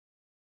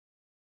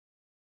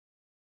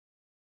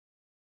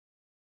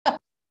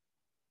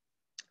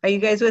Are you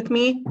guys with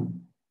me?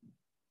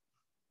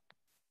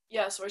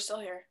 Yes, we're still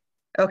here.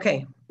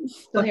 Okay.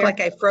 Looked like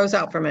I froze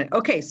out for a minute.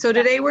 Okay, so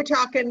today we're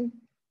talking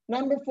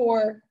number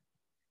 4,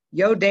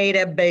 your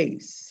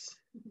database.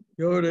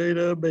 Your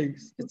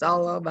database. It's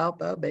all about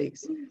the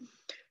base.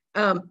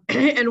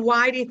 And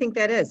why do you think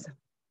that is?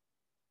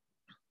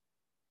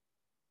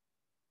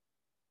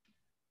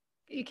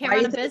 You can't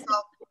run a business.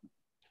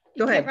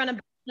 Go ahead. You can't run a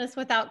business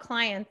without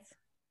clients.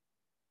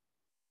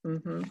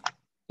 Mm-hmm.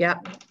 Yeah.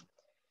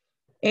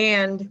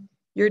 And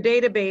your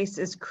database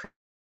is.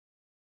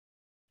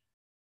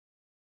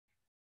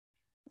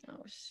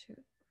 Oh, shoot.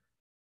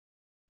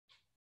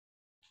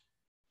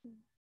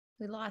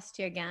 We lost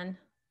you again.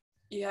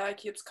 Yeah, it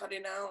keeps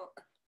cutting out.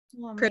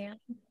 Oh, man. Okay.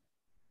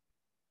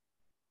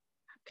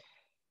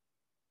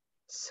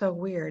 So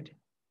weird.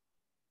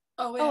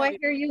 Oh, wait, I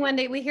hear you,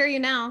 Wendy. We hear you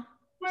now.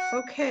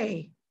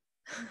 Okay.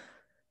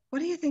 What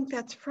do you think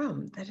that's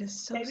from? That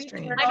is so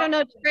strange. I don't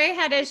know. Trey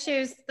had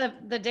issues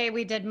the day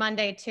we did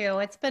Monday too.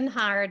 It's been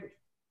hard.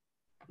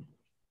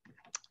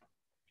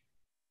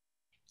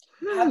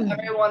 Have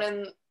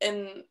everyone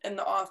in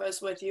the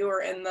office with you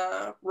or in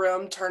the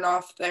room turn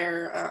off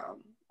their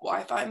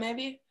Wi-Fi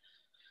maybe?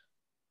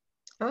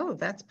 Oh,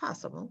 that's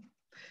possible.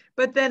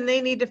 But then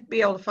they need to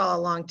be able to follow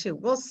along too.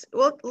 Well,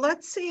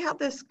 let's see how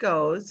this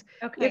goes.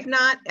 Okay. If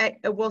not,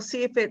 we'll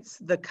see if it's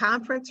the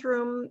conference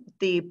room,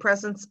 the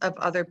presence of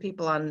other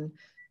people on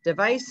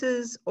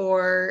devices,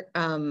 or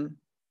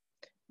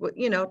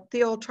you know,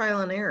 the old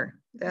trial and error.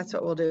 That's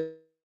what we'll do.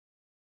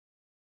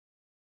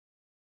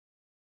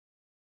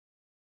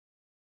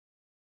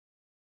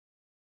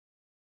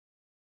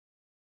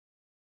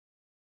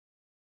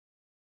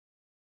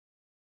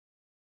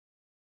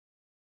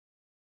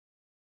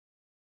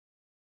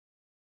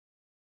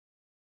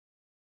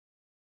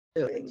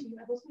 Yeah.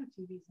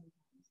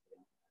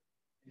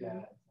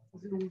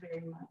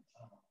 Very much.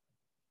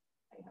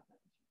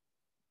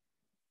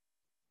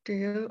 Do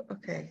you?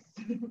 Okay.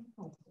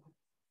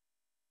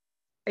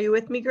 Are you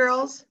with me,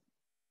 girls?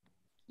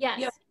 Yes.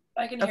 Yep,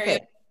 I can hear you.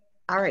 Okay.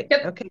 All right.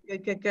 Yep. Okay,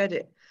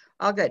 good.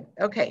 All good.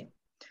 Okay.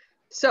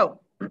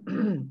 So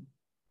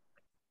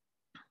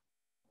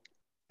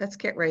let's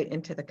get right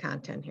into the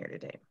content here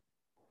today.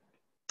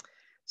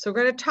 So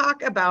we're going to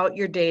talk about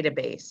your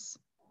database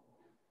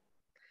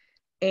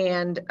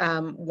and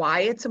why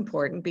it's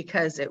important,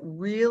 because it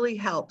really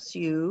helps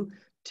you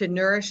to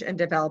nourish and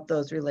develop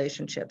those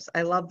relationships.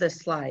 I love this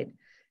slide.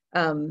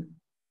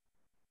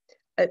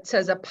 It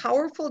says a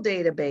powerful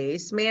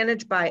database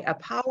managed by a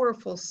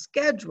powerful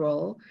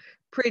schedule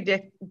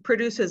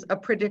produces a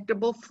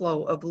predictable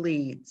flow of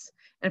leads.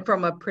 And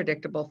from a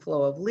predictable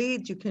flow of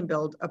leads, you can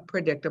build a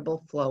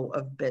predictable flow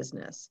of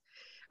business.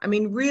 I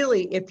mean,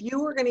 really, if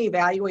you were going to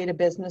evaluate a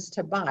business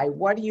to buy,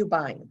 what are you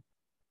buying?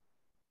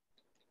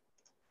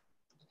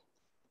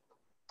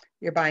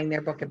 You're buying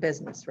their book of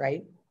business,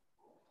 right?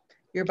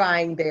 You're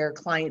buying their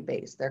client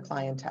base, their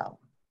clientele.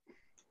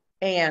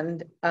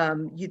 And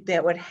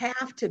that would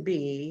have to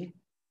be,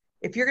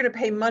 if you're going to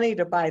pay money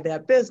to buy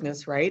that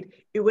business, right,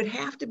 it would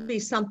have to be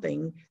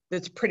something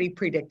that's pretty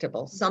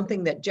predictable,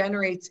 something that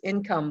generates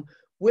income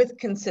with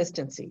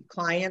consistency,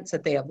 clients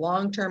that they have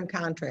long-term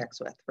contracts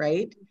with,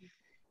 right?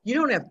 You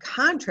don't have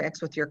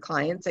contracts with your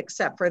clients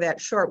except for that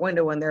short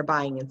window when they're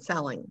buying and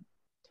selling.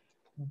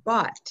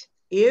 But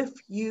if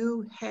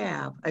you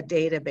have a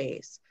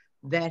database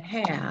that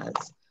has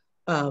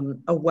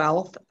a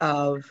wealth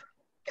of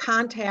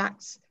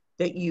contacts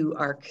that you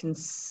are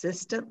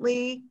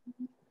consistently,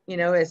 you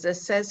know, as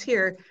this says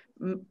here,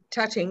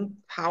 touching,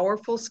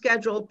 powerful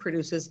schedule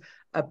produces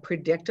a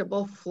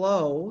predictable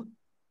flow,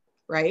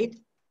 right?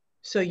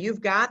 So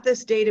you've got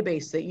this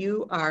database that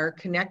you are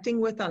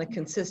connecting with on a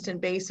consistent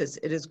basis.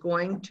 It is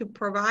going to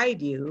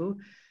provide you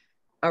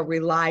a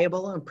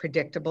reliable and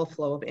predictable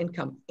flow of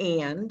income.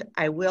 And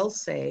I will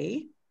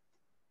say,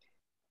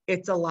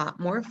 it's a lot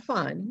more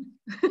fun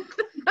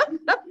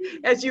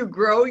as you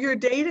grow your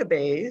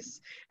database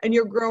and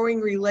you're growing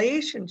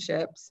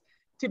relationships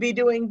to be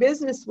doing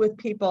business with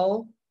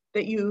people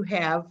that you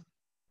have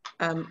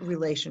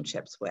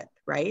relationships with,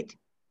 right?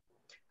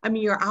 I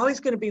mean, you're always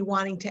going to be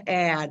wanting to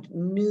add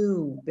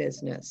new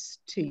business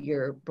to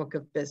your book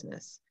of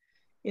business.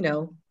 You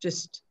know,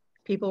 just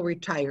people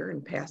retire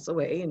and pass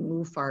away and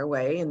move far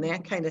away and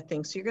that kind of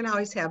thing. So you're going to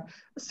always have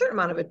a certain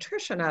amount of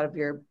attrition out of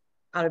your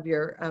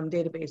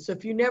database. So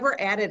if you never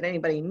added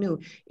anybody new,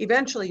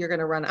 eventually you're going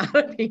to run out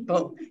of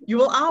people. You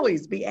will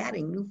always be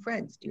adding new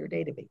friends to your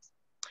database.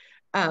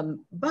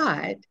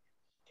 But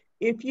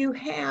if you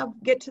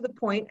get to the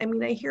point, I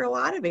mean, I hear a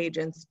lot of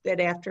agents that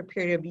after a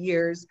period of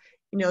years,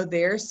 you know,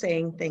 they're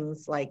saying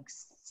things like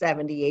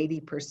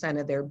 70, 80%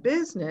 of their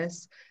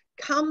business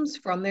comes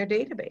from their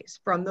database,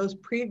 from those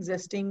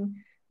pre-existing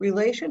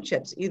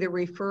relationships, either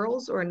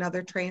referrals or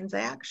another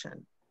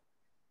transaction.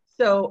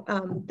 So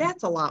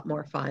that's a lot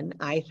more fun,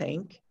 I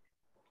think,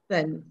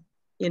 than,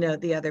 you know,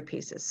 the other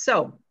pieces.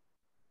 So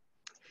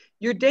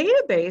your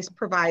database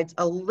provides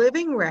a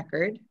living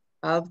record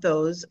of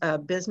those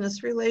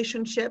business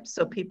relationships,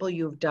 so people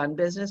you've done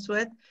business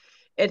with.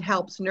 It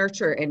helps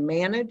nurture and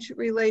manage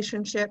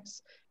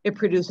relationships. It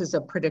produces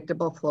a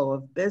predictable flow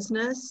of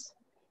business,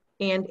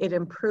 and it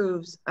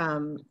improves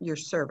your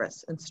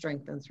service and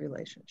strengthens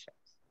relationships.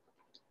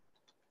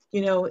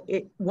 You know,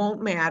 it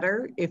won't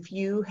matter if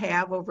you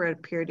have over a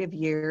period of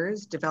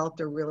years developed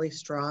a really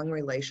strong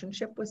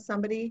relationship with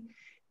somebody.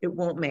 It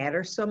won't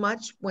matter so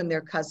much when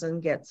their cousin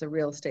gets a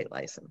real estate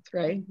license,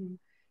 right?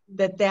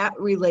 That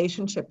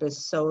relationship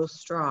is so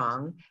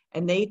strong,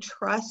 and they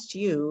trust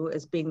you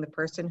as being the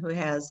person who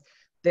has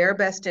their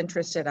best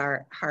interest at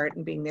our heart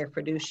and being their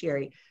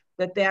fiduciary,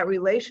 that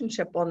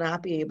relationship will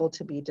not be able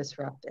to be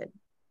disrupted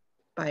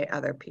by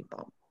other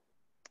people.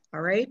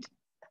 All right,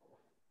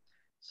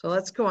 so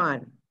let's go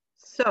on.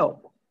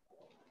 So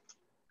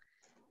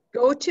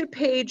go to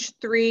page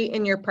 3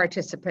 in your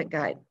participant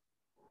guide.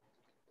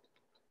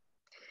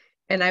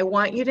 And I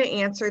want you to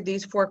answer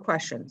these 4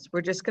 questions.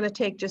 We're just going to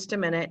take just a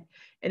minute.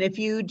 And if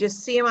you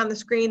just see them on the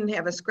screen and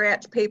have a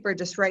scratch paper,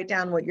 just write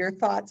down what your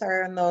thoughts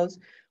are on those.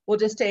 We'll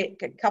just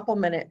take a couple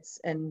minutes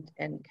and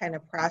kind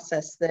of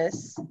process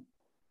this.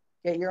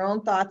 Get your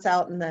own thoughts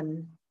out, and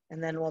then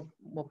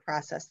we'll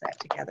process that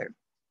together.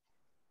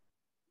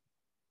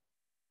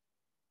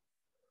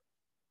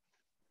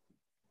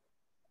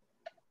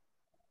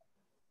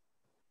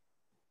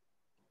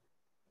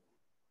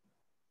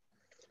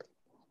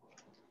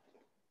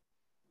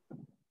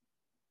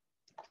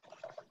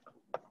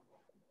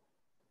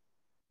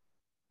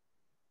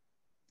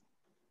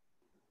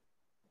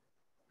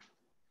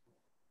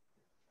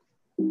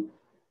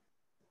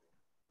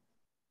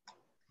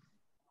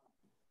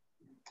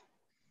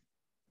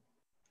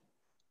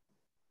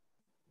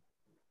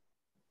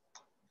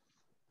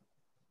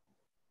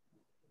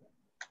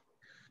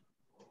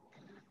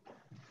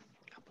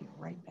 I'll be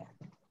right back.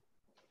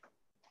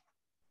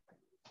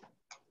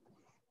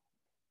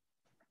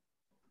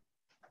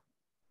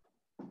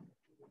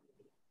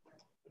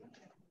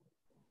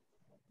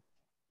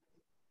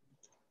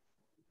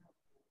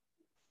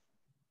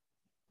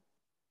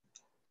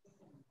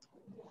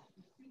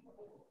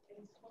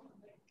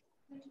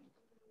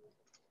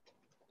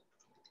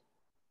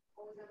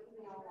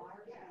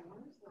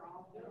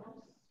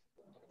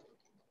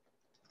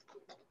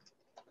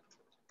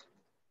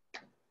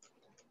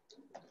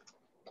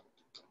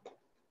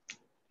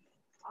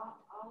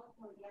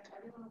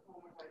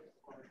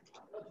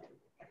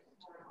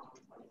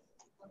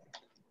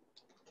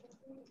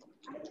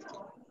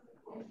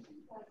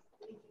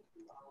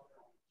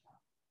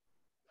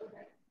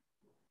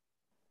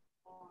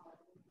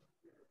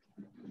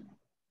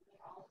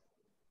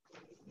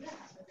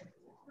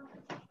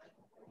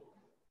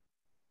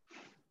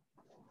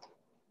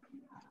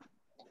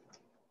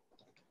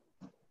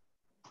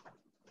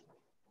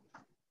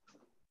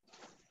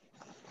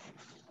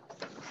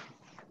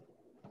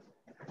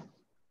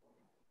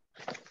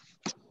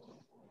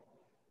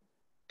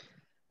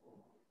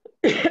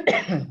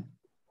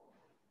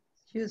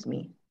 Excuse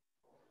me.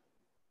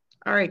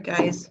 All right,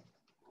 guys,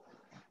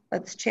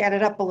 let's chat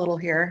it up a little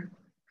here.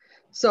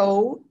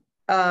 So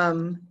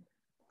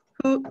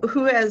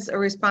who has a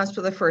response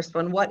to the first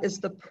one? What is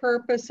the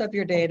purpose of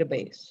your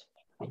database?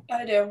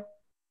 I do.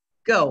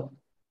 Go.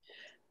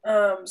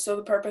 So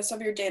the purpose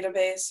of your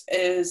database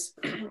is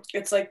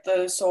it's like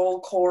the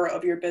sole core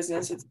of your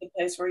business. It's the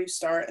place where you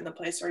start and the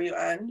place where you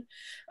end.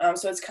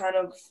 So it's kind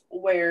of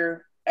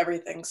where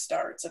everything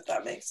starts, if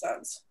that makes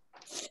sense.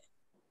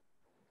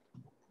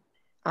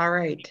 All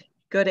right,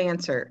 good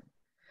answer.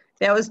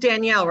 That was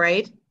Danielle,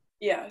 right?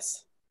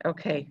 Yes.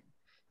 Okay,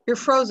 you're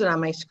frozen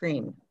on my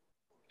screen,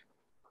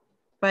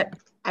 but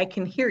I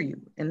can hear you,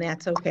 and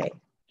that's okay.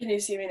 Can you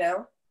see me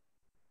now?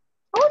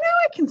 Oh, now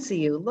I can see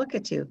you. Look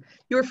at you.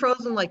 You were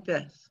frozen like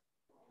this.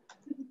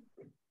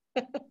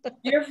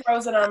 You're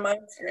frozen on my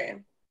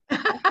screen.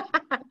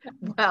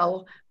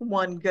 Well,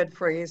 one good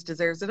phrase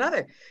deserves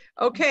another.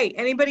 Okay,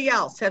 anybody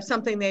else have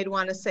something they'd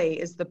want to say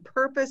is the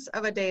purpose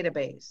of a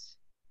database?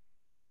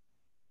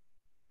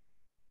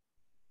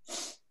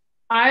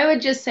 I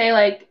would just say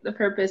like the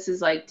purpose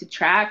is like to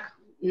track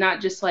not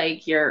just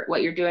like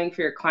what you're doing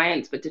for your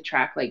clients, but to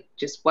track like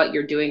just what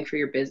you're doing for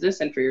your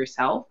business and for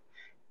yourself,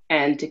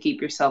 and to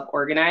keep yourself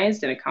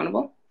organized and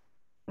accountable.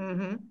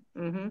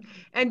 Mm-hmm, mm-hmm.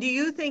 And do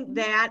you think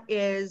that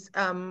is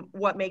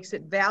what makes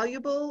it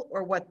valuable,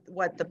 or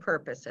what the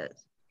purpose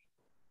is?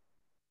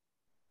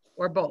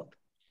 Or both?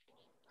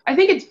 I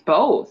think it's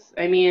both.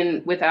 I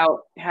mean,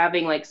 without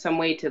having like some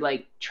way to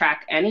like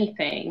track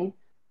anything,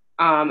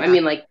 I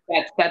mean, like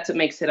that's what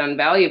makes it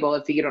unvaluable.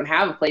 If you don't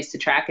have a place to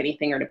track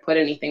anything or to put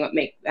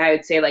anything, I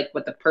would say like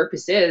what the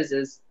purpose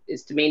is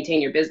to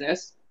maintain your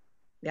business.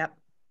 Yep.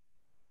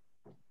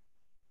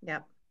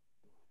 Yep.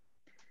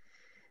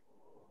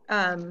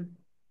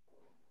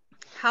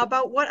 How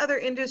about what other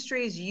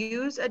industries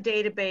use a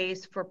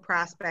database for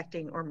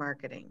prospecting or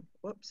marketing?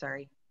 Whoops,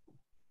 sorry.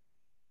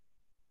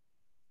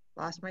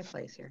 Lost my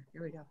place here.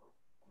 Here we go.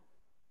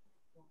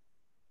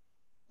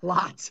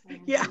 Lots.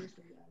 Yeah.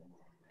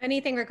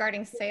 Anything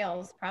regarding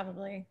sales,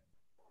 probably.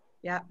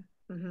 Yeah.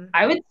 Mm-hmm.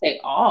 I would say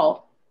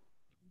all.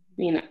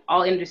 I mean,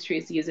 all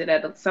industries use it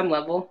at some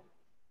level.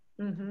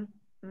 Mm-hmm.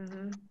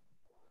 Mm-hmm.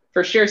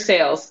 For sure,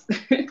 sales.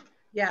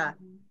 Yeah,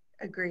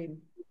 agreed.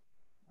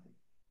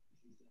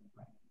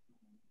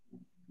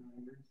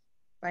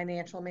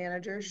 Financial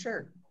manager,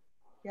 sure.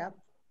 Yep.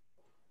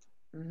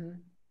 Mm-hmm.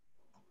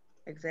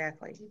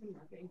 Exactly.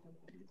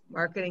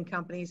 Marketing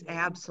companies,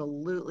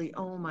 absolutely.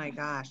 Oh my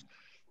gosh.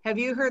 Have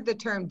you heard the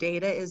term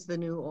data is the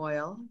new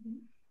oil?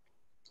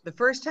 The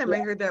first time I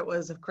heard that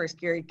was, of course,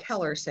 Gary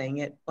Keller saying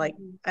it, like,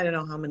 I don't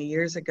know how many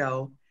years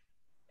ago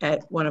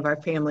at one of our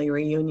family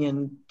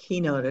reunion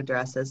keynote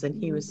addresses.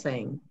 And he was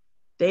saying,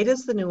 data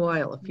is the new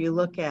oil. If you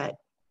look at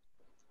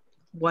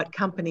what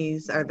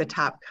companies are the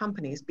top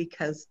companies,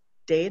 because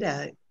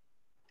data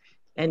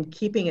and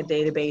keeping a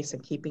database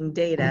and keeping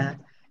data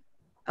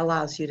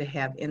allows you to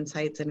have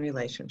insights and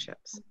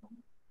relationships.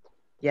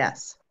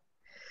 Yes.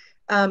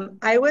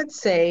 I would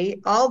say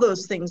all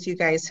those things you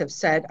guys have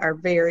said are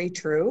very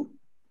true.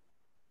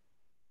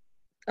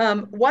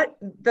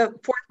 The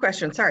fourth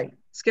question, sorry,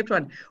 skipped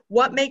one.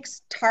 What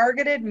makes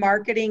targeted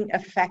marketing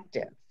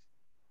effective?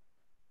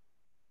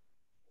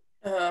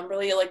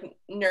 Really like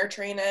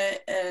nurturing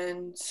it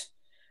and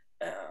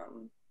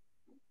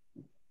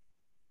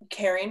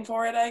caring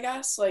for it, I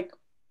guess. Like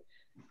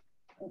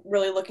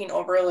really looking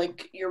over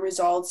like your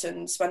results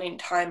and spending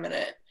time in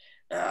it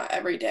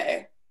every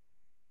day.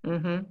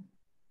 Mm-hmm.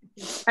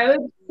 I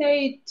would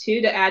say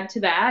too, to add to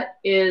that,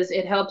 is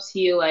it helps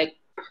you like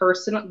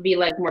be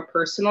like more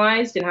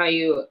personalized in how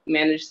you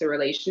manage the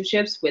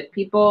relationships with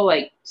people,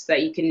 like so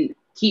that you can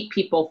keep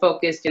people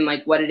focused in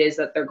like what it is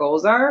that their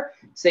goals are,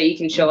 so you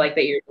can show like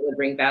that you're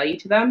delivering value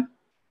to them.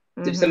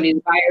 Mm-hmm. If somebody's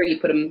a buyer, you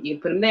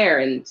put them there,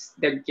 and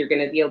you're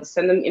going to be able to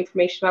send them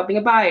information about being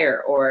a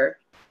buyer, or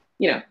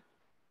yeah.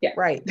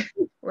 Right,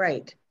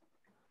 right.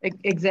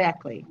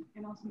 Exactly.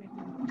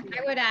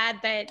 I would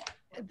add that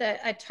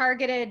a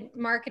targeted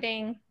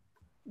marketing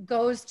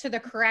goes to the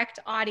correct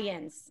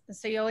audience.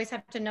 So you always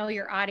have to know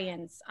your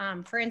audience.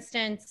 For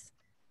instance,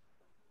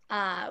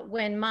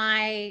 when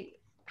my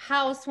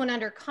house went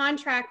under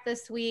contract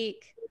this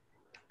week,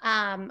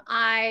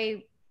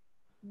 I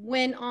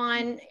went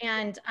on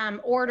and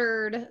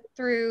ordered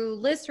through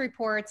List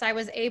Reports. I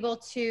was able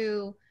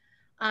to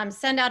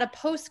send out a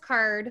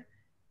postcard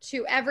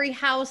to every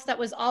house that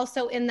was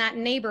also in that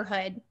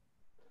neighborhood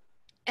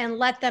and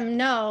let them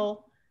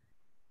know,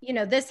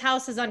 this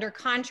house is under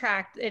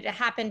contract. It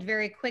happened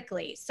very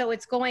quickly. So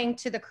it's going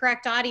to the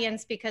correct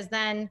audience, because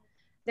then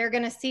they're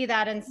going to see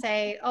that and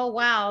say, oh,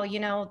 wow,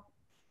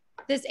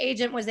 this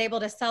agent was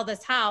able to sell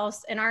this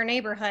house in our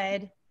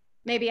neighborhood.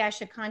 Maybe I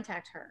should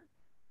contact her.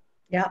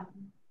 Yeah.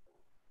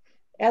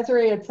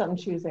 Ezra had something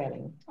she was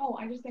adding. Oh,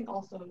 I just think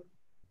also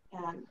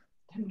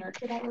to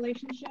nurture that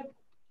relationship,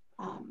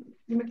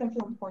 you make them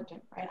feel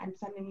important, right? I'm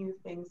sending you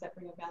things that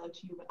bring a value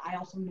to you, but I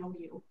also know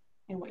you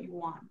and what you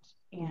want,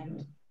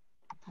 and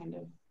kind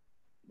of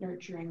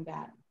nurturing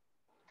that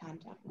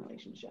contact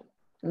relationship.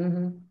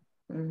 Mm-hmm.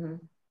 Mm-hmm.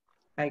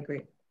 I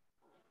agree.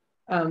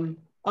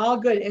 All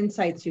good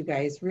insights, you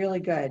guys, really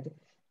good.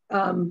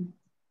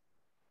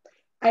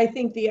 I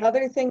think the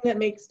other thing that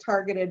makes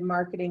targeted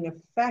marketing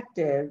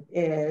effective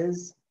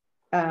is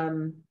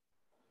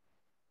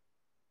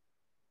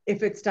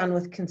if it's done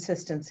with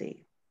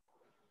consistency,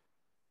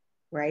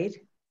 right?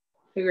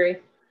 Agree.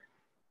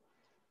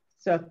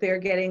 So if they're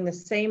getting the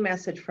same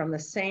message from the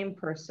same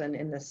person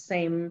in the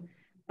same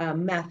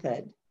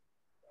method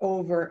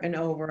over and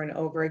over and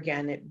over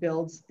again, it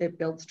builds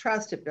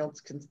trust, it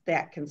builds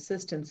that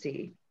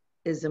consistency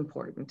is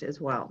important as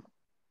well.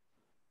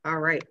 All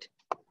right.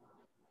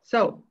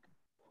 So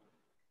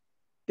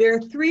there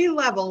are 3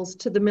 levels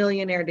to the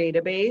Millionaire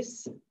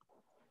Database.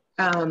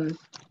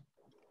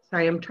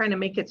 Sorry, I'm trying to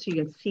make it so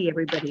you can see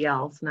everybody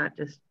else, not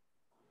just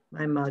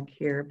my mug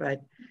here,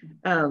 but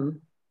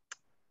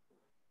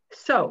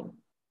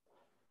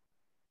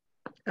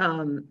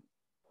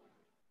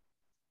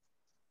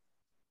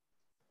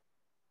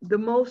the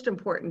most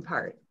important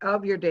part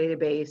of your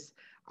database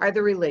are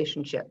the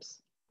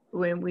relationships,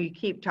 when we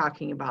keep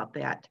talking about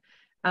that.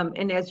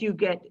 And as you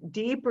get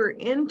deeper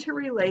into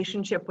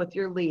relationship with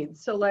your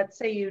leads, so let's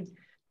say you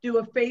do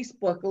a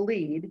Facebook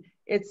lead,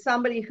 it's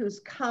somebody who's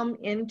come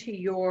into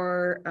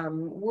your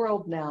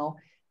world now,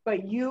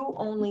 but you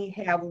only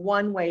have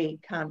one-way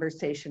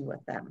conversation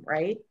with them,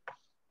 right?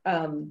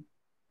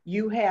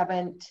 You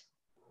haven't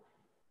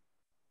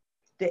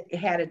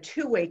had a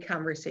two-way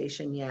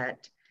conversation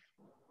yet.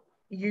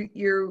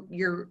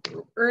 You're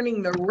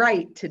earning the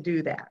right to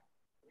do that.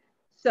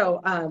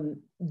 So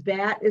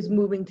that is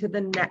moving to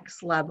the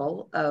next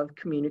level of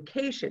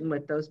communication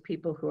with those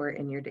people who are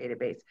in your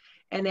database.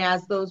 And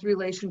as those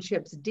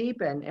relationships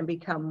deepen and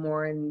become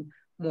more and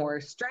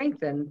more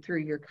strengthened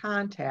through your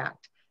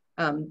contact,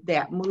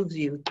 that moves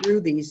you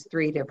through these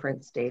 3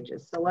 different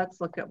stages. So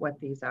let's look at what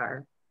these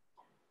are.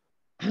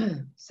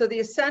 So the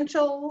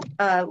essential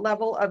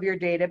level of your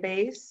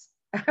database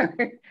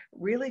are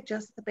really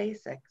just the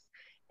basics.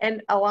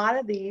 And a lot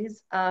of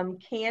these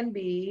can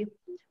be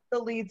the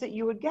leads that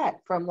you would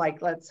get from,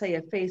 like, let's say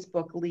a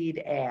Facebook lead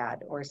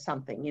ad or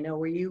something,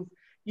 where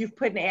you've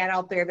put an ad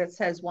out there that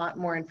says, want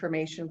more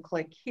information,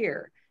 click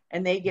here.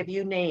 and they give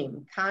you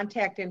name,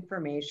 contact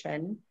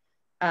information,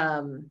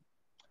 and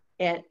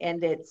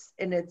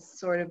it's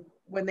sort of,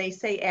 when they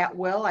say at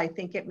will, I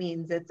think it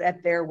means it's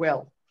at their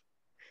will.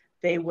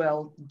 They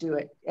will do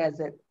it as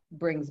it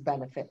brings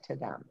benefit to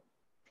them,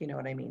 if you know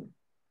what I mean.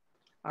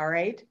 All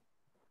right.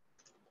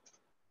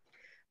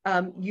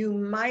 You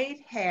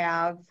might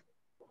have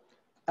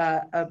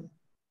a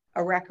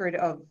record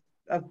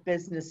of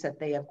business that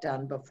they have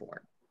done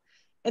before.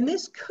 And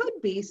this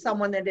could be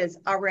someone that is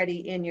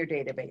already in your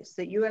database,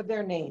 that you have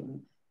their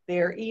name,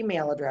 their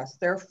email address,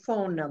 their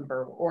phone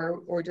number,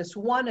 or just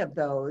one of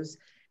those,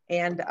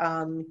 and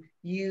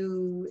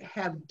you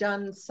have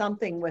done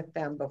something with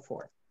them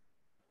before.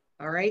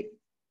 All right.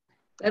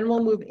 Then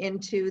we'll move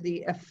into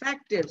the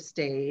effective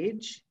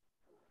stage.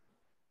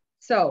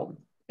 So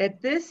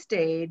at this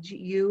stage,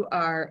 you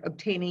are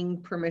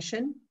obtaining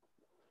permission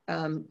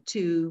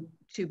to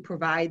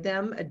provide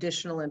them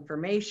additional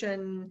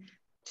information,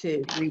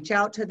 to reach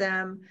out to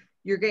them.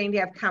 You're going to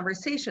have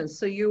conversations.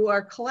 So you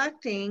are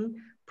collecting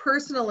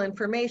personal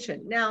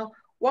information. Now,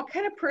 what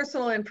kind of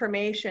personal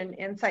information,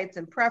 insights,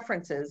 and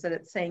preferences that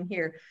it's saying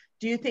here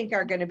do you think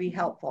are going to be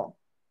helpful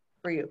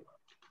for you?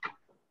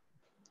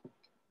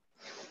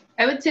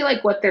 I would say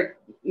like what their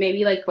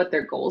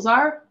goals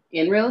are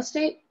in real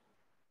estate,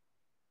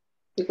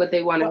 like what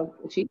they want to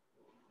achieve.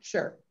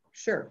 Sure.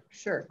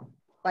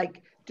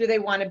 Like, do they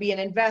want to be an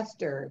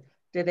investor?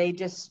 Do they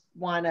just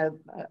want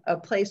a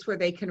place where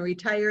they can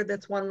retire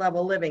that's one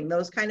level living?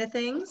 Those kind of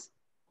things?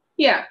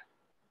 Yeah.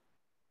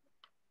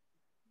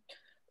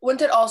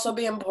 Wouldn't it also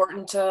be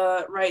important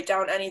to write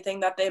down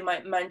anything that they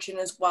might mention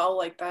as well,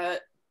 like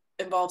that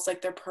involves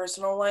like their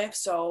personal life,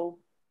 so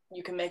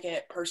you can make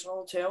it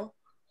personal too?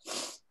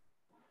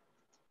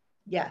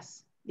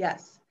 Yes.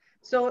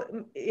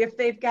 So if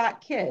they've got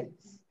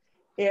kids,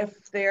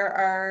 if there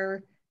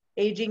are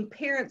aging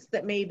parents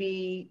that may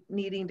be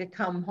needing to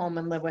come home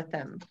and live with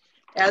them.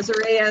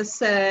 Azarea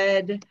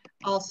said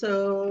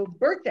also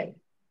birthday,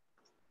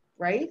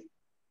 right?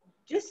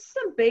 Just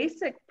some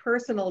basic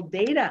personal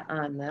data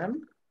on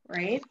them,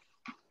 right?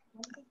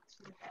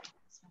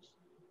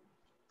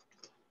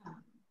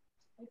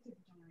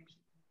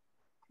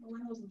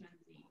 Millennials and Gen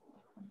Z,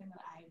 something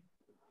that I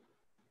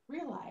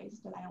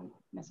realized that I don't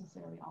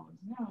necessarily always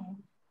know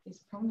is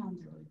pronouns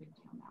are a really big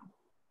deal now.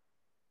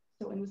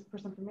 So in this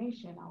personal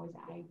information,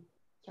 I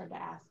started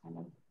to ask kind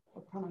of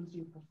what pronouns do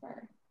you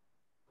prefer?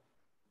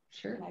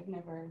 Sure. And I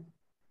didn't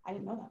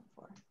know that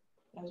before.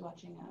 I was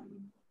watching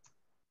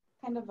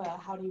kind of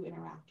how do you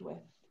interact with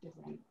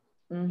different,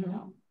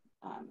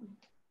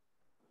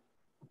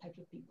 types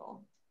of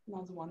people. And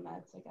that's one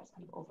that's, I guess,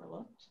 kind of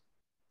overlooked.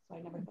 So I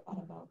never thought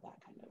about that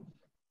kind of.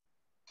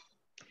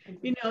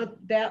 You know,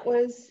 that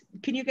was,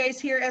 can you guys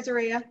hear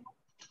Azarea?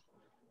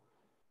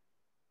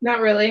 Not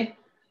really.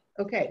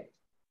 Okay.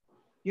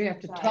 You have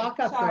to talk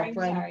up,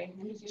 girlfriend. Sorry.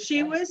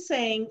 She was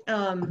saying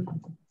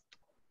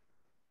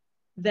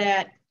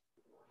that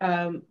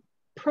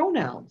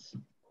pronouns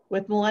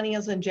with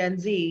millennials and Gen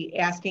Z,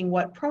 asking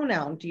what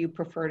pronoun do you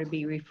prefer to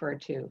be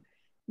referred to,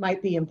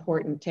 might be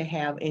important to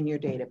have in your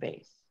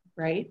database,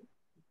 right?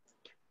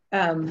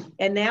 And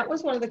that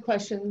was one of the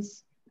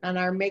questions on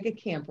our mega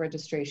camp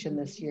registration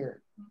this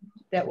year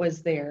that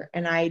was there.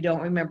 And I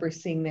don't remember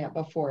seeing that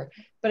before,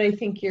 but I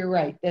think you're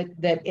right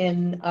that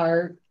in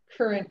our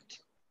current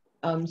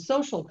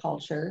social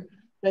culture,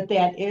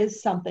 that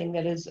is something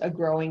that is a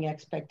growing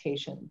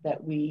expectation,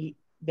 that we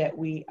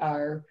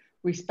are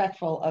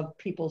respectful of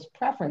people's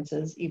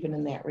preferences, even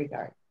in that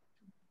regard.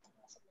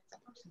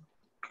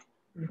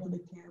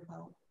 Really care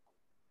about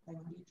how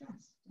you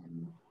dress.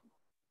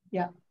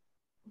 Yeah.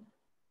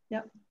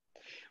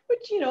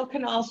 Which,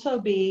 can also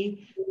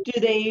be, do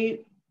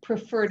they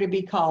prefer to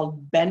be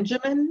called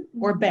Benjamin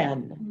or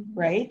Ben,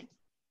 right?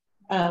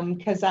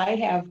 Because I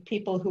have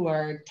people who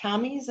are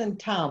Tommies and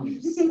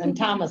Toms and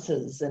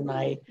Thomases in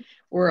my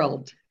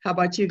world. How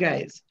about you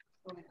guys?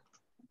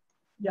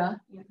 Yeah.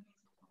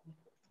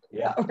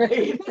 Yeah,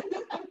 right.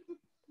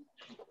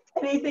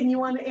 Anything you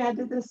want to add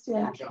to this,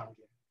 Jack?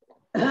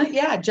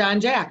 Yeah, John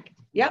Jack.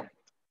 Yep.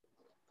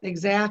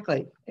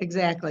 Exactly.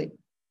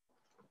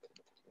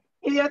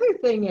 And the other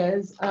thing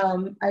is,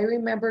 I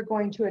remember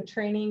going to a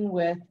training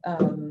with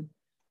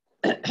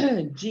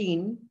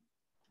Gene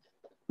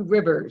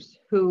Rivers,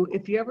 who,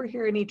 if you ever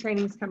hear any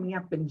trainings coming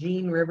up and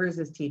Gene Rivers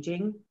is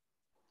teaching,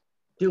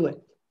 do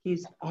it.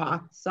 He's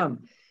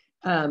awesome.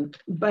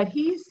 But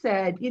he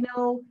said,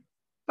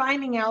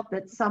 finding out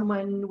that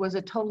someone was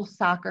a total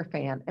soccer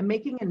fan and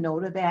making a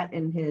note of that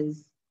in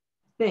his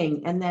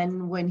thing. And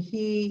then when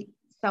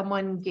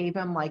someone gave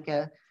him like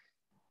a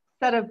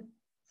set of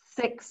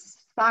 6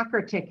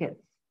 soccer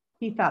tickets,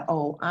 he thought,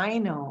 oh, I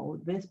know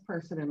this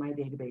person in my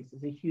database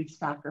is a huge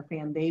soccer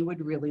fan. They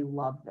would really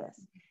love this.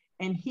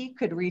 And he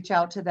could reach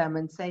out to them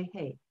and say,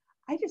 hey,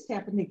 I just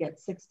happened to get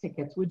 6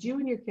 tickets. Would you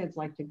and your kids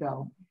like to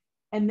go?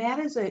 And that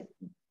is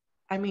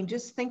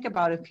just think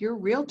about, if your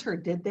realtor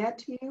did that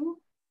to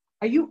you,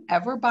 are you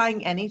ever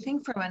buying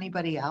anything from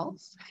anybody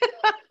else?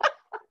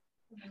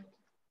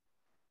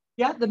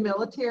 Yeah, the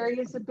military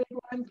is a big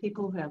one.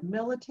 People who have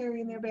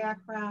military in their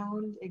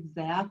background.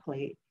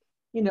 Exactly.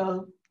 You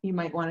know, you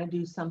might want to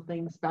do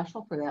something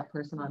special for that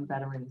person on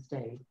Veterans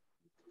Day.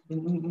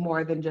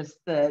 More than just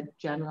the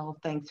general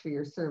thanks for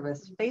your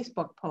service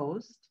Facebook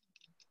post.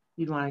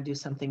 You'd want to do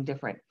something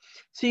different.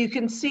 So you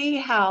can see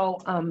how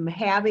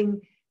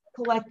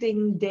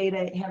collecting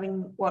data,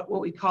 having what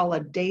we call a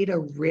data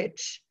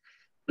rich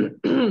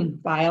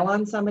file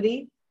on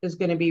somebody is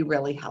going to be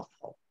really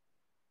helpful.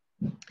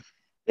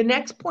 The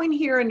next point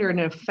here under an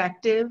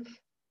effective,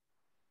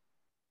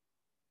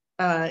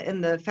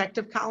 in the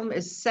effective column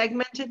is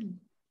segmented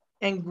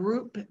and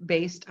group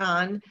based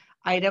on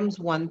items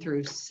 1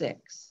 through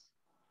 6.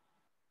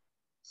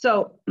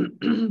 So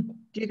do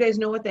you guys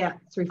know what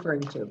that's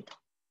referring to?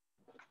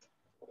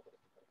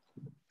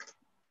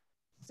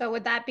 So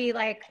would that be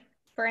like,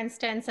 for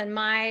instance, in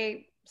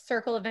my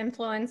circle of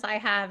influence, I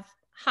have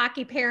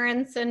hockey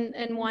parents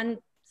in one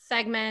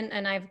segment,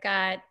 and I've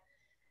got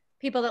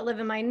people that live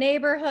in my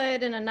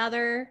neighborhood in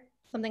another,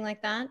 something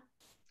like that?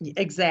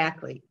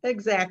 Exactly,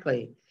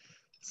 exactly.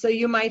 So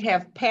you might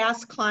have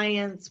past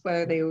clients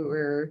where they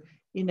were,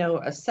 you know,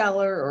 a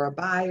seller or a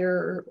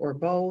buyer or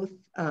both.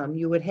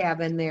 You would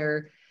have in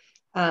there,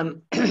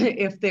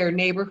 if they're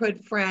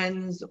neighborhood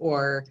friends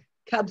or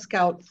Cub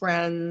Scout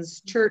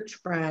friends, church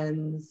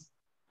friends,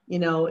 you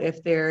know,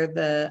 if they're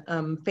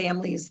the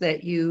families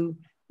that you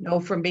know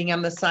from being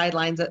on the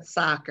sidelines at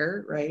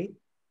soccer, right?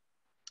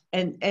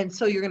 And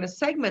so you're going to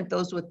segment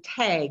those with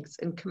tags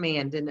and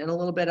command. And in a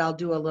little bit, I'll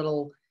do a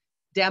little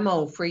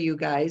demo for you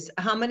guys.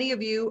 How many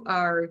of you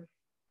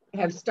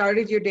have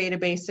started your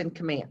database in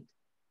command?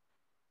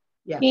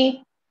 Yes.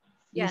 Me?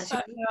 Yes.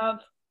 I have.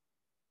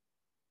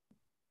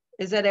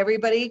 Is that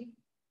everybody?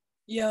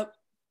 Yep.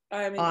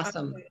 I mean,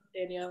 Awesome.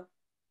 Danielle.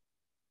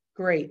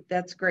 Great.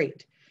 That's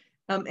great.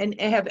 And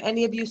have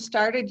any of you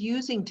started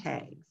using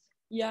tags?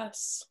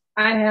 Yes.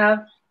 I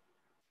have.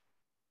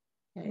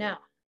 Okay. No,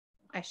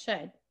 I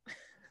should.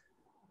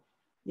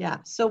 Yeah,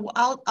 so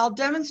I'll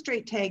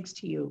demonstrate tags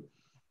to you.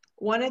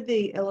 One of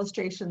the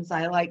illustrations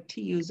I like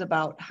to use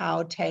about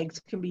how tags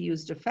can be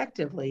used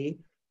effectively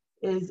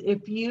is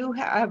if you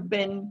have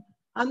been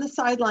on the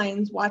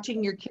sidelines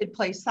watching your kid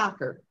play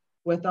soccer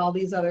with all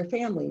these other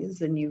families,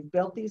 and you've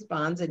built these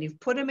bonds and you've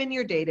put them in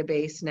your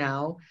database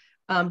now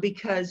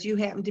because you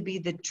happen to be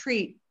the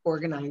treat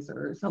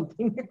organizer or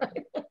something.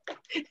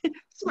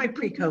 It's my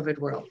pre-COVID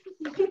world,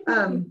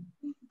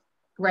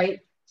 right?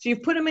 So you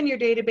put them in your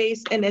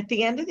database, and at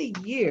the end of the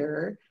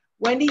year,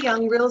 Wendy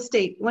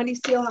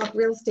Seelhoff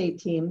Real Estate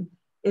Team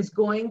is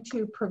going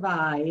to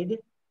provide,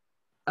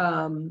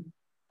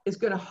 is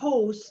going to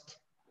host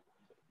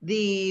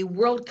the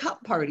World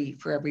Cup party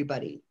for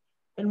everybody.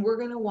 And we're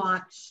going to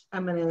watch,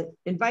 I'm going to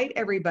invite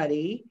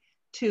everybody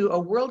to a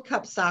World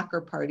Cup soccer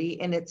party,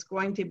 and it's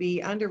going to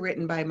be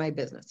underwritten by my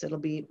business. It'll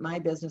be, my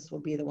business will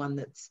be the one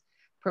that's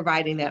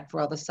providing that for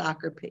all the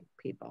soccer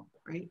people,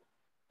 right?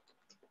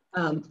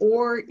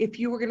 Or if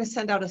you were going to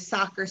send out a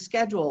soccer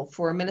schedule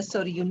for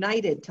Minnesota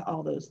United to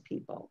all those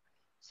people.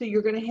 So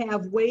you're going to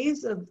have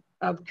ways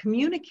of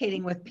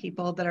communicating with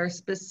people that are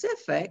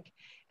specific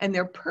and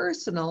they're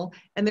personal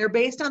and they're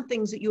based on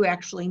things that you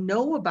actually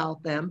know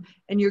about them,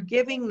 and you're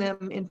giving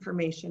them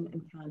information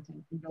and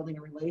content and building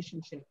a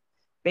relationship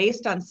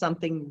based on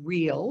something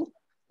real,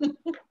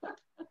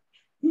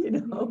 you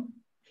know,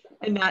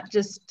 and not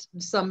just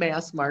some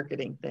mass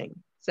marketing thing.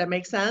 Does that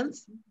make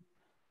sense?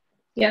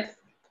 Yes.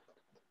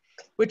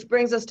 Which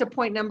brings us to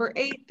point number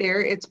 8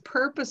 there. It's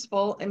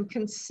purposeful and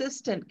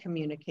consistent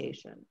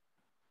communication.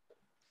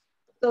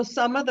 So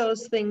some of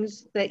those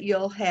things that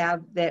you'll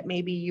have that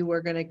maybe you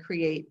were going to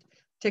create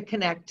to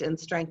connect and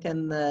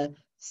strengthen the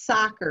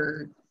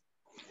soccer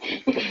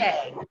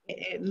tag,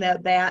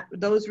 and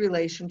those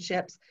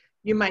relationships,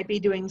 you might be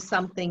doing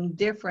something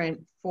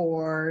different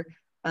for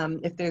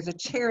if there's a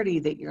charity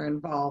that you're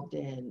involved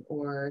in,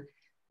 or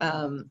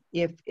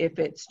if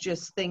it's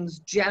just things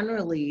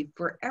generally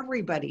for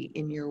everybody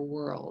in your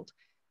world,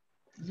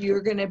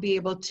 you're going to be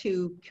able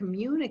to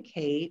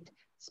communicate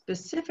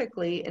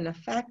specifically and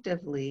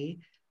effectively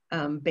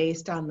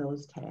based on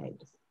those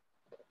tags.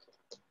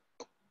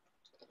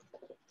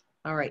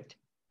 All right.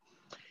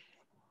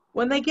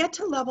 When they get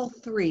to level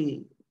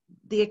 3,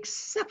 the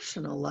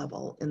exceptional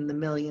level in the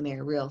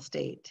Millionaire Real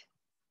Estate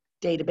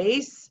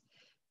database,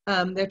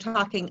 they're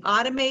talking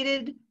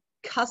automated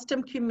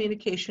custom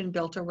communication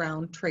built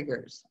around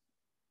triggers.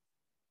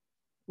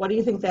 What do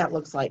you think that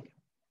looks like?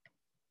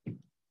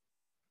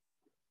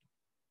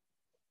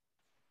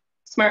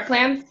 Smart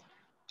plans?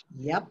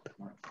 Yep.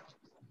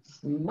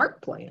 Smart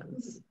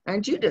plans.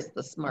 Aren't you just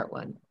the smart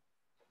one?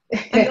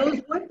 And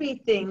those would be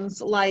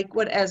things like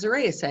what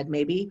Ezra said.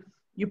 Maybe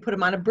you put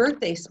them on a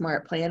birthday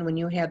smart plan when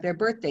you have their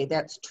birthday.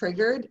 That's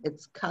triggered,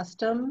 it's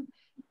custom,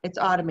 it's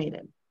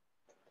automated.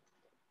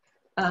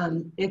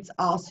 It's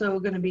also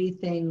going to be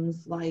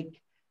things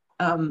like,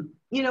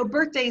 you know,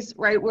 birthdays,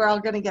 right? We're all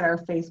going to get our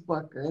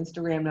Facebook or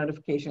Instagram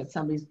notification at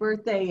somebody's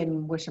birthday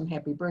and wish them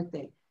happy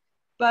birthday.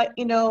 But,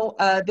 you know,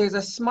 there's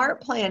a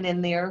smart plan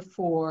in there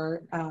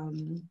for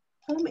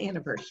home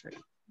anniversary.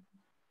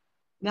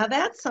 Now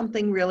that's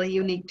something really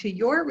unique to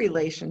your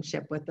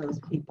relationship with those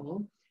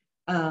people,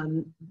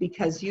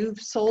 because you've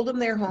sold them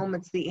their home.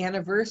 It's the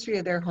anniversary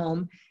of their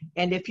home.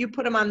 And if you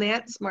put them on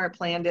that smart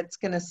plan, it's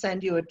going to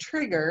send you a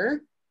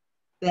trigger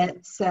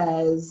that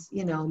says,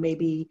 you know,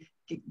 maybe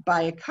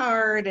buy a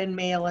card and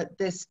mail it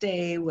this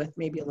day with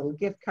maybe a little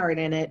gift card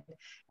in it.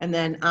 And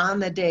then on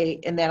the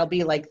day, and that'll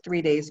be like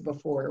 3 days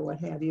before or what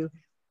have you.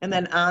 And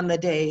then on the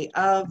day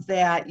of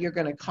that, you're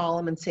going to call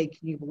them and say,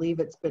 can you believe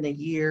it's been a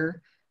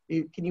year?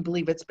 Can you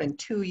believe it's been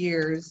 2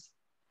 years?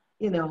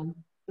 You know,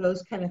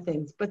 those kind of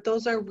things. But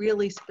those are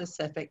really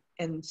specific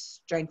and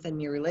strengthen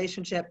your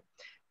relationship.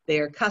 They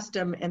are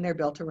custom and they're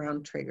built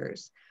around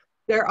triggers.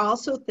 There are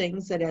also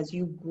things that as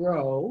you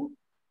grow,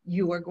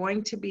 you are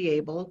going to be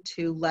able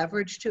to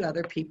leverage to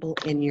other people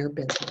in your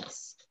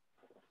business.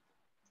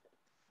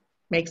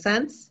 Make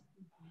sense?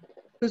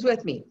 Who's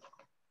with me?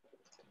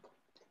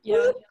 Yeah.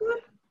 I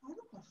have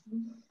a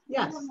question.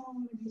 Yes. I don't know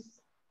when this is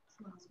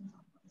more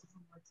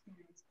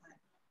experience, but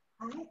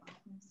I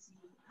often see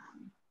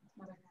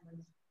other kind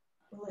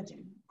of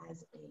religion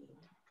as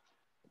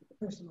a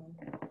personal.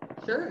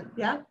 Sure.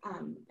 Yeah.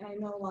 And I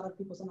know a lot of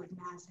people say like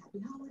mass happy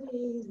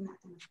holidays and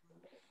that kind of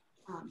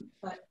thing.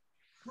 But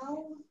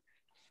how?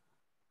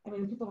 I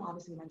mean, people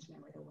obviously mention it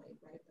right away,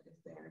 right? But if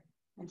they're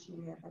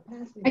mentioning it at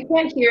past, I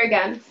can't hear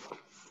again.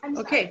 I'm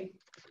Okay. sorry.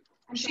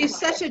 I'm She's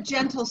sorry. such a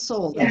gentle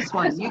soul, Yeah, this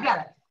one. You got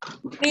it.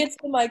 Maybe it's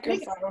the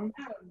microphone.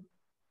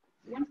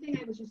 One thing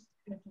I was just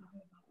kind of talking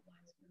about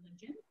was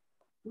religion.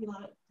 We a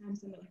lot of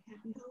times send it like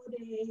happy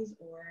holidays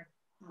or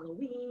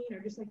Halloween or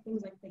just like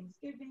things like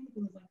Thanksgiving,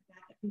 things like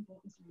that people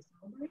instantly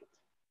celebrate.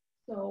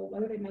 So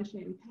whether they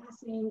mention it in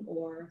passing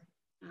or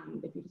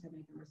if you just have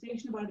any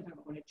conversation about it, they talk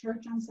about going to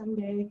church on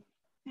Sunday,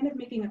 kind of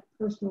making it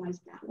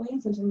personalized that way.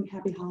 And sometimes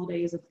happy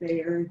holidays if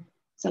they're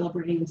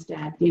celebrating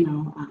instead, you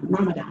know,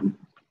 Ramadan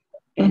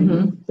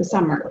in the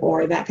summer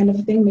or that kind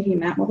of thing, making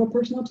that more of a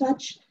personal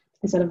touch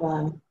instead of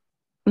a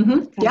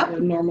kind of a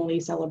normally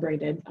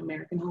celebrated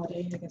American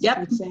holiday, I guess you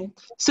would say.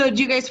 So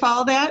do you guys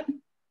follow that?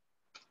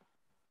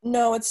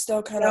 No, it's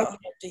still kind of hard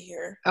to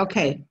hear.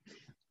 Okay.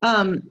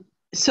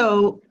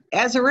 So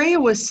as Araya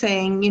was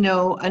saying, you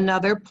know,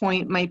 another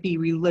point might be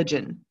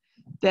religion.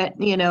 That,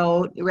 you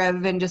know, rather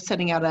than just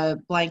sending out a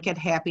blanket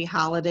happy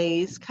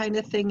holidays kind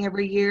of thing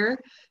every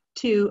year,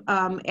 to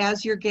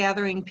as you're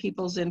gathering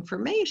people's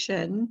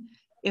information,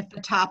 if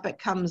the topic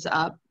comes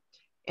up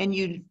and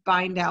you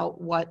find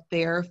out what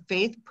their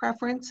faith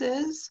preference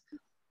is,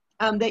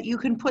 that you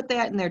can put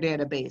that in their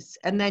database.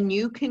 And then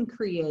you can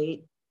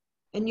create,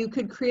 and you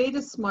could create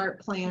a smart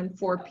plan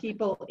for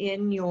people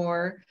in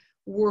your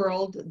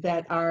world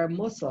that are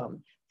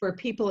Muslim, for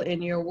people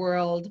in your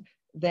world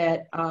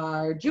that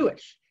are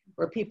Jewish,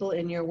 or people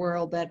in your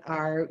world that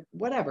are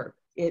whatever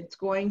it's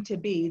going to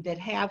be, that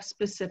have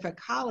specific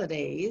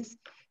holidays,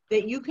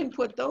 that you can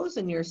put those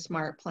in your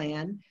smart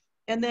plan,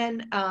 and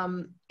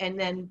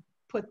then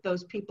put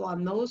those people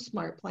on those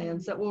smart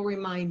plans that will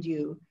remind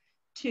you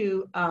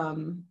to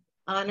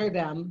honor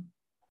them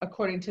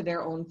according to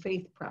their own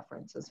faith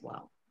preference as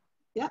well.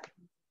 Yep.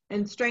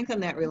 And strengthen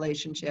that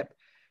relationship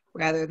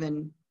rather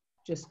than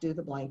just do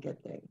the blanket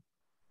thing.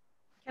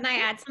 Can I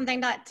add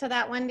something to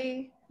that,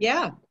 Wendy?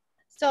 Yeah.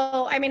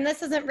 So, I mean,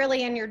 this isn't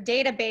really in your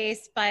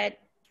database, but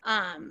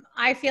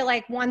I feel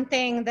like one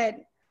thing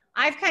that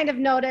I've kind of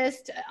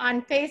noticed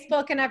on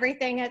Facebook and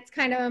everything, it's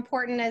kind of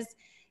important, is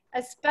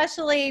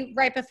especially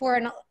right before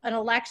an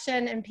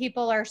election and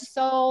people are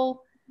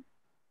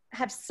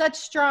have such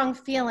strong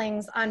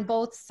feelings on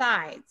both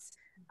sides.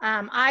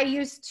 I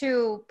used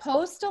to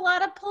post a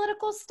lot of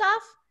political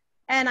stuff,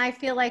 and I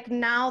feel like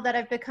now that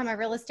I've become a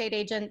real estate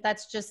agent,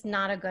 that's just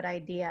not a good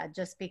idea,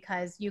 just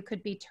because you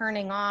could be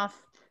turning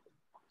off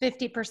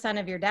 50%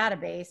 of your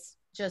database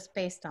just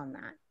based on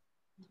that.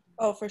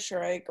 Oh, for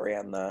sure. I agree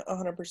on that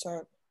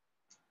 100%.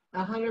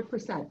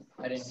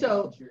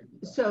 100%.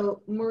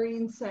 So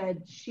Maureen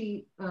said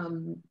she,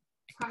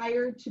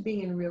 prior to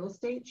being in real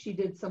estate, she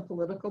did some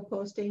political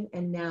posting,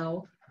 and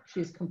now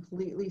she's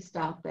completely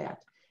stopped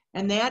that.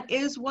 And that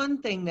is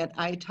one thing that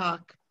I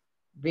talk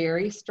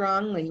very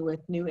strongly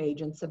with new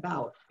agents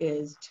about,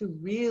 is to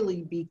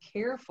really be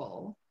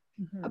careful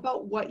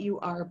about what you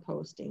are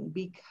posting,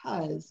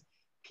 because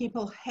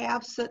people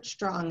have such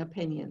strong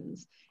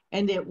opinions,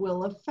 and it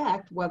will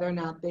affect whether or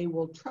not they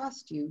will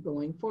trust you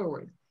going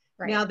forward.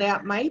 Right. Now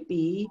that might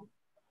be,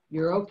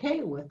 you're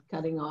okay with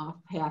cutting off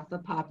half the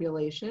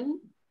population,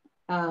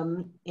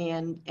 and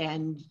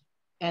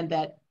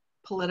that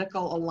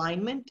political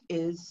alignment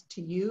is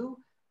to you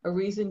a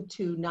reason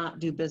to not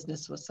do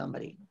business with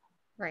somebody.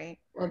 Right.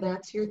 Well,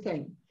 that's your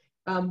thing.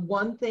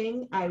 One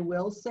thing I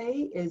will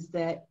say is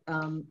that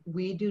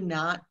we do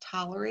not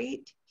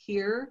tolerate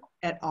here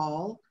at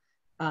all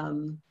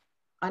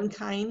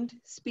unkind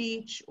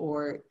speech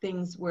or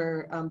things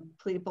where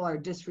people are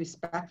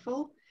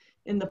disrespectful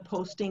in the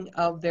posting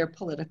of their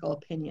political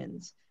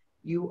opinions.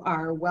 You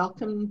are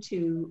welcome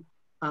to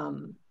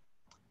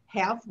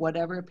have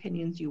whatever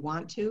opinions you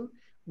want to.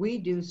 We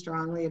do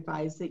strongly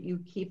advise that you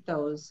keep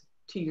those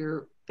to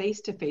your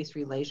face-to-face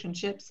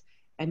relationships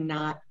and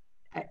not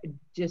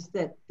just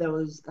that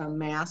those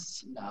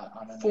mass Not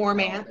on an account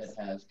formats.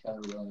 that has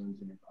Keller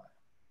Williams in your bio.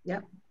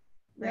 Yep.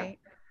 Right.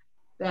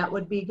 That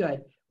would be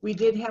good. We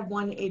did have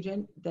one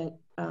agent that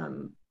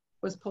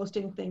was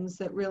posting things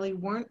that really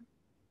weren't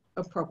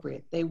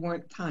appropriate. They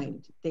weren't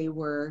kind. They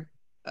were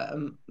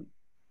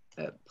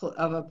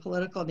of a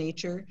political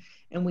nature,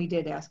 and we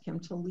did ask him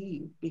to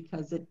leave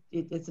because it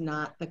is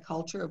not the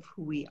culture of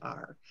who we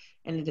are,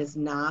 and it is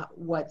not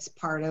what's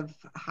part of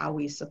how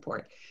we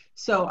support.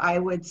 So I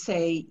would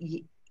say,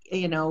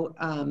 you know,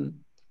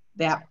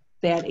 that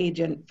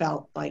agent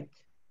felt like,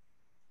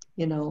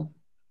 you know,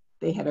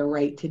 they had a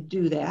right to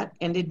do that,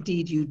 and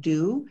indeed you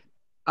do.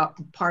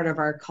 Part of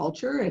our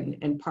culture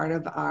and part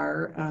of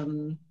our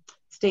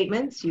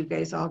statements. You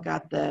guys all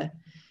got the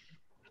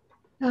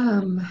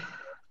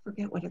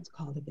forget what it's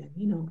called again,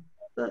 you know,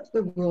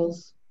 the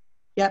rules.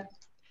 Yep.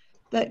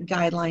 The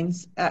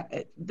guidelines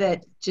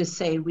that just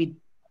say we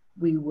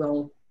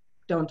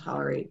don't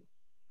tolerate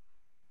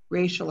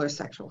racial or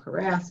sexual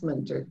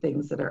harassment or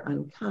things that are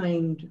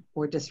unkind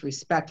or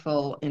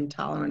disrespectful,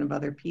 intolerant of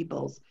other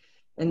people's.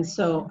 And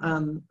so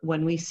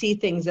when we see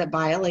things that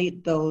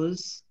violate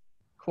those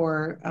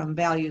core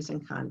values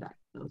and conduct,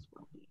 those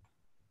will be.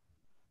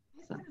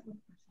 So.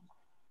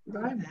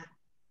 Right.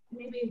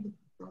 Maybe the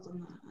girls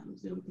on the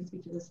Zoom can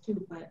speak to this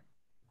too, but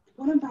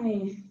one of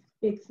my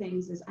big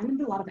things is I'm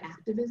into a lot of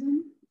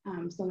activism.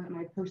 So that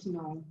my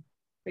personal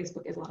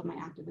Facebook is a lot of my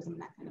activism,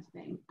 that kind of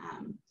thing.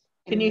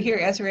 Can you hear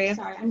Ezra?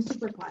 Sorry, I'm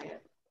super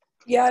quiet.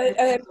 Yeah,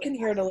 I can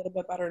hear it a little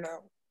bit better now.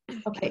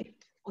 Okay,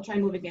 I'll try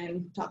and move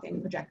again,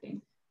 talking,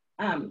 projecting.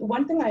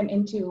 One thing I'm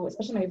into,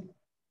 especially my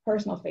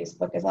personal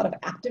Facebook, is a lot of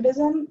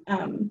activism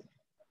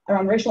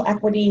around racial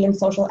equity and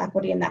social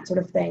equity and that sort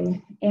of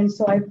thing. And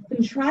so I've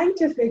been trying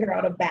to figure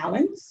out a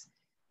balance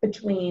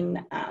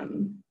between,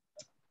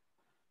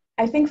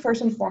 I think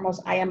first and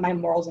foremost, I am my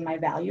morals and my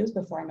values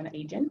before I'm an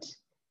agent.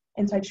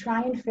 And so I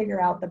try and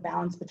figure out the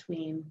balance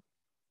between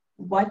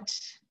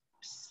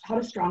how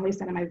to strongly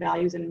stand on my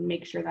values and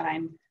make sure that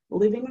I'm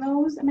living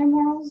those and my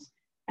morals,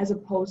 as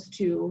opposed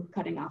to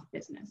cutting off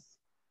business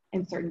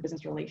and certain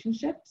business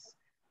relationships.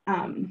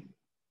 And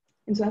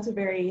so that's a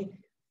very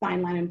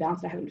fine line and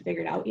balance that I haven't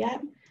figured out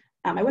yet.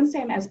 I wouldn't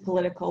say I'm as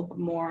political, but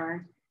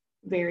more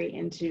very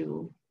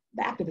into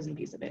the activism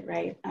piece of it,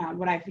 right?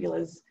 What I feel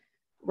is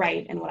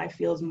right and what I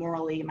feel is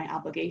morally my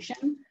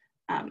obligation.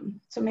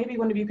 So maybe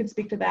one of you could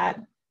speak to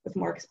that with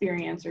more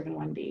experience, or even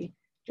Wendy,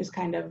 just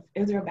kind of,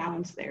 is there a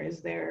balance there?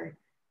 Is there,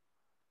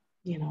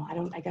 you know,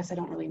 I guess I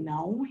don't really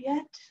know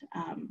yet,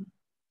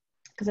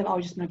 because I've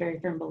always just been a very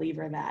firm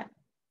believer that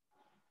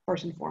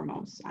first and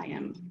foremost, I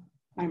am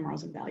my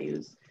morals and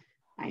values.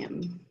 I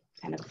am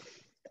kind of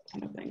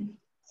thing.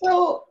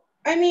 So,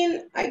 I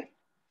mean,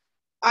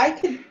 I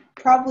could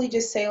probably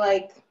just say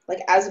like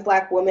as a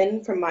Black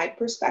woman, from my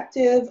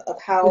perspective of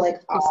how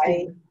like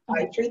I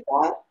treat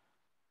that.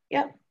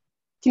 Yep.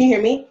 Can you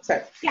hear me?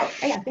 Sorry. Yeah,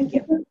 thank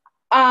you.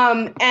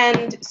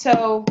 And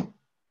so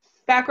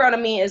background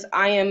of me is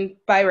I am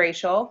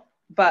biracial,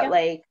 but Yep.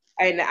 like,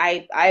 and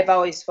I've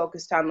always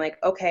focused on like,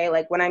 okay,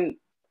 like when I'm,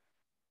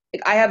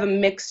 like I have a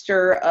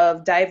mixture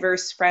of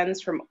diverse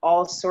friends from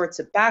all sorts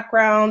of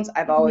backgrounds.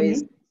 I've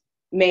always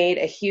made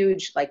a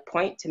huge like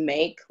point to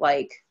make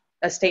like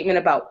a statement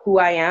about who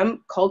I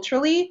am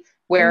culturally,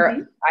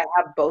 where I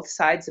have both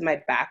sides of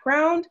my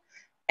background.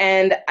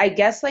 And I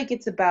guess like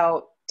it's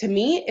about, to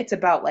me, it's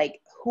about like,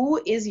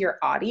 who is your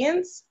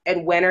audience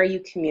and when are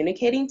you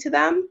communicating to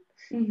them?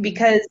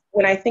 Because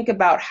when I think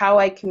about how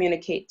I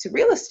communicate to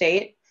real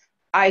estate,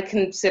 I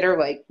consider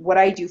like what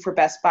I do for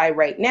Best Buy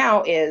right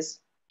now is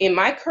in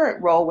my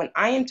current role, when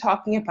I am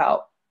talking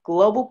about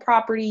global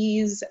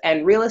properties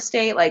and real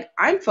estate, like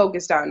I'm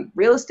focused on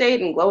real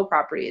estate and global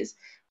properties.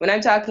 When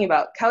I'm talking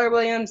about Keller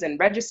Williams and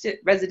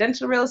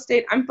residential real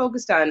estate, I'm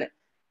focused on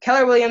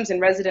Keller Williams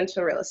and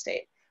residential real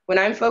estate. When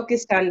I'm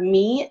focused on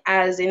me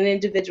as an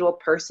individual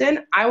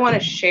person, I want to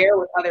share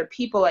with other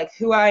people like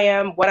who I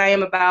am, what I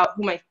am about,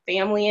 who my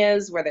family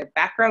is, where their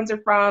backgrounds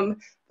are from,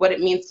 what it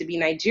means to be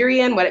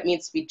Nigerian, what it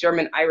means to be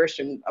German, Irish,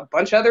 and a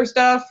bunch of other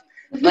stuff.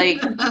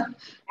 Like,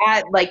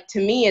 like to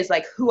me is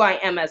like who I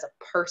am as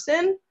a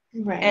person.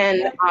 Right.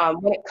 And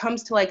when it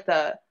comes to like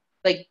the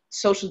like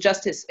social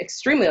justice,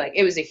 extremely like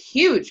it was a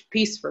huge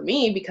piece for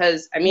me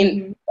because I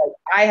mean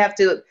like,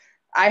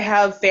 I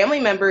have family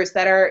members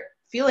that are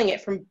feeling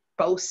it from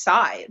both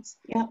sides.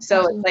 Yeah, so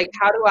absolutely. It's like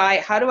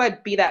how do I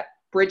be that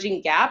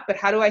bridging gap, but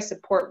how do I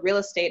support real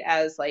estate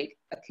as like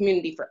a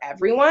community for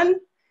everyone?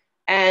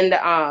 And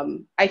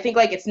I think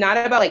like it's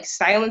not about like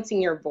silencing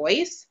your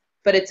voice,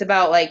 but it's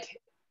about like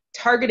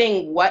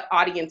targeting what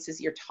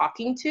audiences you're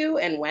talking to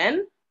and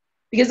when.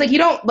 Because like you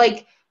don't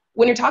like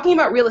when you're talking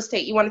about real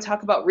estate, you want to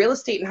talk about real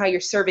estate and how you're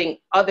serving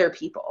other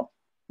people.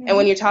 And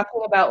when you're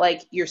talking about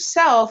like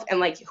yourself and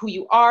like who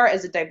you are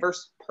as a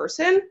diverse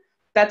person,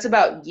 that's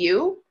about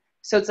you.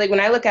 So it's like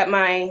when I look at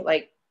my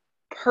like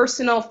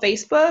personal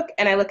Facebook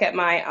and I look at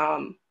my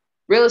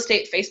real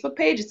estate Facebook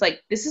page, it's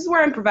like this is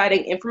where I'm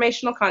providing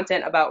informational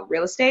content about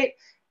real estate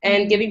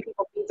and giving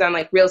people things on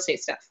like real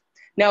estate stuff.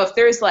 Now, if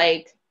there's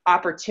like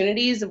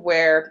opportunities of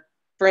where,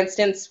 for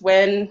instance,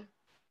 when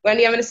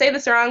Wendy, I'm going to say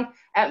this wrong,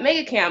 at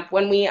Mega Camp,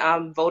 when we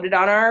voted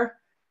on our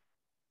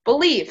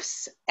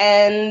beliefs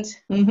and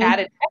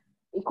added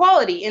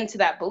equality into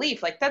that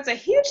belief, like that's a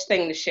huge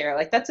thing to share.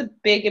 Like that's a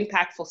big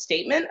impactful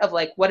statement of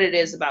like what it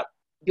is about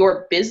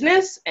your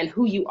business and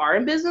who you are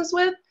in business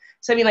with.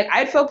 So I mean, like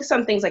I'd focus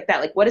on things like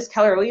that. Like what is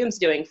Keller Williams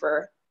doing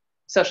for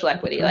social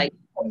equity? Like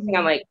focusing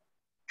on like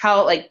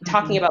how, like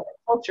talking about the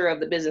culture of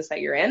the business that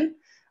you're in,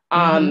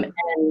 and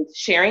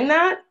sharing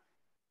that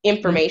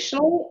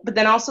informationally, but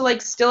then also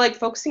like still like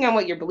focusing on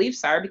what your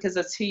beliefs are, because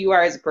that's who you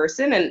are as a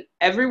person, and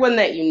everyone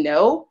that you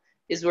know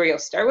is where you'll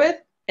start with,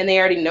 and they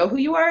already know who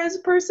you are as a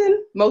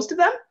person, most of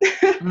them.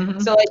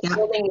 So like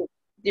building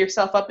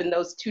yourself up in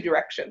those two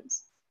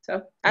directions.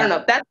 So I don't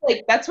know,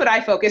 that's what I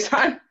focus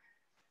on.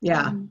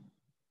 Yeah.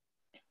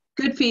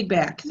 Good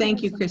feedback.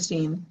 Thank you,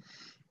 Christine.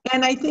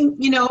 And I think,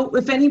 you know,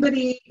 if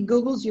anybody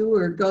Googles you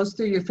or goes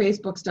through your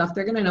Facebook stuff,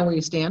 they're going to know where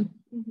you stand.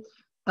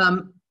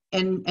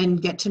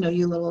 And get to know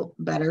you a little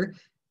better.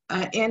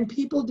 And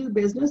people do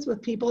business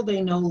with people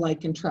they know,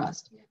 like, and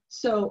trust.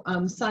 So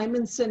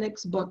Simon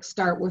Sinek's book,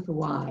 Start With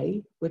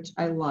Why, which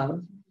I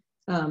love.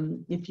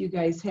 If you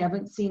guys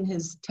haven't seen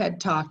his TED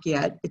Talk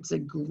yet, it's a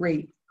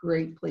great,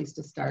 great place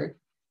to start.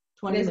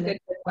 20 minutes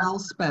well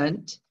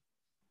spent.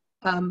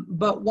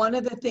 But one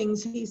of the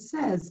things he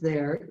says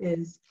there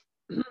is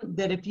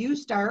that if you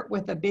start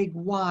with a big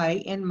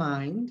why in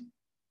mind,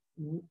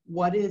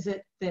 what is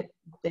it that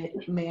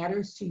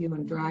matters to you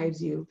and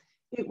drives you,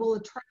 it will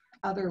attract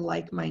other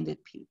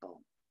like-minded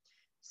people.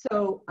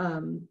 So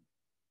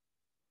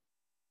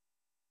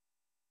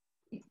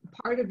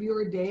part of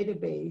your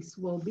database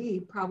will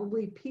be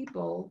probably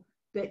people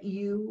that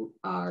you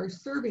are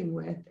serving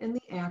with in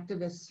the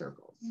activist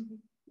circles,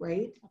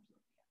 right?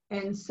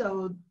 And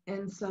so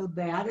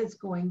that is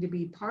going to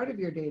be part of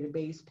your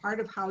database, part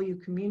of how you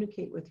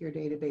communicate with your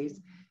database.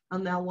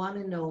 And they'll want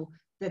to know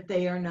that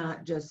they are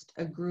not just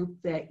a group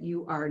that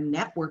you are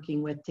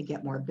networking with to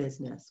get more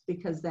business,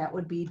 because that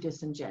would be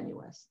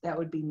disingenuous. That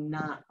would be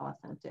not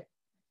authentic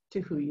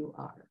to who you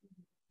are,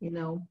 you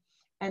know?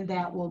 And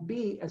that will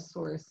be a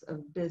source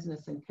of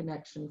business and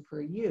connection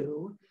for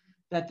you,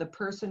 that the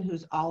person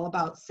who's all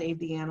about save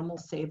the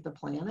animals, save the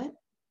planet,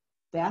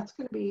 that's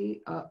going to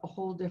be a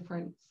whole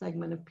different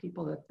segment of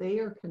people that they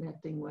are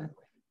connecting with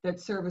that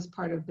serve as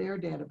part of their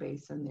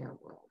database and their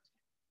world.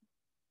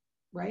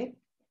 Right?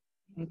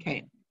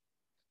 Okay.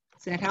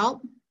 Does that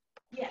help?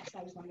 Yes,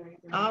 I was wondering.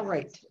 All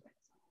right.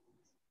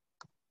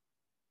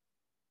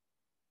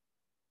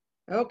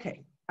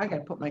 Okay, I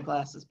gotta put my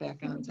glasses back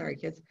on. Sorry,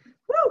 kids.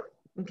 Woo!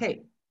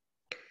 Okay.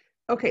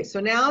 Okay, so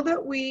now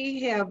that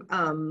we have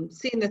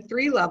seen the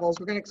 3 levels,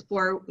 we're gonna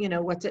explore, you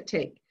know, what's at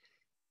stake.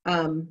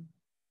 Do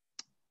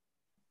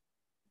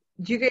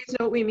you guys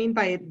know what we mean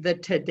by the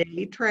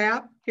today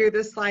trap? Here,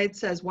 this slide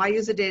says, why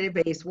use a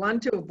database? 1,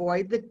 to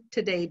avoid the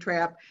today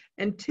trap,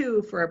 and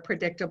 2, for a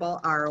predictable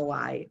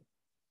ROI.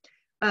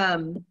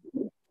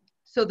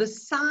 So the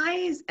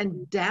size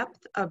and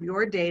depth of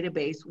your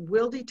database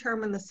will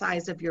determine the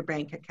size of your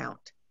bank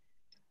account.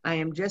 I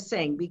am just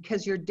saying,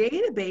 because your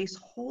database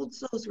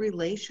holds those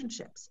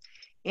relationships,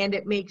 and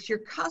it makes your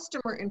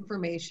customer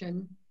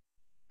information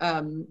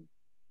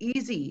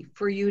easy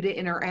for you to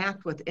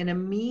interact with in a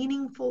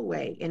meaningful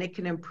way, and it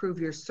can improve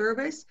your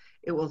service.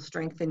 It will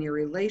strengthen your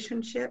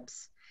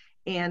relationships,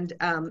 and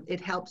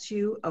it helps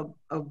you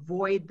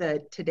avoid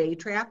the today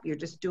trap. You're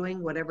just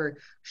doing whatever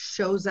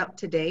shows up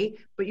today,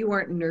 but you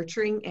aren't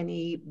nurturing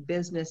any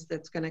business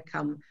that's going to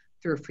come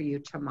through for you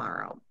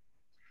tomorrow.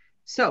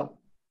 So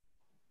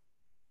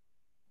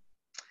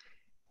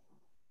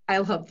I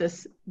love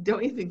this.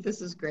 Don't you think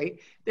this is great?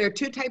 There are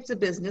 2 types of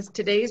business,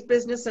 today's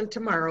business and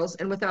tomorrow's,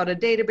 and without a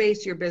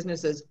database, your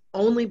business is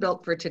only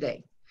built for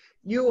today.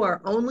 You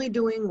are only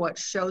doing what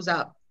shows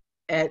up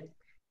at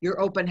your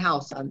open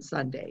house on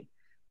Sunday,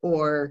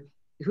 or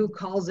who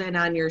calls in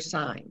on your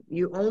sign.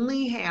 You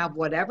only have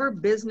whatever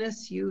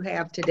business you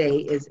have today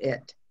is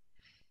it.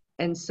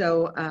 And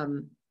so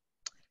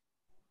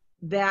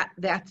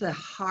that's a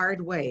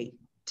hard way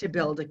to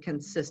build a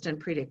consistent,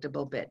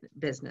 predictable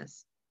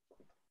business.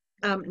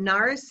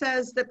 NAR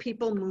says that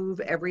people move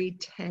every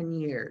 10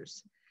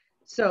 years.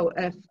 So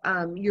if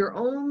you're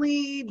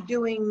only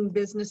doing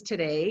business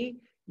today,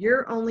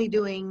 you're only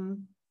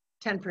doing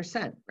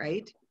 10%,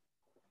 right?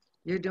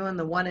 You're doing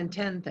the 1 in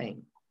 10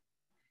 thing.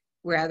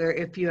 Rather,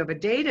 if you have a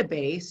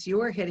database,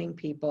 you're hitting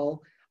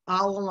people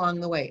all along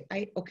the way.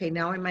 Okay,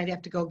 now I might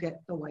have to go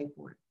get the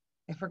whiteboard.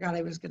 I forgot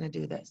I was going to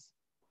do this.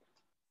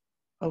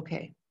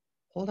 Okay,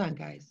 hold on,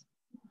 guys.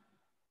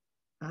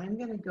 I'm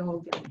going to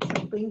go get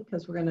something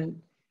because I'm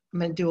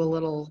going to do a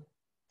little.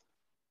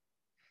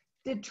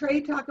 Did Trey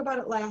talk about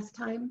it last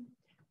time?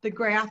 The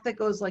graph that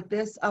goes like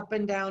this, up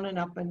and down and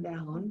up and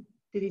down.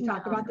 Did he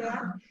talk about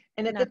that?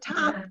 And at the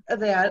top of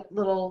that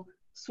little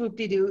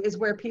swoop-de-doo is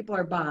where people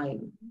are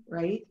buying,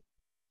 right?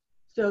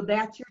 So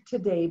that's your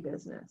today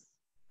business.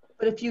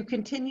 But if you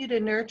continue to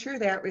nurture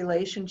that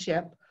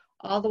relationship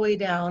all the way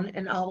down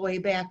and all the way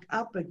back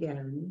up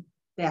again,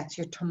 that's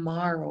your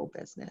tomorrow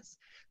business.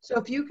 So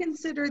if you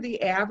consider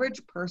the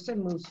average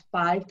person moves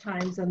 5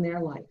 times in their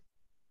life,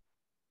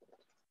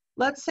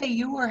 let's say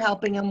you were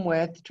helping them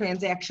with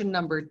transaction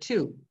number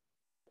 2.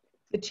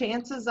 The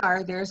chances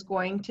are there's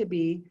going to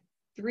be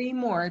 3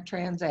 more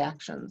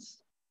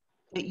transactions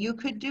that you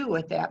could do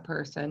with that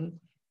person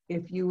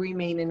if you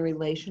remain in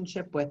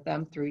relationship with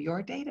them through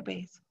your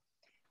database.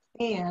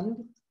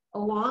 And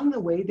along the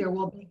way, there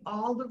will be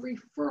all the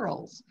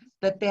referrals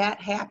that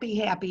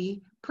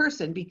happy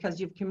person, because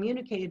you've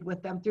communicated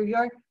with them through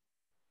your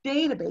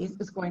database,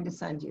 is going to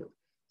send you.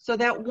 So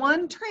that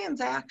one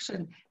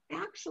transaction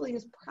actually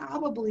is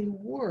probably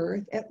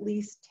worth at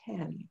least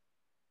 10.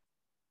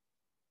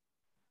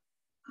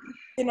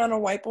 And on a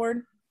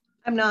whiteboard?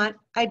 I'm not.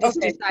 I just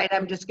Okay. decided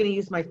I'm just going to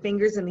use my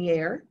fingers in the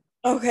air.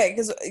 Okay,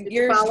 because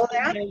you follow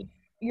that?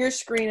 Your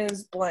screen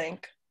is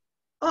blank.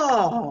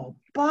 Oh,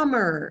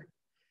 bummer.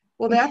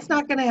 Well, that's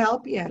not going to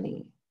help you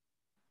any.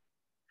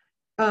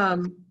 I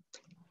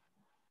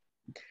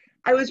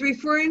was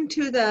referring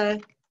to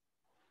the,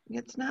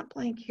 it's not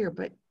blank here,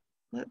 but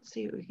let's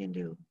see what we can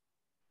do.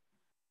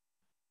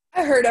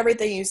 I heard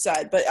everything you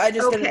said, but I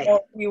just didn't Okay. know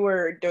if you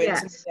were doing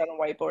Yes. something on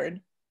a whiteboard.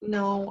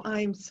 No,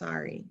 I'm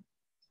sorry.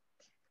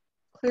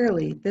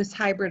 Clearly, this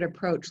hybrid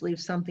approach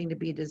leaves something to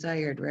be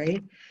desired,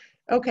 right?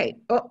 Okay.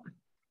 Oh,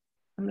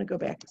 I'm going to go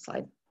back a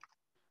slide.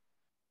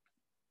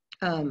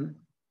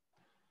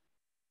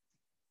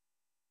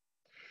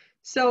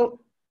 So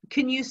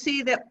can you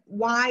see that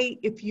why,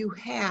 if you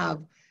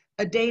have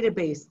a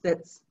database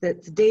that's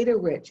data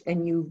rich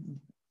and you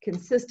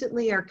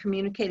consistently are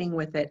communicating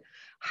with it,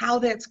 how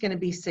that's going to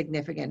be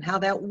significant, how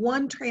that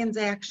one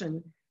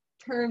transaction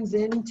turns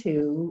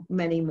into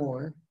many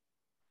more,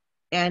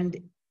 and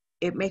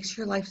it makes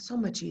your life so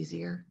much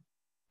easier,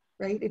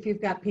 right? If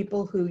you've got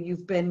people who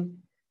you've been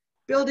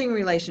building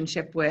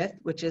relationship with,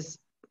 which is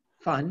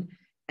fun,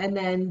 and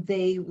then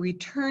they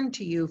return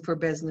to you for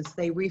business,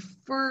 they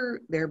refer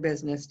their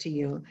business to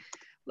you.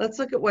 Let's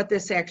look at what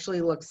this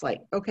actually looks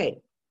like. Okay,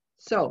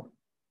 so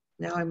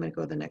now I'm going to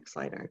go to the next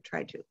slide, or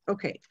try to.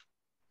 Okay.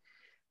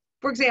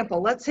 For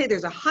example, let's say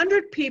there's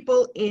 100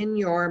 people in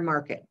your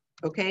market,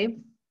 okay?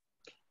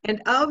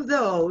 And of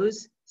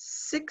those,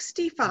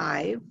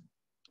 65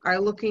 are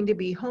looking to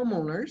be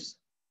homeowners,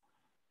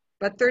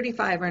 but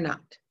 35 are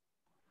not,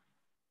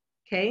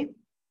 okay?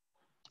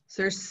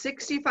 So there's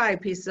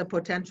 65 pieces of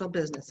potential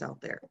business out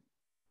there.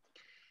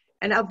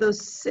 And of those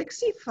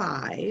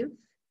 65,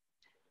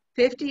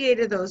 58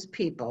 of those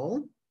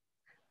people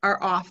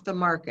are off the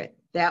market.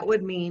 That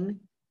would mean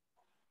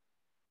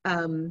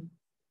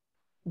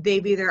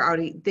they've either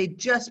already, they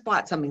just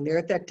bought something. They're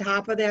at the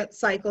top of that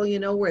cycle, you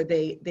know, where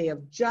they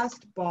have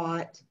just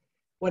bought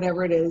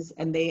whatever it is,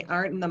 and they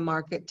aren't in the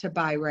market to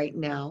buy right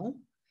now,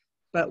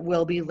 but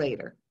will be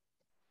later.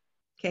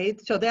 Okay,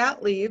 so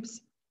that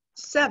leaves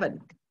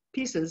 7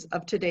 pieces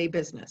of today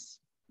business,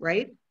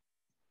 right?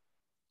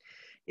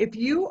 If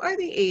you are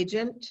the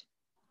agent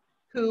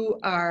who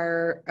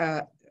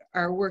are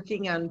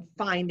working on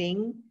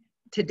finding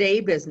today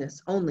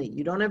business only,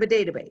 you don't have a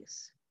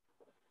database,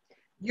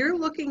 you're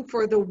looking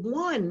for the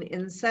 1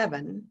 in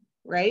 7,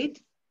 right,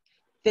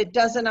 that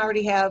doesn't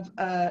already have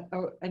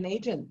an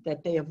agent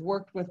that they have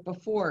worked with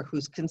before,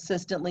 who's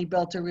consistently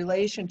built a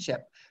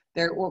relationship.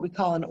 They're what we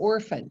call an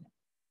orphan.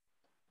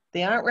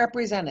 They aren't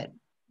represented.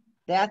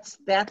 That's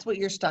what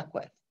you're stuck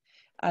with.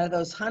 Out of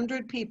those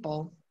 100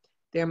 people,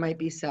 there might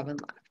be 7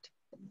 left.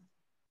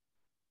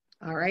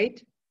 All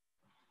right?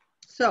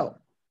 So,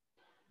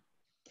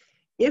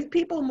 if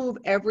people move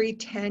every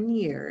 10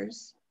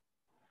 years,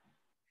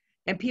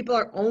 and people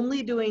are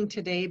only doing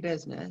today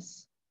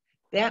business,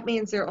 that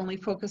means they're only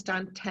focused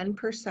on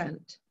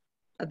 10%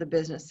 of the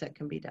business that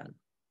can be done.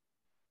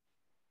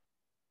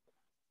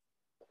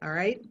 All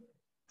right?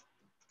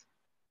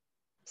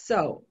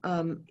 So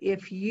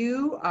if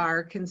you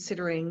are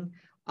considering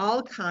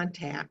all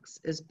contacts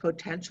as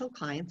potential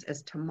clients,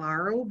 as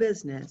tomorrow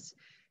business,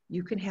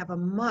 you can have a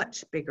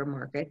much bigger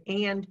market,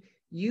 and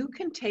you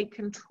can take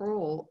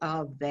control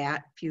of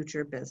that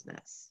future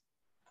business.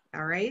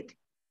 All right?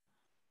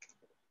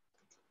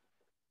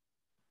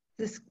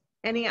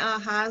 Any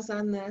ahas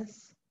on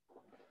this?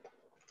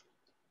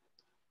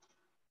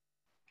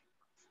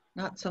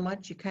 Not so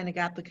much. You kind of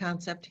got the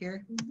concept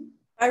here.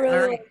 I really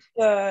All like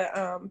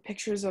the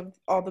pictures of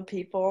all the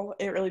people.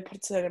 It really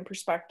puts it in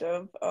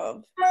perspective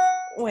of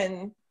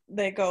when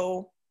they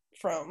go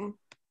from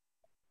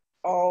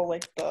all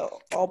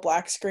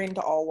black screen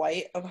to all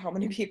white, of how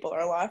many people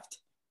are left.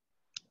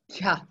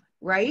 Yeah,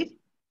 right?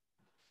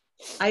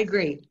 I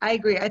agree.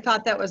 I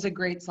thought that was a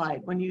great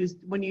slide. When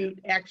you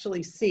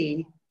actually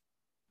see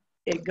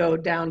it go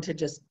down to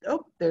just,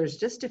 oh, there's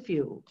just a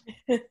few.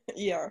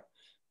 Yeah.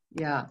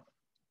 Yeah,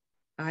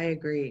 I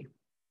agree.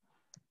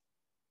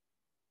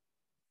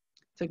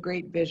 It's a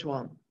great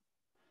visual.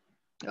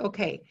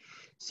 Okay,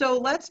 so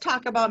let's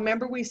talk about,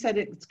 remember we said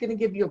it's going to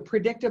give you a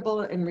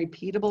predictable and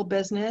repeatable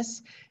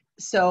business.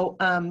 So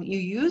you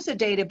use a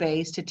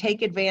database to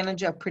take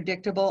advantage of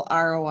predictable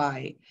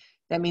ROI.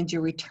 That means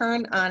your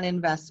return on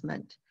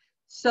investment.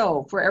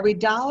 So for every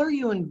dollar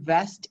you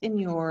invest in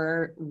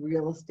your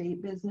real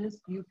estate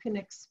business, you can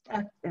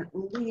expect at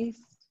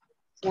least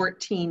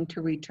 14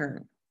 to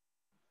return.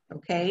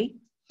 Okay?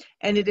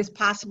 And it is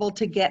possible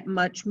to get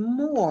much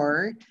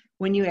more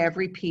when you have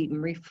repeat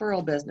and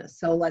referral business.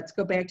 So let's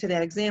go back to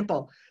that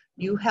example.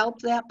 You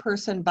help that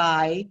person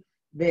buy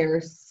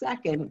their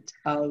second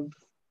of,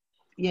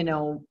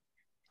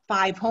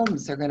 5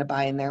 homes they're going to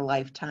buy in their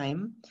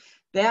lifetime.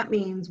 That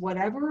means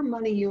whatever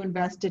money you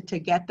invested to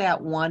get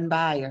that one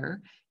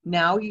buyer,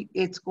 now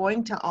it's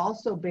going to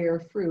also bear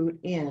fruit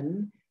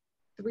in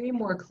 3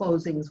 more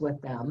closings with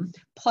them,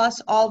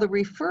 plus all the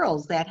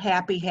referrals that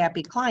happy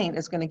client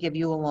is going to give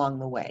you along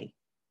the way.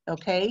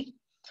 Okay?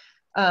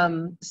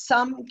 Some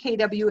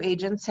KW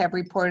agents have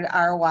reported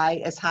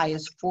ROI as high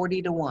as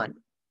 40 to 1.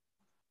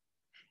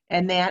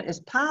 And that is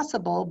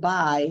possible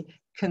by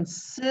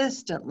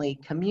consistently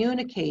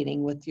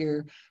communicating with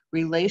your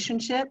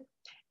relationship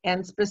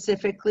and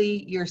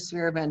specifically your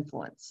sphere of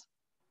influence.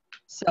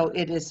 So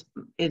it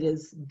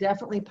is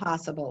definitely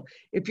possible.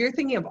 If you're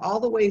thinking of all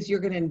the ways you're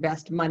going to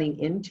invest money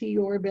into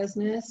your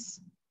business,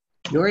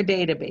 your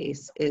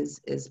database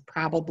is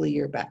probably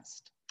your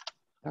best.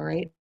 All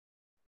right.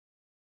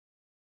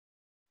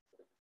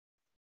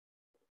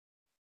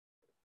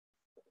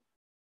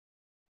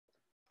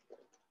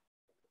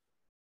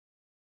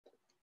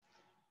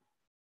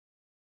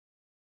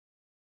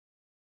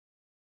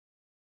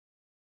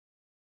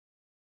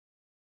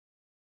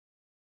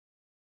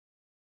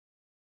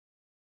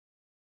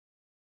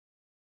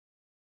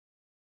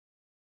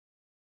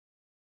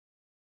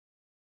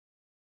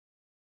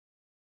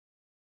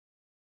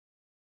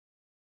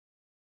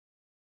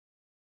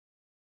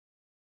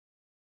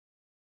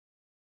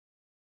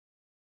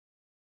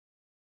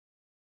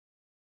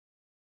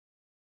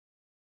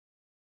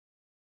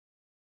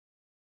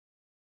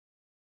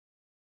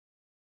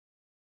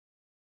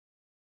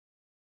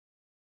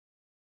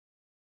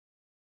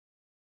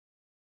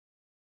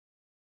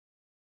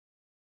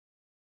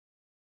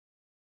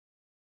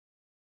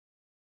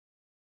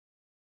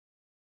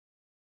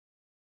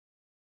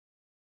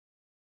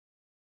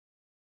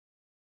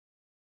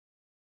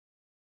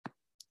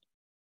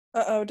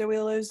 Uh-oh, did we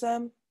lose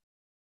them?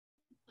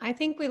 I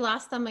think we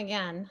lost them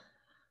again.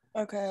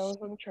 Okay, I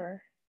wasn't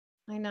sure.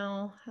 I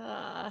know.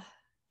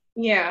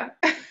 Yeah.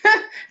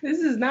 This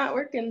is not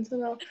working so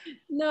well.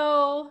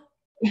 No.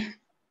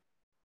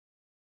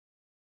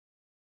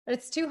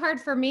 It's too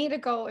hard for me to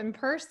go in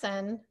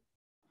person.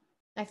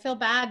 I feel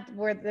bad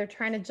where they're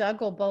trying to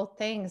juggle both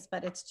things,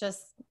 but it's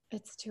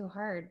too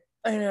hard.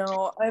 I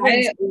know.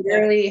 I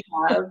literally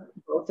have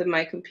both of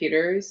my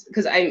computers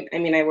because I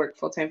work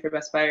full time for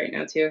Best Buy right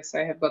now too, so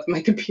I have both of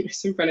my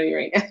computers in front of me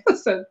right now.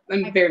 So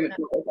I'm very much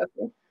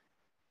multitasking.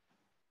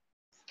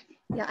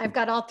 Yeah, I've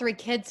got all 3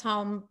 kids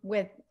home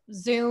with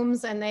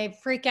Zooms and they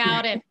freak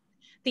out if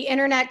the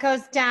internet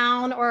goes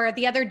down. Or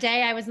the other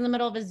day I was in the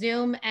middle of a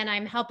Zoom and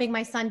I'm helping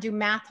my son do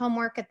math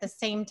homework at the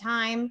same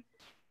time,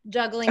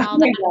 juggling all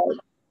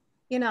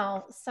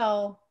that,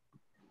 so.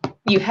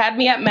 You had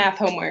me at math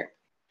homework.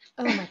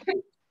 Oh my God.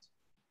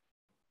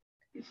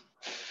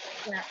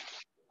 Yeah.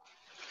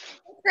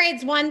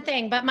 Grade's one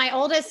thing, but my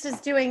oldest is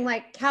doing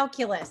like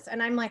calculus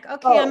and I'm like,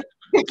 okay,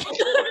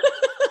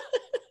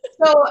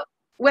 So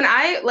when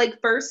I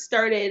first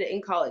started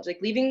in college,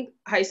 leaving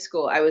high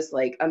school, I was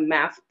a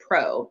math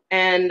pro.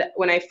 And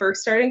when I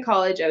first started in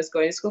college, I was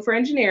going to school for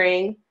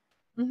engineering.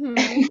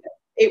 Mm-hmm.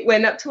 It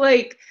went up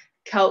to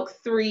Calc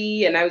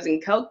 3 and I was in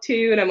Calc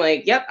 2 and I'm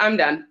like, yep, I'm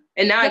done.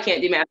 And now I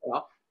can't do math at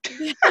all.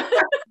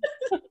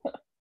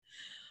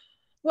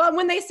 Well,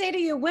 when they say to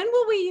you, when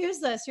will we use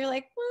this? You're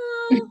like,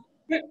 well,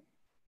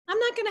 I'm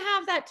not going to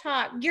have that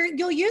talk.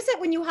 You'll use it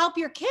when you help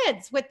your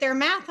kids with their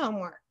math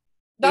homework.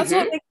 That's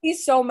what makes me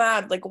so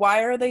mad.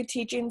 Why are they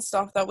teaching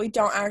stuff that we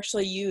don't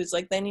actually use?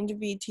 They need to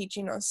be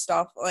teaching us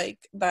stuff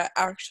that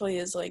actually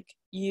is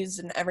used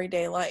in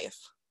everyday life.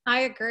 I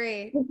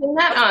agree.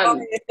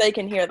 If they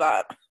can hear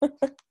that.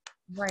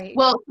 Right.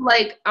 Well,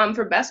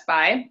 for Best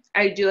Buy,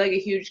 I do a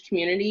huge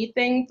community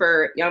thing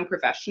for young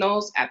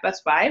professionals at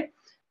Best Buy.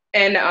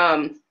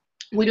 And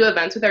we do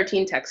events with our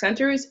teen tech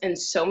centers. And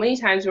so many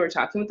times when we're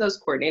talking with those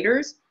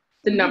coordinators,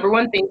 the number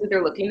one thing that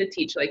they're looking to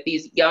teach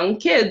these young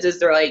kids is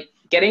they're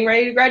getting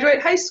ready to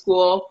graduate high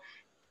school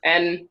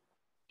and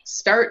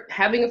start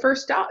having a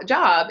first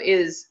job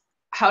is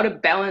how to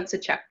balance a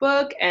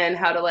checkbook and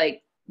how to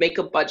make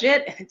a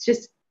budget. And it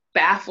just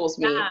baffles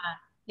me.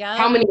 Yeah.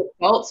 How many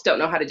adults don't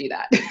know how to do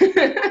that?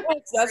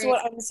 That's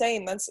what I'm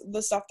saying. That's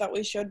the stuff that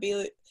we should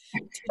be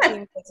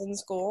teaching kids in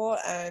school.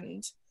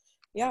 And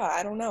yeah,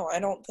 I don't know. I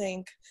don't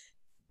think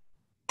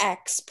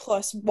X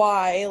plus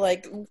Y,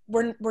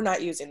 we're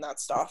not using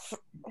that stuff.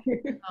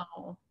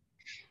 No.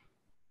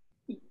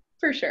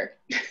 For sure.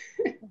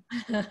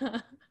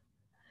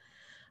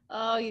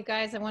 Oh, you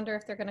guys, I wonder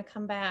if they're going to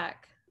come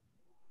back.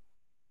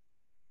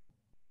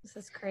 This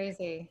is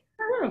crazy.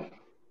 I don't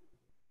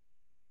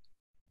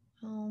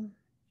know.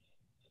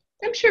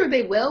 I'm sure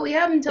they will. We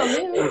have until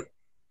noon.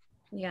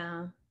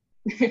 Yeah.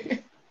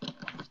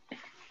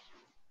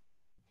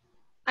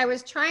 I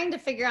was trying to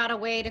figure out a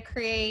way to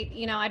create,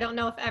 you know, I don't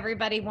know if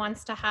everybody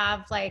wants to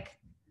have like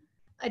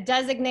a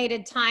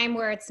designated time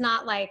where it's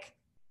not like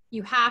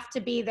you have to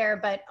be there,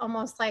 but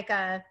almost like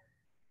a,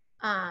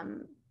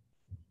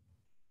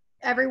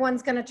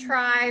 everyone's going to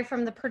try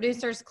from the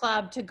producers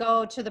club to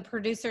go to the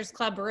producers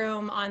club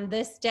room on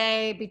this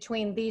day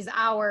between these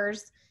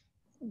hours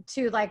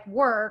to like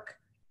work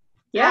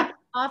at the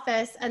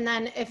office. And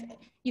then if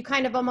you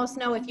kind of almost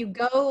know if you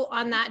go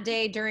on that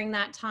day during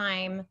that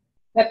time,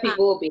 that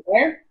people will be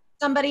there.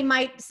 somebody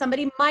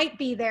might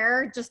be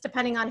there just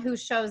depending on who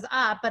shows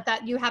up, but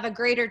that you have a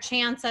greater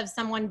chance of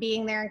someone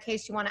being there in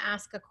case you want to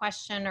ask a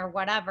question or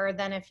whatever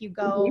than if you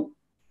go,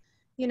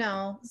 you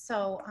know.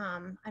 So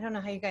I don't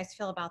know how you guys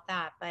feel about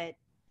that, but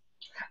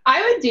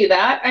I would do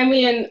that. I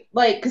mean,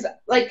 like, because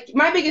like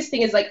my biggest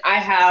thing is like I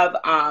have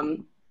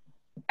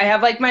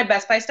like my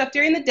Best Buy stuff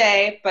during the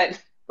day,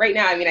 but right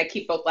now, I mean, I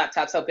keep both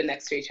laptops open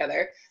next to each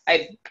other.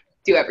 I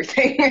do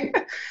everything.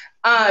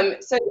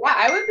 So yeah,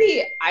 I would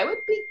be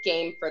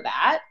game for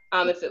that.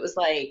 If it was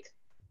like,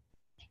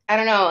 I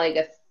don't know, like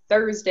a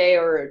Thursday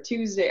or a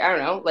Tuesday, I don't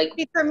know, like.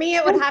 For me,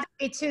 it would have to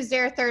be Tuesday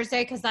or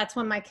Thursday because that's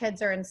when my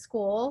kids are in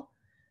school.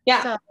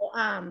 Yeah.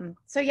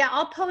 So yeah,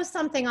 I'll post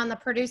something on the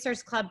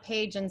Producers Club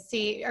page and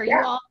see. Are you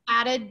all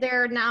added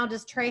there now?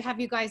 Does Trey have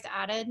you guys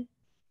added?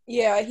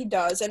 Yeah, he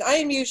does. And I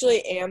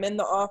usually am in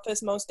the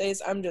office most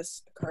days. I'm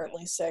just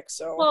currently sick,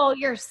 so. Well,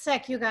 you're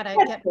sick. You gotta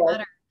get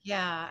better.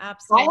 Yeah,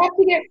 absolutely. I have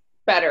to get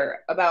better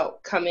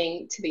about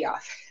coming to the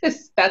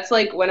office. That's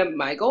like one of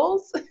my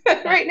goals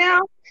right now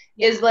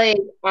is like,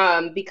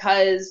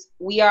 because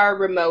we are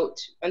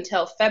remote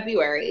until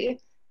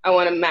February, I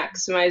want to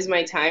maximize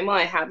my time while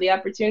I have the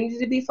opportunity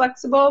to be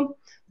flexible.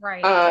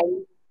 Right.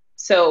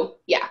 So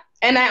yeah.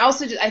 And I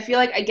also I feel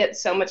like I get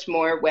so much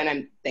more when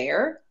I'm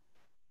there.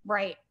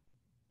 Right.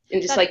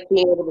 And just like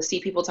being able to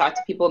see people, talk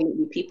to people, meet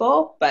new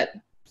people. But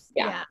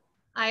yeah.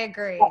 I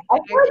agree. I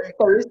feel like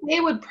Thursday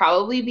would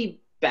probably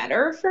be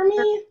better for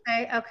me.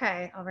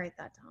 Okay. I'll write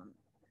that down.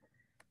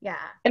 Yeah.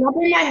 And I'll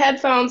bring my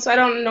headphones so I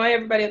don't annoy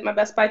everybody with my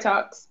Best Buy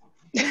talks.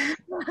 Yeah.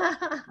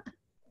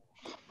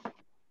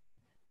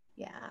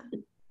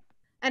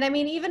 And I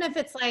mean, even if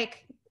it's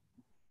like,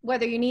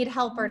 whether you need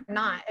help or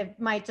not, it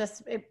might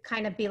just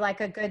kind of be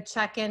like a good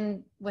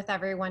check-in with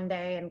every one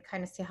day and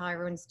kind of see how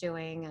everyone's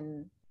doing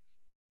and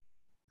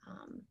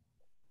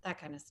that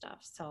kind of stuff.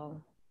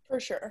 So for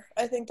sure.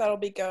 I think that'll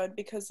be good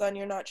because then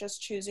you're not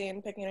just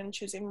picking and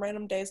choosing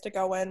random days to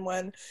go in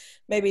when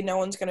maybe no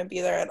one's going to be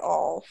there at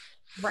all.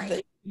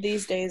 Right.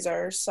 These days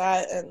are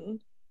set and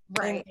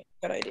right.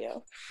 Good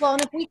idea. Well,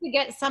 and if we could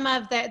get some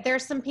of that,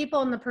 there's some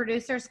people in the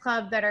Producers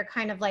Club that are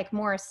kind of like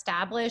more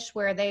established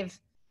where they've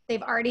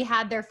already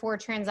had their 4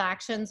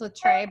 transactions with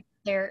Trey.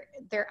 They're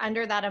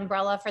under that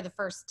umbrella for the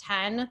first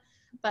 10.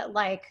 But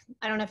like,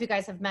 I don't know if you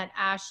guys have met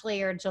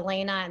Ashley or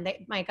Jelena, and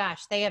my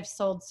gosh, they have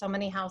sold so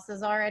many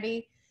houses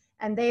already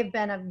and they've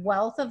been a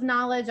wealth of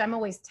knowledge. I'm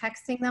always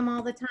texting them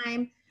all the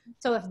time.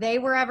 So if they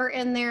were ever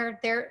in there,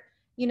 they're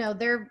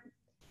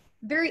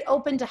very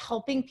open to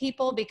helping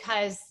people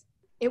because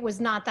it was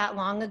not that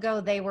long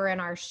ago they were in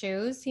our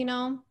shoes, you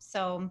know?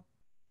 So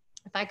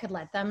if I could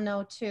let them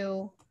know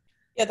too.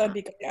 Yeah, that'd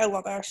be good. I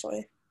love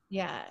Ashley.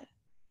 Yeah.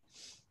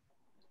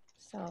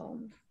 So.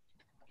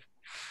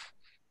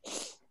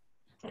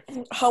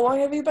 How long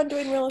have you been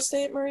doing real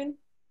estate, Maureen?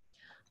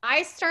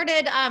 I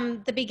started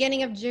the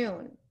beginning of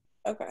June.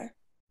 Okay.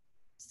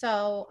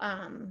 So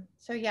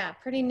yeah,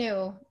 pretty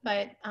new,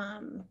 but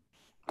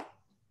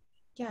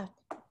yeah,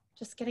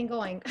 just getting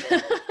going.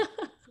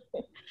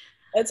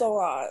 It's a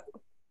lot.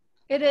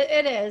 It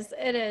is.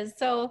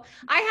 So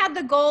I had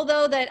the goal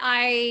though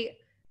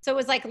so it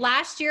was like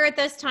last year at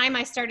this time,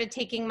 I started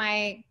taking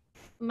my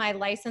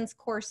license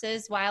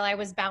courses while I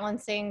was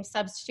balancing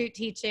substitute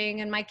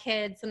teaching and my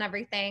kids and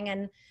everything.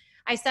 And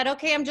I said,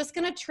 okay, I'm just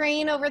going to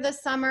train over the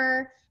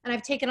summer. And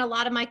I've taken a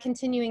lot of my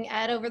continuing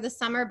ed over the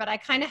summer, but I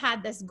kind of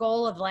had this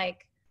goal of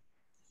like,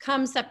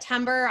 come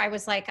September, I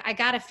was like, I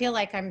got to feel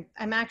like I'm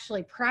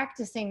actually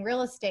practicing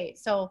real estate.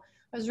 So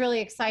I was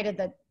really excited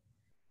that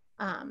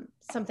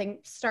something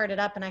started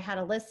up and I had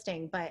a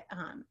listing, but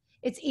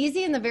it's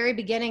easy in the very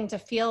beginning to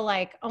feel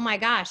like, oh my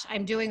gosh,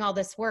 I'm doing all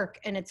this work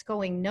and it's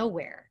going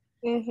nowhere.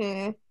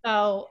 Mm-hmm.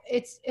 So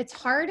it's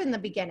hard in the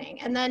beginning.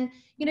 And then,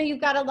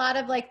 you've got a lot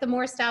of like the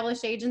more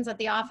established agents at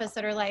the office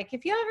that are like,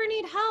 if you ever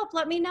need help,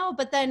 let me know.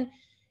 But then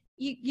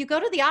you go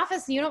to the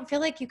office and you don't feel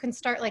like you can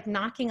start like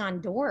knocking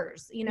on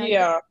doors,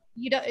 Yeah.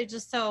 You don't, it's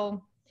just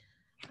so,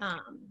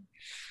 I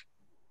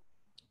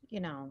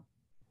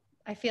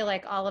feel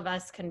like all of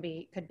us could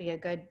be a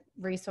good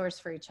resource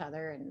for each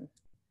other. And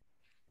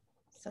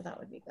so that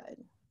would be good.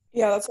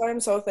 Yeah, that's why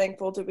I'm so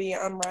thankful to be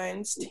on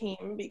Ryan's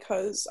team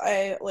because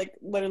I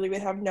literally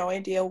would have no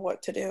idea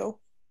what to do.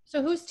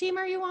 So whose team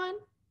are you on?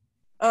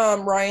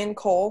 Ryan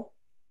Cole.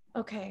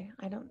 Okay,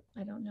 I don't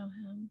know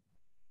him.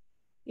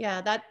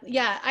 Yeah,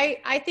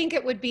 I think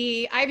it would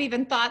be, I've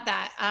even thought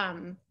that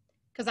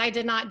because I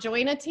did not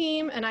join a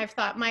team and I've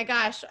thought, my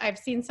gosh, I've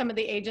seen some of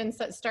the agents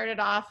that started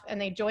off and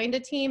they joined a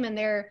team and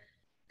they're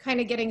kind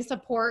of getting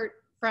support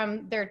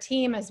from their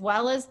team as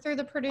well as through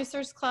the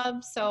producers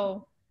club.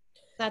 So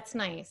that's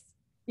nice.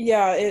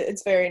 Yeah,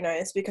 it's very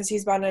nice because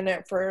he's been in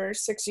it for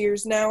 6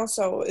 years now.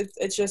 So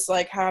it's just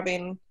like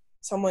having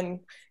someone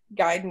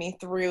guide me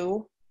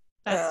through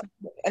That's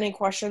any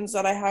questions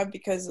that I have,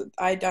 because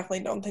I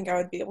definitely don't think I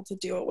would be able to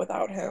do it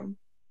without him.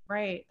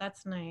 right.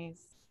 That's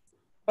nice.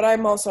 But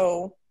I'm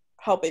also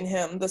helping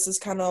him. This is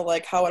kind of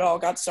like how it all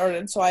got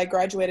started. So I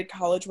graduated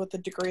college with a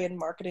degree in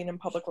marketing and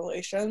public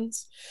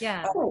relations.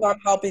 Yeah. So I'm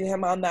helping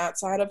him on that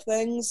side of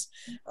things.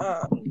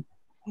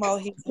 While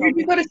he's Where'd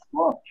you go to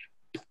school?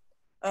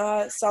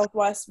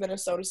 Southwest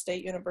Minnesota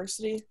State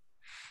University.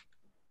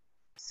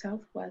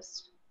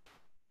 Southwest.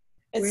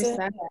 It's Where's in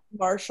that?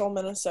 Marshall,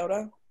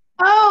 Minnesota.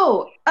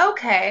 Oh,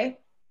 okay.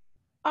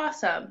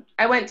 Awesome.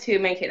 I went to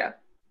Mankato.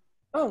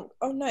 Oh,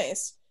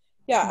 nice.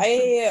 Yeah,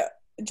 I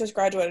just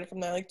graduated from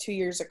there like 2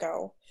 years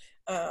ago.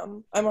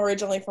 I'm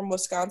originally from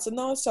Wisconsin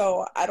though,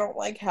 so I don't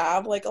like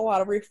have like a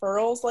lot of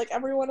referrals like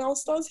everyone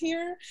else does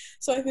here.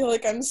 So I feel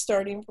like I'm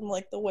starting from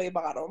like the way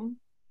bottom.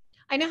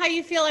 I know how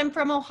you feel. I'm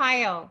from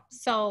Ohio.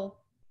 So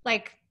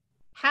like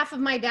half of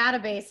my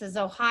database is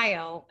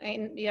Ohio.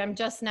 And I'm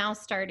just now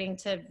starting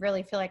to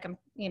really feel like I'm,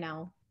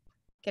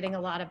 getting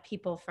a lot of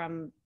people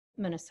from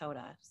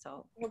Minnesota.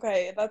 So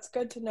Okay, that's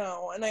good to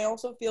know. And I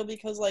also feel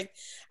because like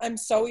I'm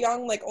so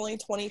young, like only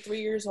 23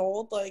 years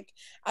old, like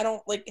I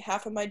don't like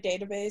half of my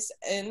database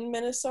in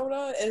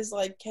Minnesota is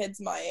like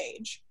kids my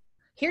age.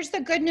 here's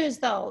the good news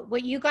though.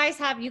 What you guys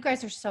have, you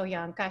guys are so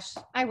young. Gosh,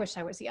 I wish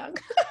I was young.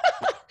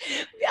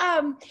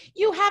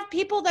 You have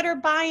people that are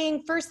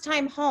buying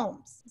first-time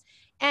homes.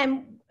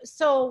 And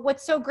so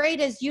what's so great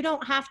is you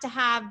don't have to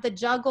have the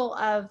juggle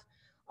of,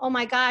 oh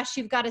my gosh,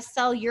 you've got to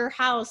sell your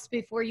house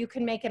before you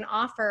can make an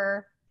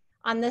offer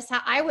on this.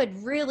 I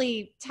would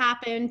really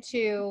tap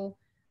into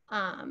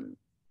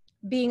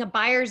being a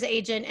buyer's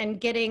agent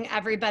and getting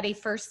everybody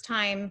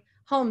first-time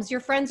homes. Your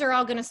friends are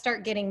all going to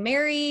start getting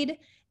married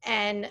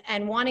and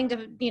wanting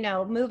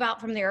to, move out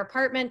from their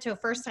apartment to a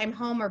first-time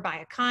home or buy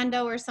a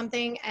condo or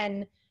something.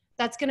 And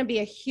that's going to be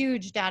a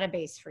huge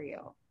database for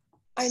you.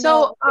 I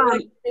So, know,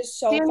 like, it's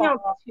so Danielle,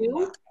 far off too?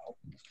 now.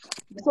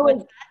 So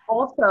like,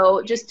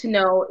 also just to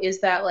know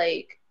is that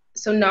like,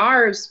 so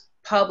NAR's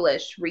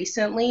published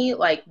recently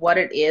like what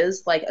it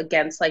is like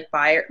against like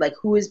buyer, like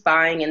who is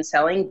buying and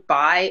selling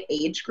by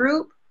age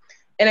group.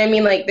 And I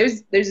mean like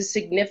there's a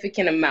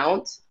significant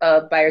amount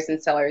of buyers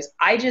and sellers.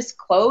 I just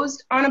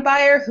closed on a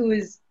buyer who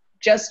is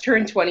just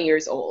turned 20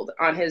 years old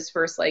on his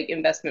first like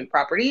investment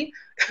property.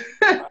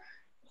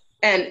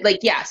 And like,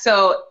 yeah,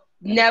 so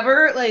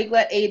never like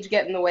let age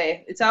get in the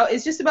way.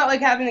 It's just about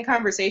like having a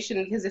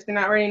conversation, because if they're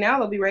not ready now,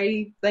 they'll be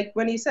ready like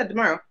when he said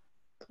tomorrow.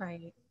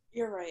 Right.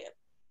 You're right.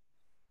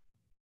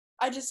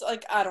 I just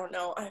like, I don't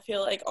know. I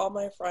feel like all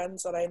my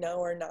friends that I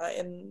know are not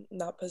in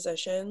that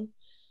position.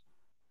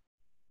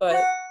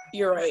 But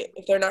you're right.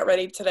 If they're not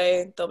ready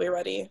today, they'll be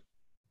ready.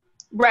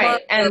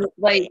 Right. And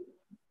like,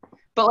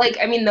 but like,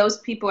 I mean, those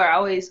people are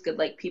always good,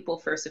 like people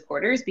for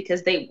supporters,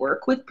 because they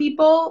work with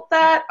people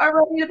that are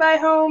ready to buy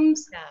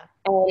homes. Yeah.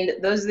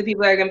 And those are the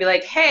people that are going to be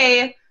like,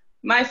 hey,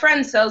 my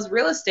friend sells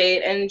real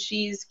estate and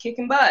she's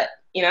kicking butt,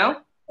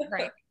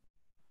 Right.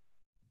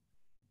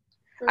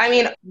 I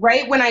mean,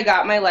 right when I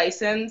got my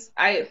license,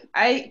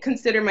 I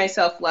consider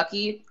myself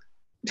lucky.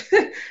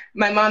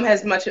 My mom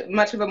has much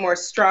of a more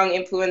strong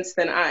influence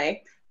than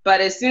I. But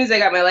as soon as I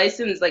got my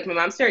license, like my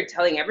mom started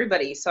telling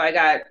everybody. So I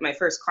got my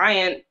first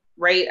client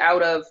right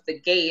out of the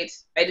gate.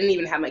 I didn't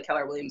even have my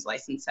Keller Williams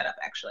license set up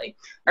actually,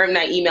 or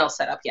my email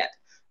set up yet.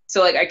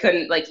 So like I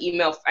couldn't like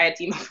email. I had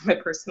to email from my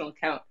personal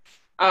account.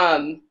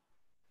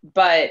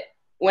 But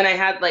when I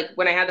had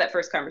that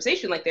first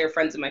conversation, like they were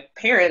friends of my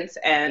parents,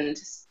 and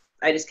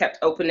I just kept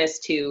openness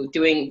to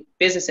doing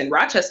business in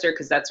Rochester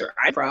because that's where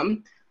I'm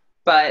from,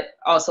 but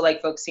also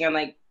like focusing on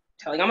like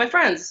telling all my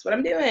friends this is what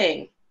I'm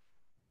doing.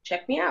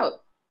 Check me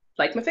out.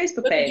 Like my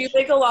Facebook page. Do you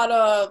make a lot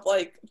of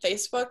like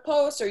Facebook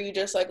posts, or you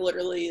just like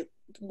literally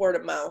word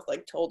of mouth,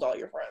 like told all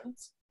your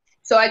friends?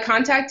 So I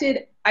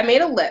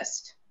made a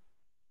list,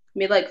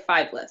 made like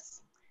 5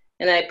 lists,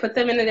 and I put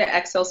them in an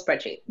Excel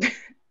spreadsheet.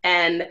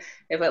 And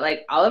I put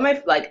like all of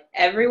my, like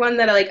everyone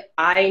that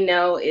I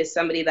know is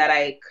somebody that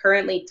I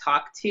currently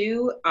talk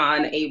to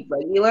on a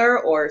regular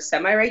or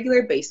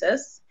semi-regular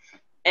basis.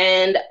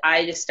 And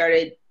I just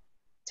started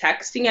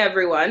texting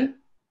everyone.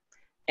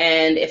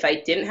 And if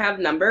I didn't have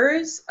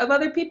numbers of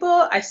other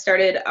people, I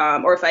started,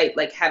 or if I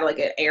like had like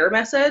an error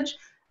message,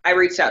 I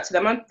reached out to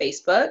them on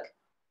Facebook,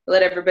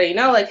 let everybody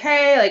know like,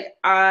 hey, like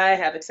I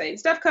have exciting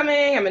stuff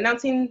coming. I'm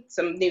announcing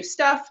some new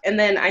stuff. And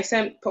then I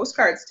sent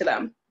postcards to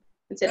them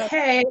and said,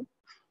 hey,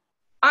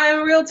 I'm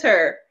a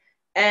realtor.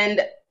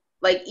 And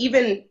like,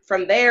 even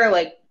from there,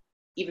 like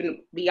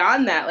even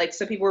beyond that, like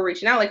some people were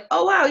reaching out like,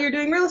 oh, wow, you're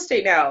doing real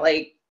estate now.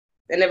 Like,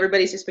 and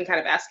everybody's just been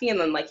kind of asking and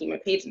then liking my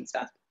page and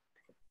stuff.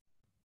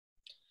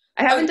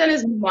 I haven't done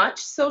as much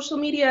social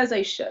media as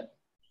I should.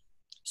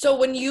 So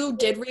when you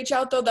did reach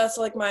out though, that's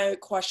like my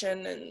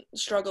question and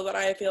struggle that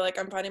I feel like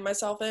I'm finding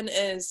myself in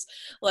is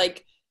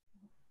like,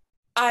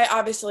 I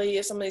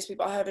obviously, some of these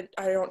people I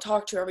don't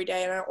talk to every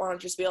day, and I don't want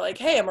to just be like,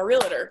 hey, I'm a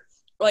realtor.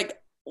 Like,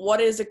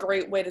 what is a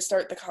great way to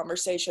start the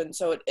conversation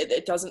so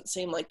it doesn't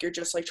seem like you're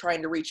just like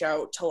trying to reach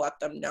out to let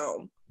them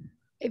know?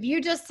 If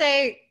you just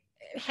say,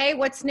 hey,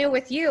 what's new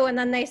with you? And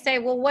then they say,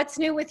 well, what's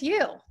new with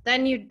you?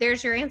 Then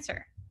there's your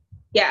answer.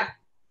 Yeah.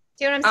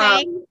 Do you know what I'm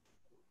saying?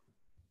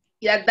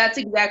 Yeah, that's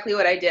exactly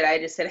what I did. I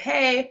just said,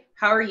 hey,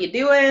 how are you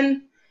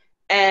doing?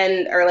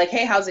 Or like,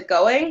 hey, how's it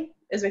going?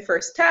 Is my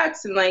first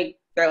text. And like,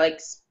 they're like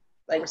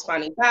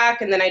responding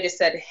back. And then I just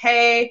said,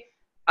 hey,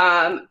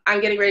 I'm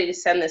getting ready to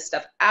send this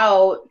stuff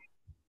out.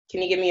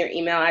 Can you give me your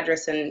email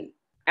address and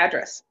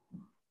address?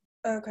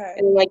 Okay.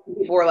 And like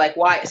people were like,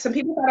 why? Some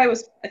people thought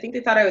I think they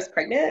thought I was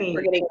pregnant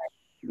or getting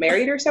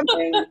married or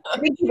something. I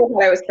think people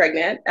thought I was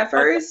pregnant at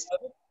first.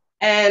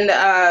 And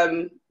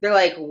they're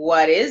like,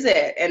 what is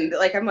it? And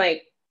like, I'm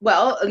like,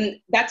 well, and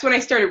that's when I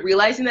started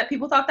realizing that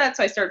people thought that.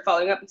 So I started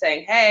following up and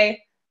saying, hey,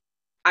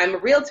 I'm a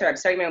realtor. I'm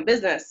starting my own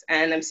business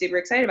and I'm super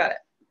excited about it.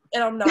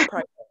 And I'm not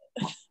pregnant.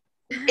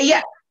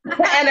 Yeah.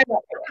 And I'm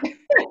not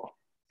pregnant.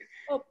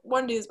 Oh,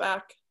 Wendy's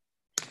back.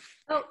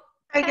 Oh,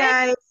 Hi,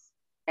 guys.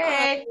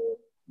 Hey.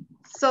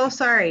 So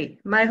sorry.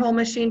 My whole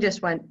machine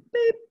just went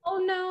beep. oh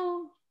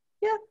no.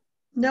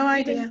 No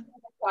idea.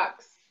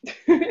 Box.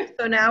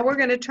 So now we're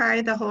going to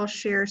try the whole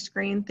share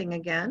screen thing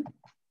again.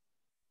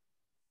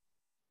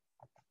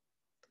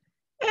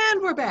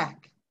 And we're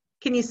back.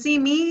 Can you see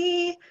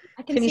me?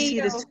 I Can you see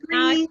you. the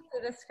Now I screen? can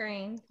see the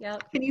screen.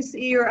 Yep. Can you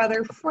see your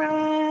other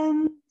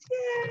friends?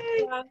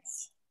 Yay.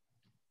 Yes.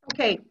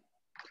 Okay.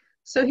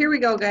 So here we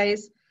go,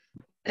 guys.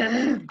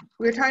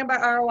 We're talking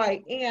about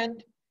ROI,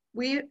 and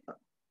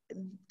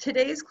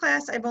today's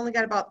class, I've only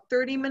got about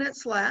 30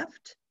 minutes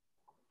left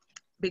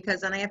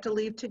because then I have to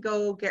leave to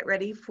go get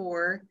ready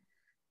for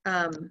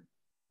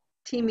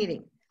team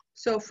meeting.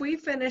 So if we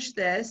finish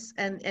this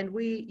and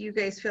you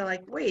guys feel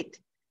like, wait,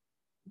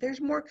 there's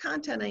more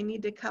content I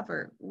need to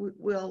cover,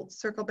 we'll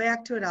circle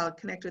back to it. I'll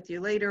connect with you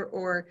later,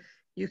 or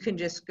you can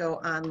just go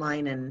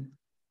online and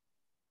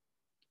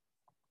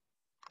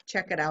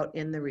check it out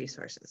in the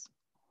resources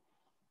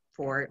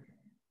for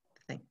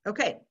the thing.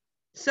 Okay,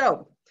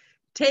 so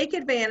take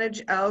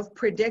advantage of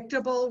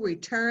predictable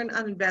return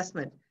on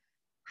investment.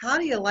 How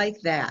do you like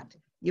that?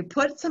 You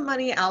put some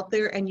money out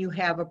there and you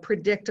have a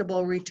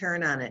predictable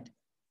return on it.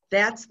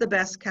 That's the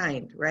best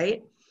kind,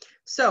 right?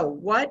 So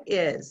what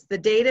is the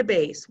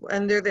database?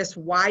 Under this,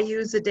 why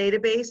use the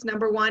database?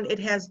 Number one, it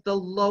has the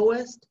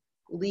lowest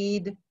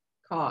lead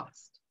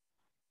cost.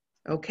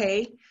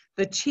 Okay?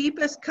 The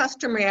cheapest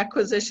customer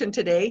acquisition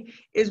today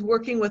is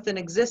working with an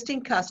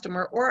existing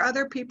customer or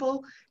other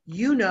people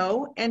you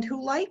know and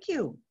who like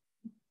you.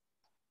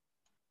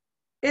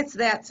 It's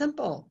that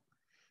simple.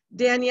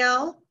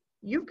 Danielle,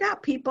 you've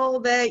got people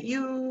that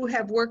you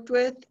have worked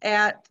with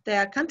at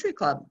that country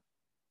club,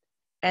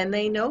 and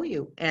they know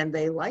you and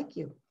they like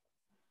you.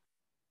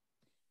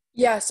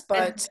 Yes,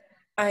 but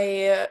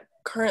I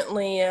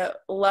currently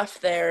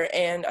left there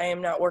and I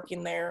am not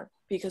working there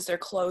because they're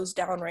closed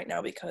down right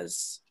now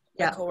because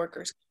my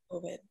coworkers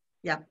got COVID.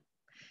 Yeah.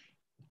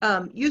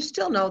 You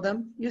still know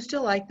them. You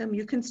still like them.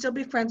 You can still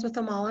be friends with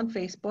them all on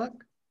Facebook.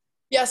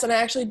 Yes, and I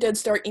actually did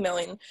start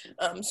emailing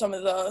some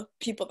of the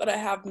people that I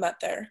have met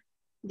there.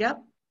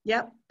 Yep,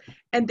 yep.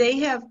 And they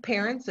have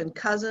parents and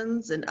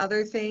cousins and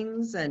other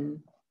things, and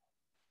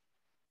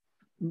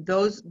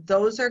those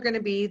are going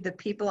to be the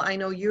people. I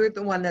know you're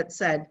the one that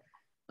said,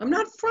 I'm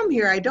not from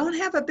here. I don't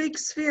have a big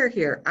sphere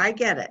here. I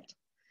get it.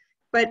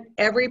 But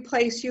every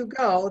place you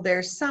go,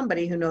 there's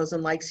somebody who knows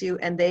and likes you,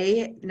 and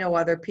they know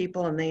other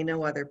people and they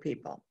know other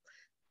people.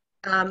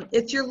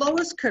 It's your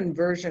lowest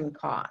conversion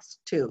cost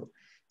too.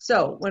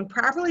 So when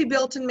properly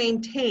built and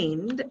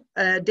maintained,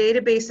 a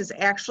database is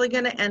actually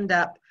going to end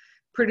up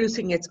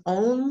producing its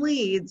own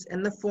leads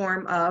in the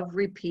form of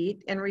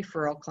repeat and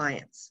referral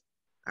clients.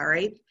 All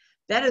right.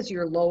 That is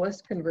your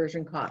lowest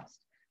conversion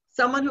cost.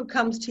 Someone who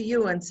comes to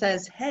you and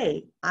says,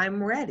 hey,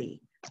 I'm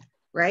ready,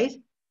 right?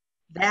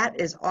 That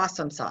is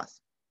awesome sauce.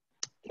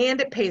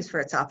 And it pays for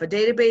itself. A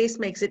database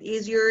makes it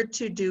easier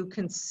to do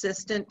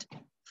consistent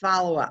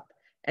follow-up.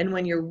 And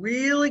when you're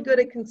really good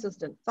at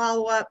consistent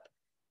follow-up,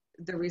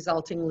 the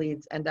resulting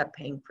leads end up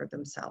paying for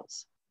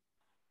themselves.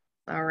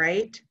 All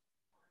right.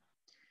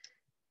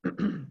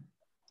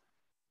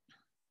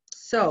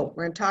 So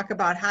we're going to talk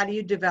about how do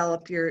you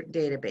develop your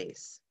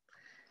database.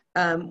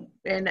 And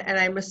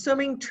I'm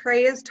assuming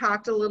Trey has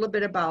talked a little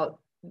bit about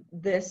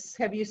this.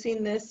 Have you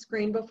seen this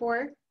screen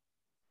before?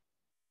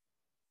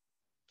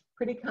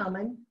 Pretty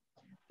common.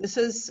 This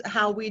is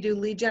how we do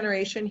lead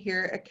generation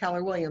here at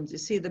Keller Williams. You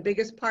see the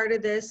biggest part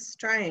of this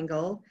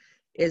triangle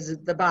is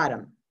the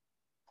bottom.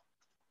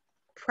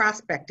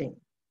 Prospecting.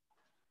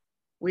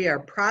 We are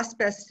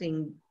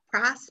prospecting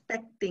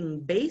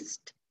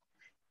based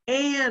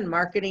and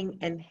marketing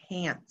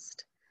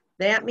enhanced.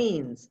 That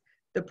means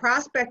the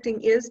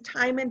prospecting is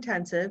time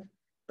intensive,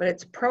 but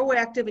it's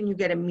proactive and you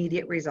get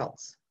immediate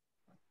results.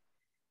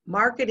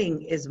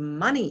 Marketing is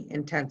money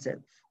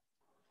intensive.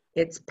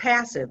 It's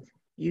passive.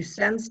 You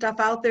send stuff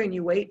out there and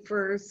you wait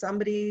for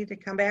somebody to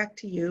come back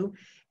to you,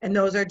 and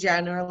those are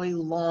generally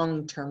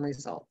long-term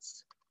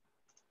results.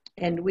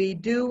 And we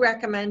do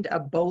recommend a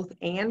both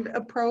and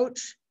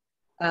approach.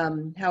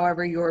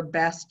 However, your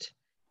best,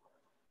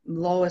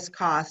 lowest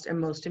cost and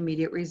most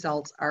immediate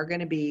results are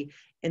going to be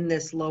in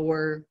this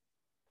lower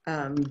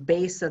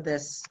base of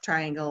this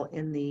triangle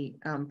in the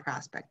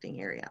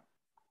prospecting area.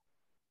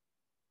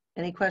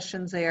 Any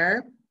questions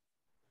there?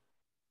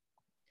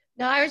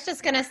 No, I was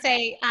just going to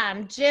say,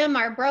 Jim,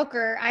 our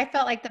broker, I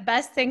felt like the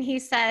best thing he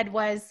said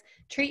was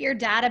treat your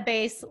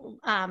database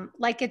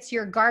like it's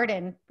your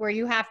garden, where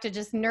you have to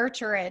just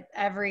nurture it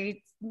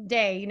every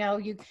day. You know,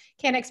 you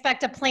can't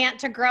expect a plant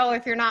to grow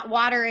if you're not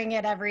watering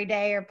it every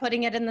day or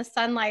putting it in the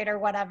sunlight or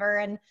whatever.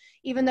 And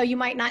even though you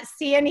might not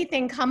see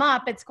anything come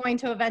up, it's going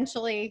to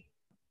eventually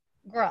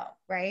grow,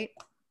 right?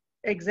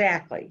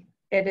 Exactly.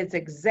 It is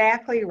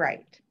exactly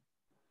right.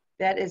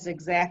 That is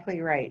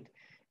exactly right.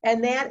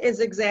 And that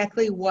is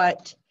exactly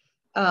what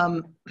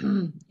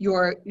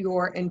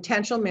your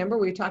intentional member,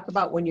 we talk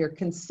about when you're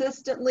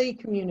consistently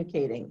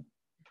communicating.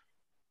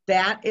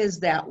 That is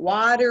that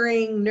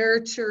watering,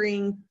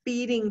 nurturing,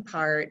 feeding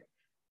part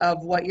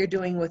of what you're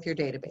doing with your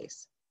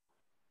database.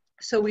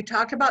 So we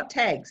talk about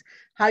tags,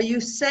 how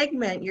you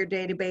segment your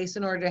database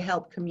in order to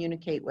help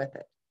communicate with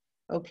it.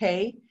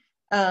 Okay.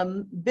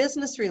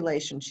 Business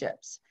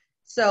relationships.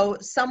 So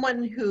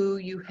someone who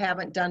you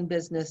haven't done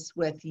business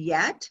with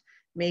yet,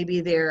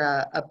 maybe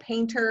they're a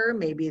painter,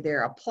 maybe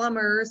they're a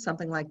plumber,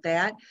 something like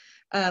that.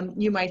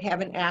 You might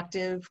have an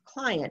active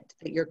client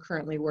that you're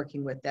currently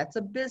working with. That's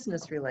a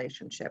business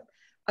relationship.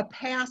 A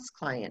past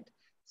client,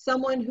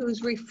 someone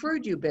who's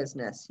referred you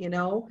business, you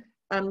know,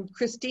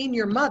 Christine,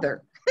 your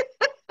mother.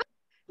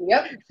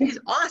 Yep. She's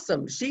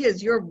awesome. She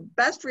is your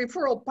best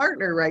referral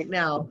partner right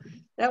now.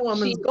 That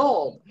woman's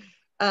gold.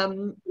 That's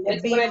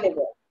what I did.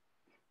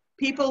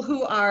 People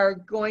who are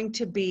going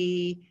to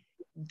be,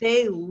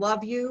 they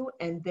love you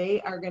and they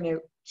are going to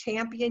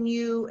champion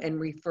you and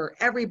refer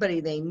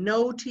everybody they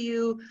know to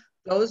you.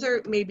 Those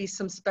are maybe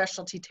some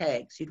specialty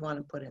tags you'd want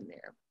to put in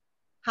there.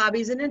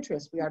 Hobbies and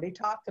interests, we already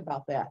talked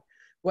about that.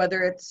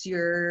 Whether it's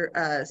your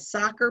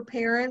soccer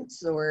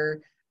parents or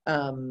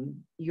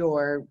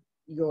your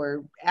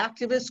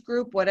activist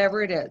group,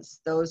 whatever it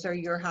is, those are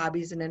your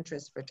hobbies and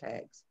interests for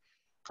tags.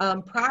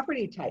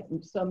 Property type,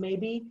 so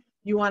maybe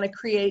you want to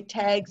create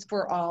tags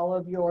for all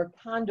of your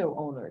condo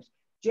owners.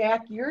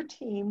 Jack, your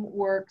team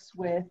works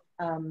with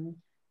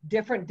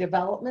different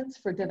developments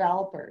for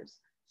developers.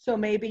 So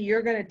maybe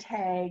you're going to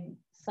tag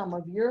some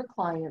of your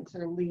clients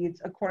or leads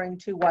according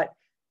to what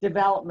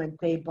development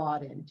they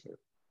bought into,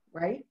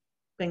 right?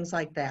 Things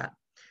like that.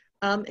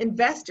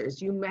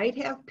 Investors, you might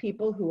have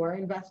people who are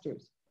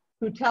investors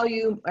who tell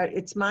you,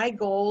 it's my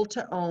goal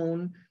to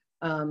own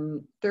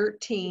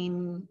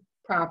 13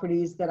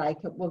 properties that I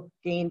will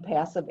gain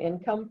passive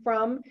income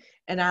from,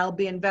 and I'll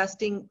be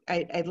investing,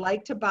 I'd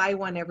like to buy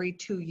one every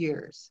 2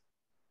 years,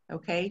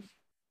 okay?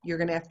 You're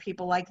gonna have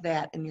people like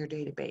that in your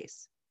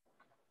database.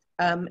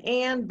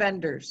 And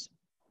vendors.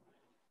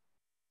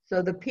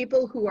 So the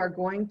people who are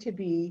going to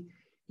be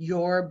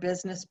your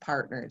business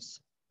partners.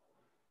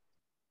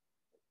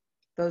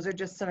 Those are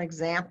just some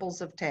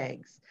examples of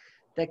tags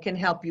that can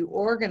help you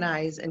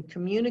organize and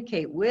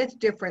communicate with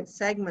different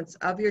segments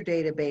of your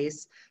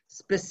database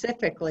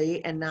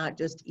specifically and not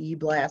just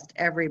e-blast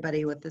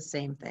everybody with the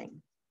same thing.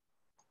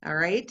 All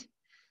right.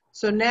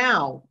 So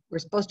now we're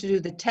supposed to do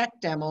the tech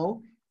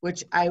demo,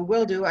 which I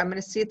will do. I'm going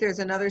to see if there's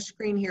another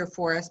screen here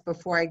for us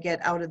before I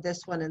get out of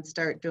this one and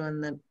start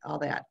doing all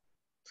that.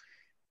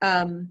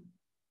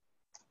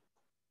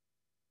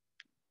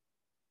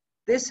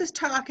 This is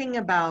talking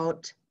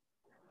about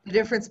the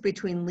difference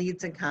between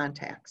leads and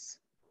contacts.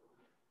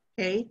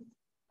 Okay.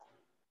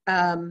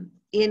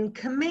 In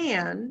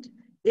Command,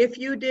 if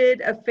you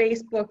did a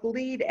Facebook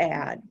lead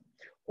ad,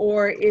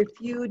 or if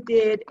you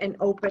did an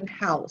open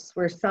house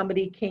where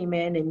somebody came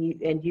in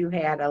and you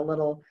had a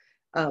little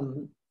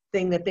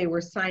thing that they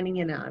were signing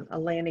in on, a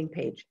landing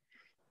page,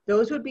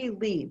 those would be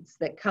leads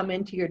that come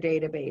into your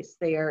database.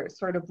 They are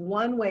sort of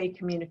one-way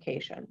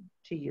communication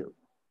to you.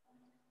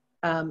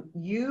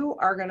 You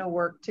are going to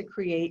work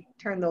to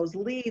turn those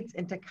leads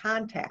into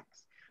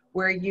contacts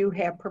where you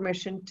have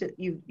permission to,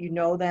 you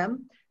know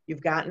them,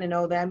 you've gotten to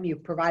know them,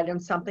 you've provided them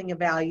something of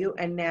value,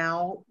 and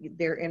now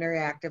they're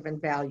interactive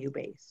and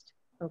value-based,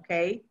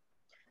 okay?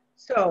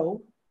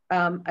 So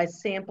a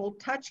sample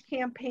touch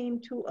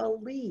campaign to a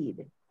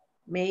lead.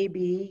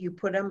 Maybe you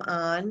put them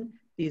on,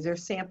 these are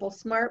sample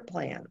smart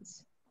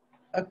plans,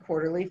 a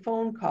quarterly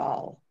phone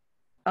call,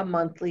 a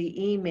monthly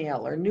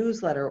email or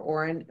newsletter,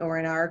 or in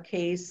our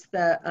case,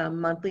 the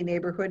monthly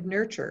neighborhood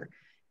nurture,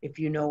 if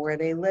you know where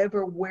they live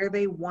or where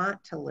they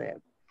want to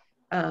live.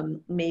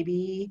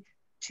 Maybe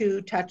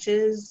 2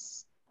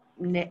 touches,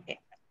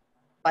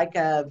 like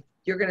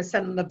you're going to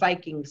send them the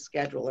Viking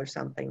schedule or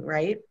something,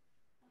 right?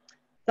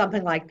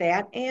 Something like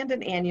that, and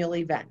an annual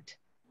event.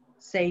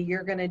 Say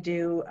you're going to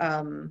do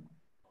a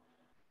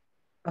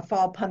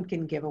fall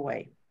pumpkin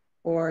giveaway,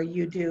 or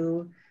you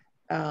do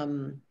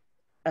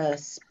a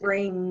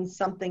spring,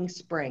 something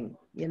spring,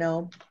 you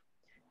know,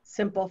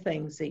 simple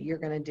things that you're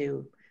going to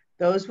do.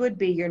 Those would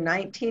be your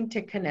 19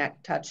 to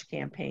Connect touch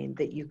campaign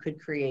that you could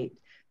create.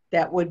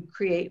 That would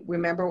create,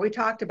 remember we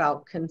talked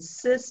about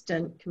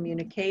consistent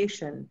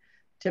communication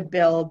to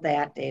build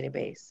that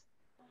database.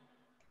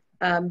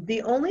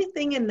 The only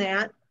thing in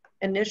that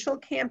initial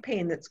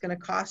campaign that's going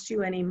to cost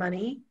you any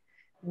money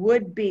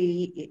would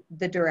be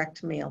the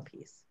direct mail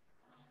piece,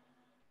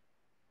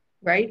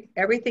 right?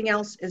 Everything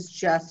else is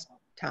just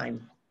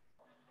time.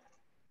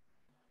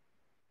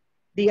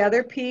 The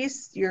other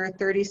piece, your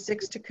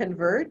 36 to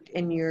convert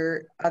in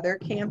your other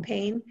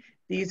campaign,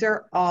 these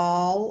are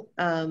all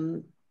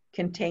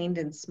contained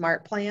in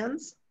Smart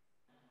Plans.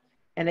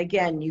 And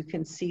again, you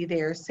can see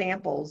there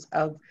samples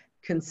of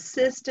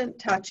consistent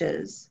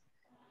touches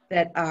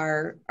that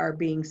are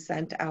being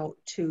sent out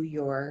to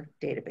your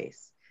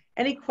database.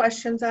 Any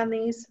questions on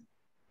these?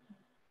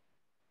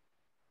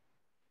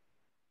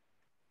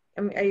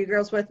 Are you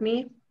girls with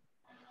me?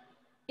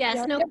 Yes,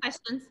 Yeah. no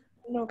questions.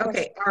 No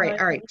Okay, question.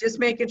 all right. Just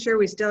making sure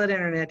we still have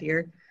internet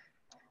here.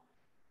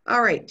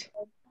 All right.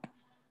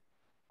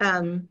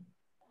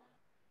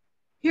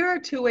 Here are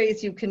two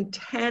ways you can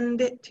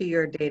tend to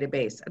your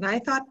database. And I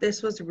thought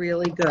this was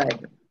really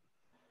good.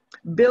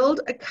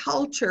 Build a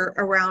culture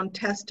around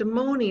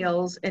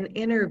testimonials and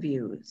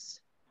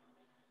interviews.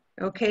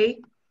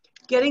 Okay?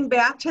 Getting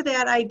back to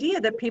that idea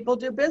that people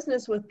do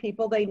business with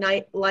people they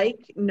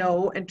like,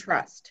 know, and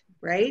trust,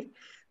 right?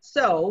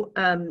 So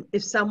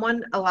if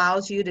someone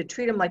allows you to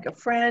treat them like a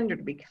friend or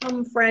to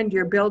become a friend,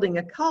 you're building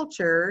a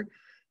culture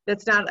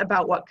that's not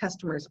about what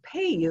customers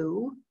pay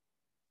you,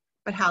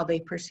 but how they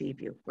perceive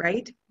you,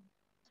 right?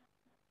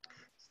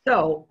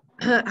 So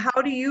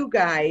how do you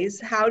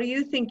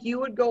think you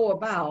would go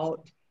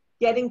about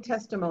getting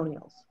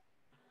testimonials?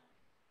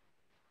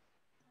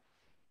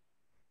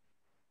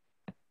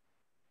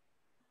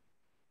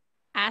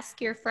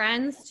 Ask your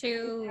friends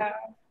to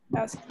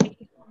Ask. say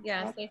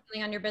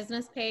something on your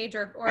business page,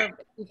 or if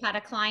you've had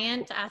a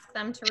client, to ask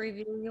them to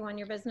review you on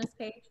your business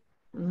page.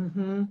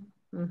 Mm-hmm.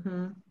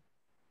 Mm-hmm.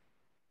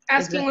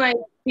 Asking like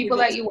people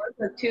that you work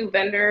with too,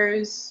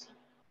 vendors,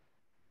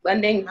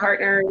 lending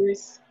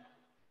partners.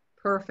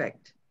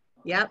 Perfect.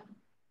 Yep.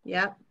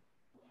 Yep.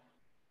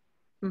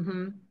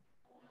 Mm-hmm.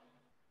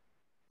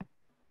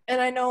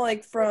 And I know,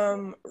 like,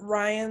 from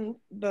Ryan,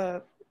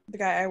 the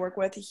guy I work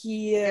with,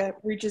 he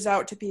reaches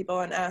out to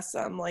people and asks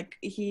them. Like,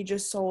 he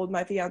just sold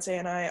my fiance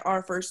and I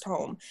our first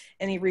home,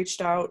 and he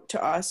reached out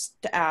to us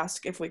to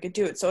ask if we could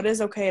do it. So it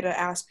is okay to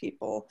ask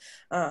people.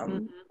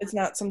 It's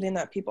not something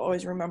that people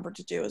always remember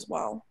to do as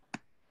well.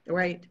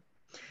 Right.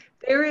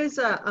 There is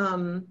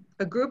a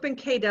group in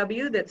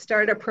KW that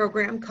started a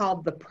program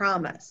called The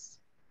Promise.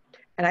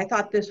 And I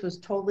thought this was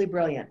totally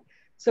brilliant.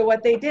 So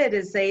what they did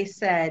is they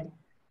said,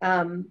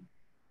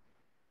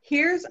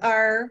 here's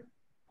our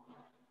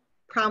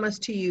promise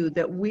to you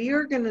that we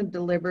are going to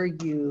deliver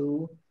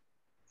you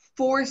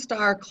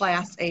 4-star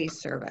Class A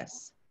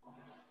service.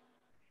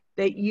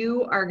 That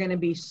you are going to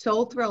be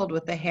so thrilled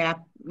with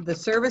the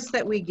service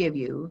that we give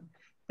you,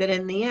 that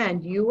in the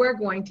end, you are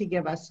going to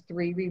give us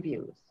 3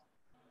 reviews,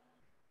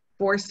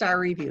 4-star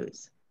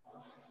reviews.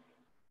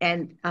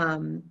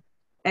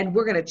 And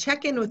we're going to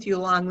check in with you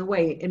along the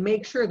way and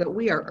make sure that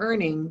we are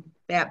earning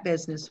that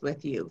business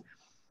with you.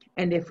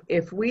 And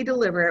if we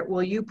deliver it,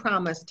 will you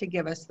promise to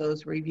give us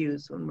those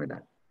reviews when we're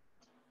done?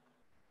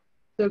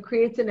 So it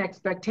creates an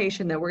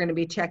expectation that we're going to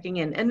be checking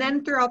in. And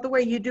then throughout the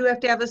way, you do have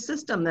to have a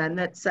system then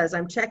that says,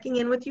 I'm checking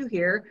in with you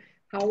here.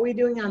 How are we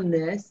doing on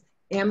this?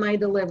 Am I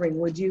delivering?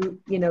 Would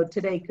you,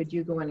 today, could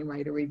you go in and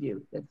write a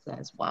review that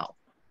says, wow,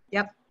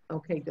 yep,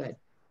 okay, good.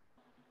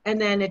 And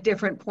then at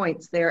different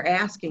points, they're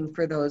asking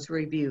for those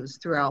reviews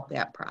throughout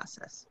that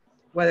process,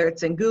 whether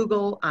it's in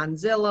Google, on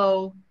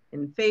Zillow,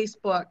 in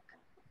Facebook.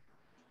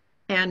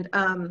 And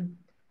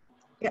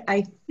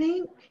I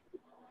think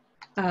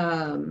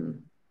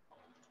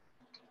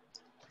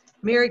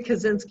Mary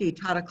Kaczynski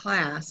taught a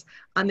class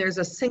on there's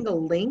a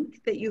single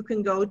link that you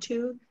can go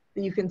to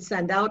that you can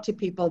send out to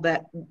people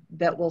that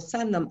will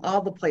send them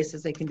all the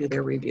places they can do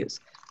their reviews.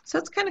 So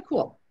it's kind of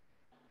cool.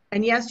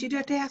 And yes, you do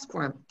have to ask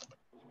for them.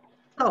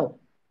 Oh.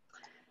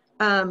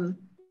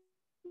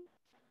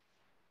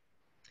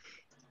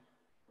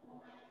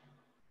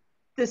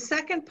 The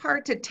second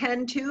part to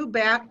tend to,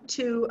 back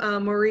to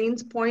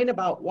Maureen's point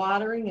about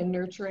watering and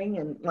nurturing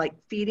and like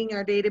feeding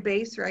our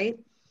database, right?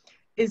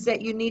 Is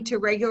that you need to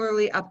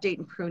regularly update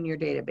and prune your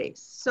database.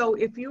 So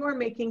if you are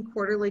making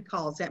quarterly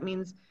calls, that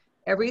means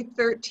every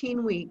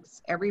 13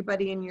 weeks,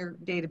 everybody in your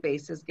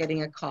database is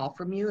getting a call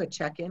from you, a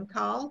check-in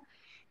call.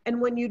 And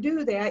when you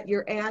do that,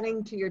 you're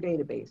adding to your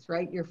database,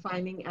 right? You're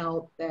finding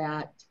out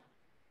that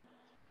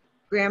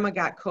grandma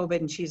got COVID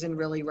and she's in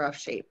really rough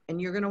shape.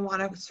 And you're going to want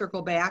to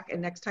circle back.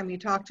 And next time you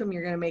talk to them,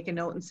 you're going to make a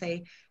note and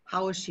say,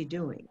 how is she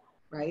doing,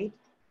 right?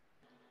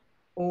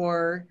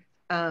 Or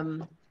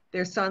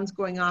their son's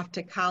going off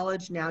to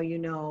college. Now you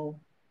know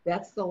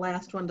that's the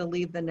last one to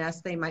leave the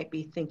nest. They might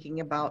be thinking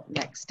about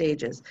next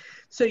stages.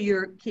 So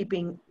you're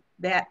keeping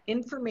that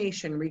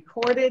information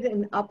recorded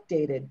and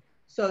updated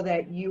so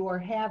that you are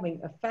having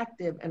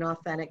effective and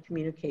authentic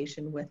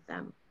communication with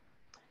them.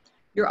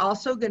 You're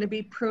also going to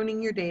be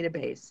pruning your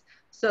database.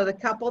 So the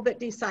couple that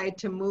decide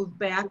to move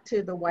back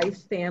to the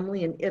wife's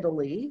family in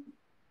Italy,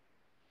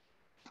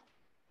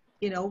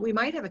 you know, we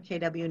might have a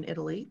KW in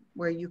Italy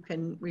where you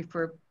can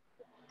refer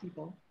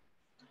people.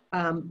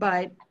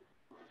 But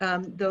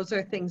those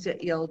are things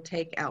that you'll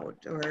take out,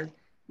 or,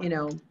 you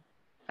know,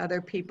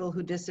 other people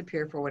who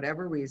disappear for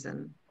whatever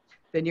reason.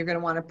 Then you're going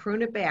to want to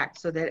prune it back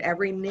so that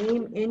every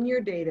name in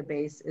your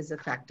database is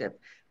effective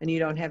and you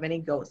don't have any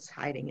ghosts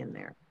hiding in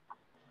there.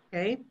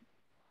 Okay.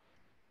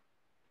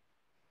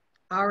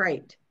 All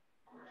right.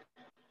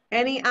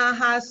 Any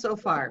ahas so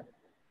far?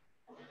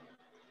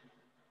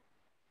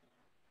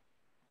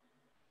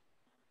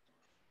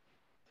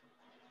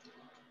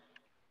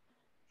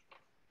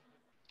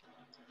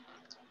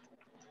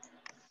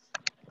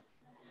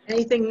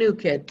 Anything new,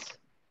 kids?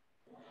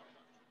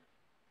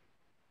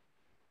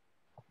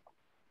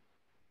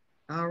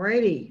 All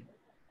righty.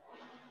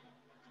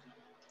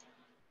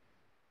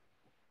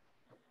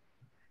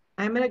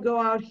 I'm going to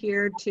go out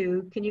here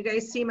to, can you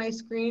guys see my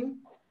screen?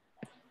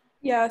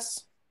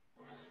 Yes.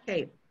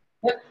 Okay,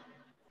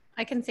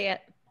 I can see it.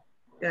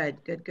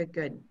 good, good, good,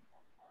 good.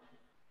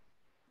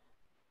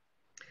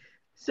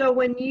 So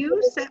when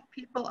you set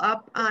people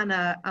up on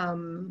a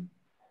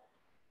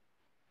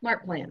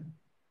smart plan,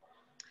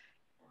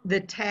 the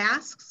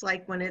tasks,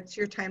 like when it's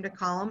your time to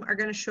call them, are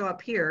going to show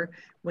up here.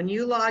 When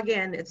you log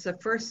in, it's the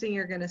first thing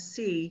you're going to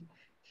see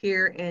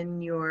here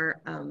in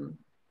your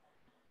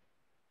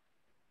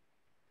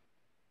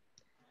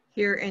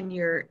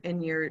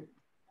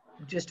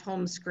just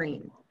home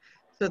screen.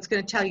 So it's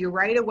going to tell you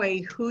right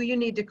away who you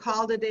need to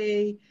call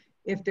today,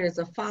 if there's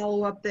a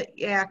follow-up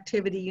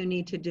activity you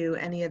need to do,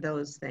 any of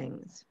those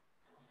things.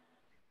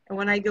 And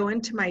when I go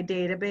into my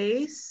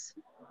database,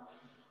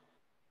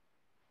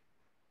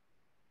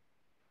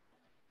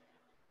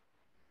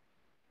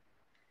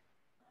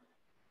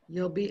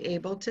 you'll be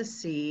able to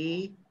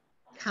see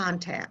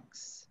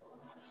contacts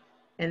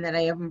and that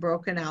I have them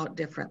broken out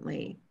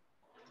differently.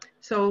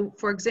 So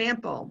for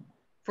example,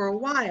 for a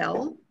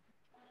while,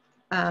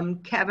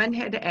 Kevin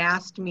had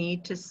asked me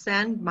to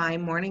send my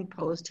morning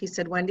post. He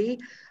said, Wendy,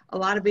 a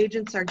lot of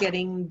agents are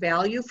getting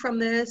value from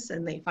this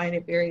and they find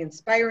it very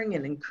inspiring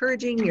and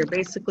encouraging. You're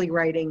basically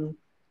writing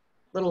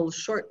little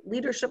short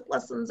leadership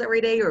lessons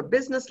every day or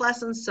business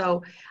lessons.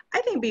 So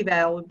I think it'd be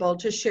valuable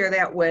to share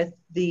that with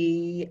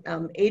the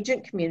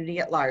agent community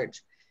at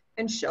large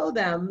and show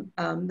them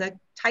the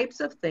types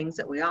of things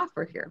that we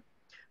offer here.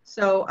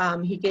 So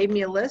he gave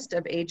me a list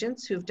of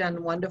agents who've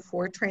done 1 to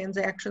 4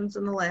 transactions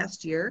in the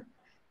last year.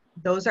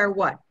 Those are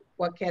what?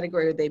 What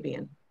category would they be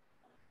in?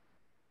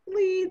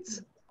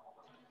 Leads,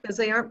 because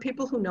they aren't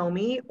people who know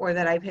me or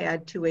that I've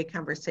had two-way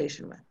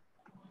conversation with,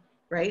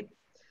 right?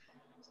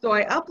 So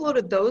I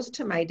uploaded those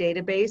to my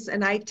database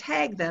and I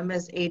tagged them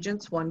as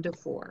agents 1 to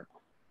 4.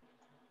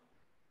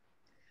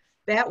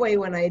 That way,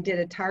 when I did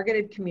a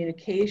targeted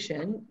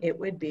communication, it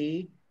would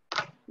be,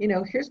 you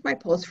know, here's my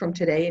post from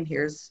today and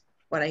here's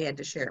what I had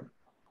to share.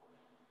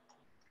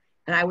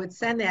 And I would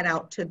send that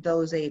out to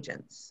those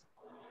agents.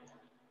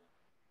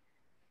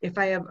 If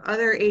I have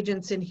other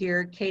agents in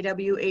here,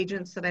 KW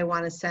agents that I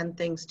want to send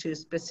things to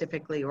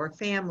specifically, or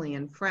family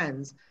and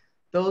friends,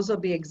 those will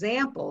be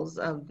examples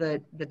of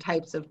the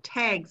types of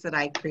tags that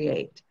I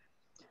create.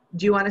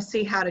 Do you want to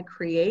see how to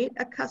create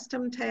a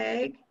custom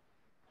tag?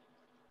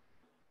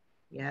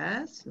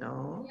 Yes,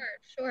 no?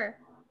 Sure.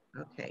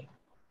 Okay,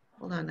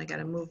 hold on, I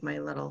gotta move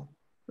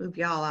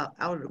y'all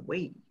out of the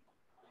way.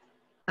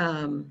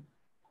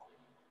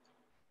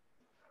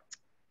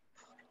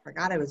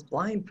 Forgot I was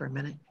blind for a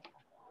minute.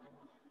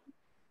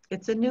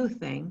 It's a new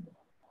thing.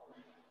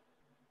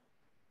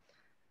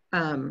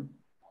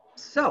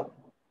 So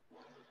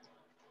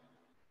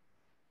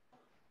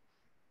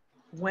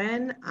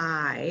when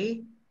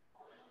I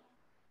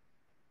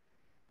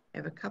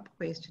have a couple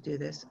ways to do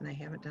this, and I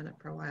haven't done it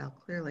for a while.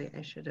 Clearly,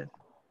 I should have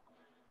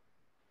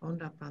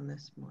owned up on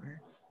this more.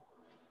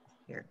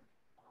 Here.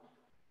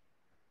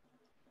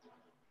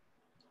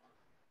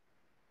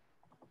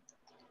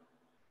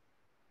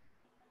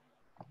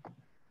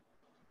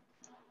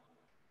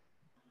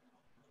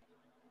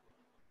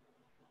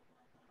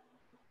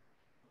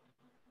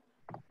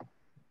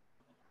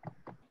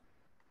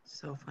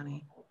 So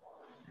funny.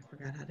 I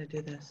forgot how to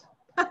do this.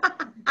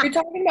 You're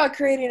talking about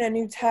creating a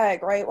new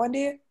tag, right,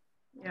 Wendy?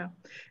 Yeah.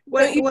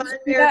 Well,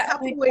 there are a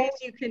couple ways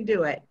you can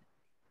do it.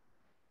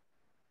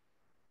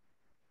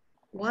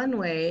 One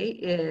way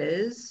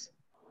is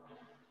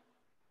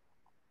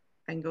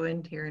I can go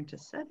in here into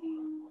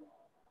settings.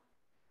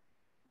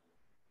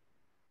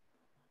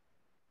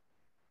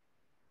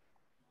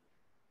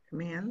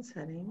 Command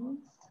settings,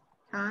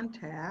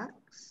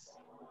 contacts,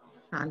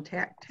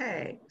 contact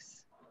tags.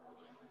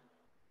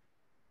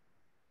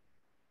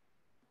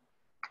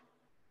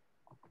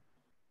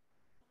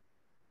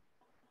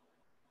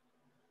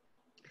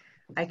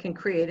 I can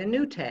create a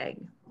new tag.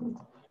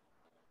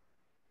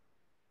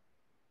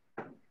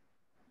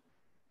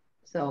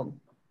 So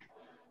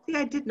See,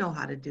 I did know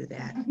how to do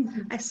that.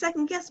 I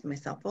second guessed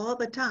myself all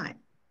the time.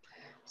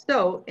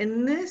 So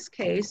in this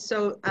case,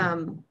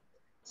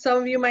 some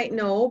of you might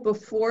know,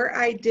 before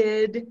I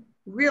did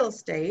real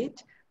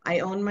estate, I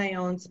owned my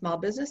own small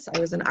business. I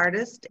was an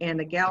artist and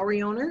a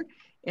gallery owner.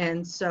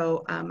 And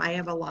so I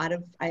have a lot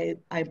of,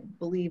 I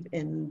believe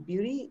in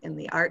beauty and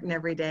the art and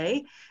every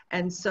day.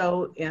 And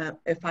so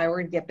if I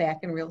were to get back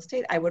in real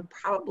estate, I would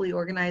probably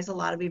organize a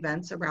lot of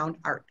events around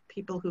art,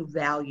 people who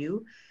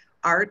value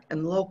art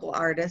and local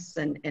artists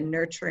and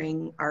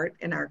nurturing art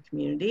in our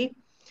community.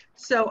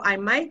 So I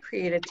might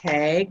create a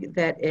tag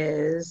that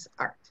is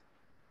art,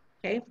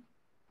 okay?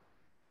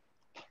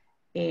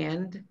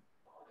 And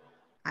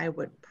I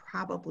would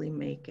probably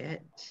make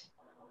it,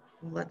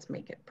 let's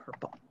make it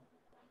purple,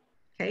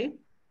 okay?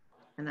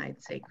 And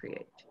I'd say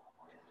create.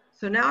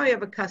 So now I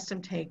have a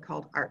custom tag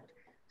called art.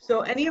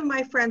 So any of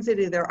my friends that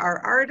either are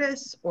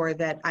artists or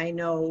that I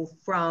know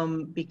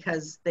from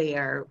because they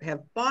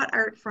have bought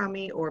art from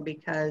me or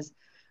because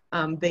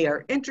they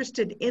are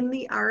interested in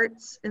the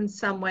arts in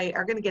some way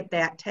are going to get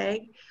that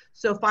tag.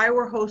 So if I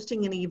were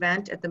hosting an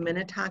event at the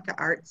Minnetonka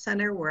Art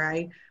Center where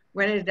I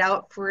rented it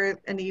out for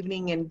an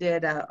evening and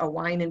did a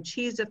wine and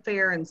cheese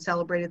affair and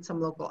celebrated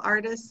some local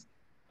artists,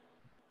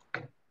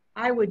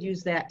 I would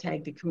use that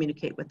tag to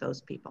communicate with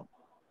those people.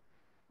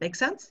 Make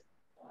sense?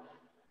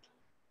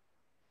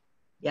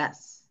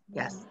 Yes,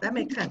 yes, that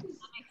makes sense. That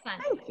makes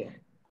sense. Thank you.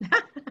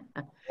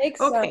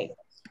 Makes Okay,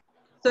 sense.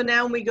 so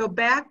now when we go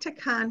back to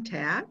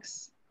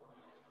contacts,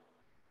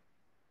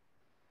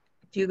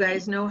 do you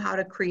guys know how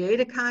to create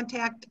a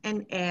contact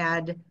and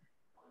add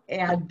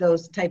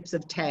those types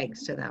of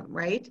tags to them,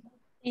 right?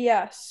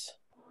 Yes.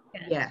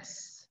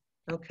 Yes.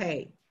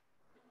 Okay.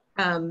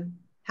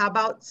 How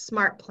about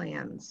smart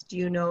plans? Do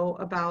you know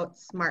about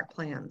smart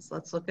plans?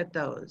 Let's look at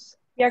those.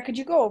 Yeah, could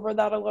you go over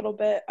that a little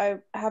bit? I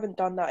haven't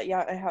done that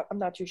yet. I'm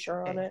not too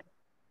sure on Okay. it.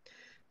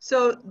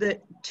 So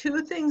the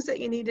two things that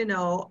you need to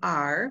know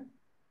are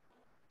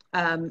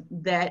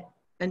that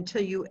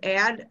until you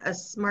add a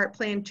smart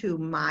plan to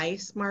My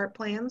Smart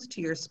Plans,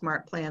 to your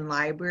smart plan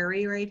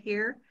library right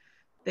here,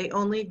 they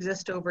only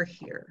exist over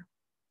here.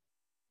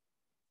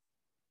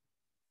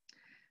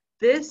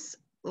 This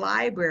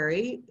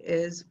library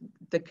is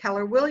the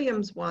Keller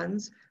Williams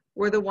ones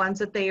were the ones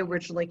that they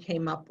originally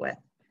came up with.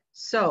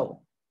 So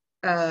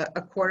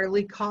a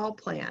quarterly call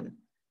plan,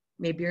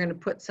 maybe you're going to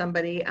put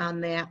somebody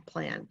on that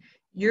plan.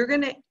 You're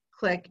going to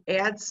click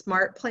add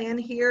smart plan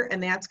here,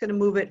 and that's going to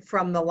move it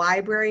from the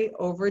library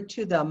over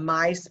to the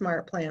My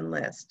Smart Plan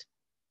list.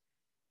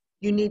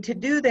 You need to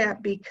do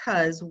that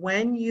because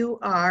when you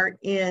are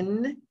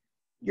in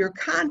your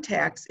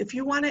contacts, if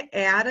you want to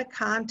add a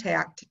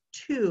contact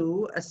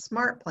to a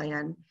smart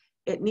plan,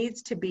 it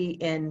needs to be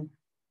in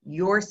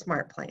your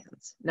smart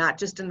plans, not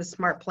just in the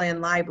smart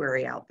plan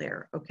library out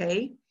there,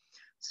 okay?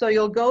 So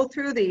you'll go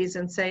through these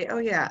and say, oh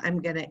yeah,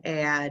 I'm going to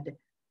add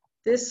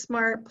this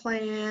smart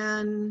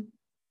plan.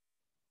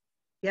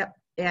 Yep,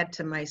 add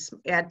to my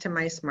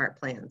smart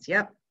plans.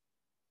 Yep.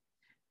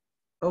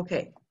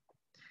 Okay.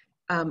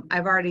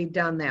 I've already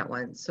done that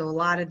one. So a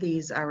lot of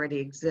these already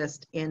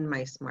exist in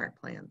my smart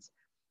plans.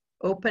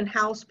 Open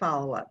house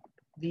follow-up,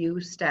 view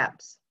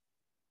steps.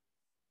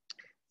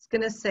 It's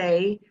going to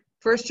say,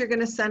 first you're going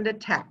to send a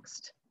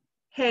text.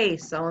 Hey,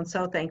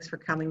 so-and-so, thanks for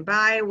coming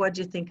by. What'd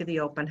you think of the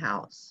open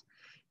house?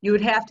 You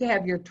would have to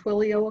have your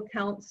Twilio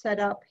account set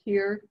up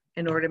here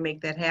in order to make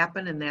that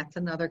happen, and that's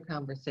another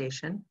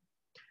conversation.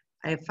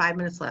 I have 5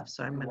 minutes left,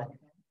 so I'm going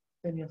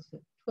to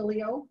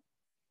Twilio.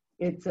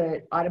 It's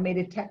an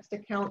automated text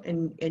account,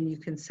 and you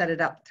can set it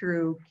up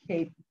through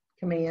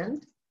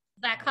command.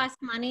 Does that cost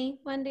money,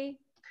 Wendy?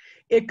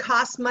 It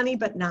costs money,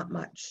 but not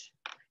much.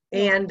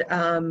 And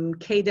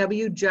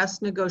KW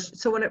just negotiated.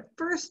 So when it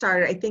first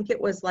started, I think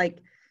it was like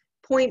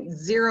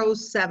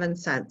 0.07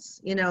 cents,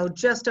 you know,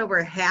 just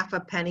over half a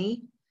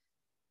penny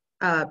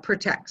per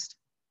text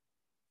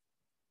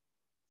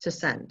to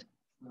send.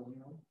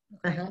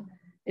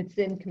 It's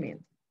in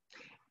command.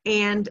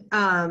 And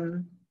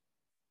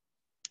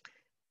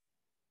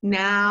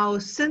now,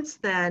 since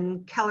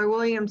then, Keller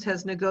Williams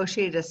has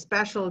negotiated a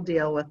special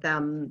deal with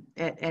them,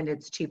 and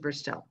it's cheaper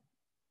still,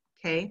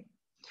 okay?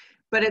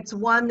 But it's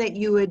one that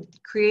you would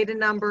create a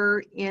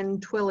number in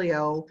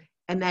Twilio,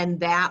 and then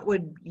that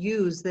would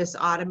use this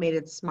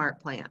automated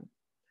smart plan.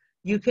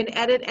 You can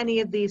edit any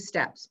of these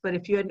steps, but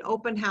if you had an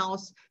open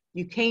house,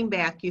 you came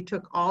back, you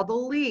took all the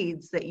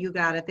leads that you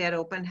got at that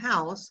open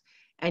house,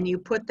 and you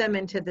put them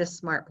into this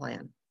smart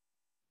plan,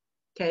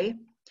 okay?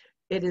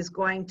 It is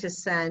going to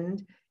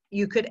send,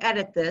 you could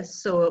edit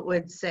this, so it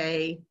would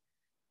say,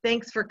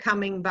 thanks for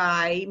coming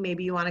by.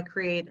 Maybe you want to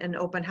create an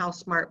open house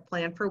smart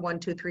plan for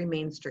 123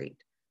 Main Street.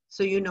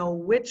 So you know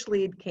which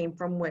lead came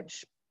from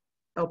which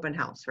open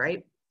house,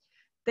 right?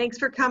 Thanks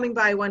for coming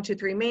by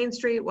 123 Main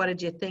Street. What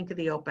did you think of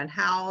the open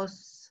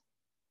house?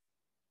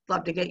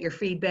 Love to get your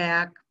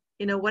feedback.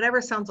 You know,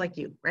 whatever sounds like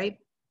you, right?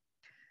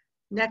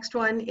 Next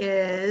one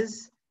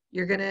is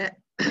you're gonna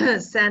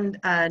send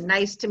a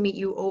nice to meet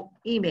you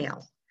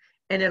email,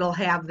 and it'll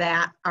have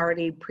that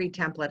already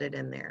pre-templated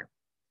in there.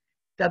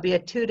 There'll be a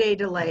 2-day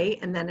delay,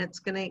 and then it's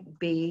going to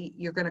be,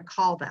 you're going to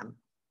call them.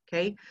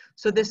 Okay.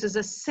 So this is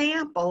a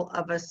sample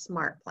of a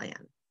smart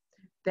plan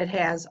that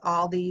has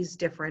all these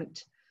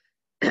different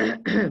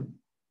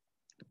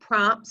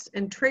prompts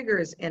and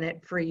triggers in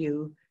it for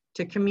you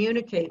to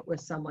communicate with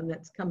someone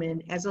that's come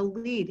in as a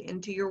lead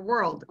into your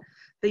world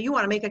that you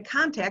want to make a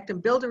contact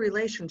and build a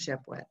relationship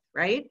with,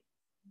 right?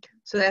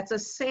 So that's a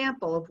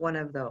sample of one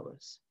of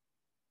those.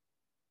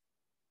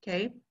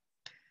 Okay.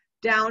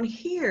 Down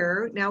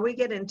here, now we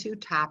get into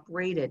top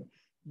rated.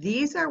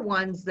 These are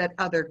ones that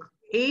other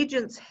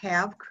agents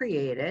have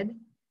created,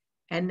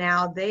 and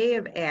now they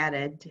have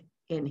added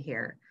in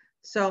here.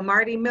 So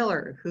Marty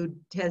Miller, who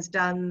has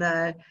done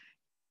the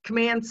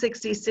Command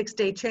 60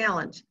 6-day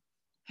challenge,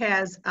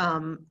 has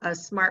a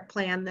smart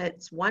plan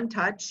that's one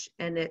touch,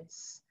 and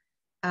it's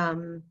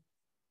hey,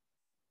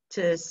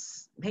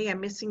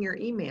 I'm missing your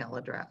email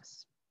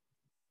address.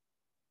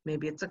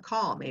 Maybe it's a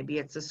call, maybe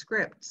it's a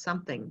script,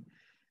 something.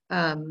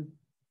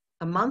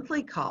 A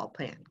monthly call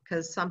plan,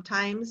 because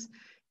sometimes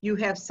you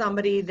have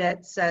somebody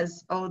that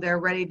says, oh, they're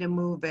ready to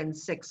move in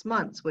 6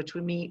 months, which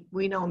we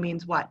know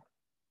means what?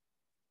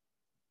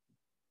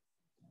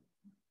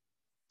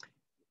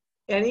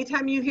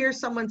 Anytime you hear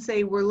someone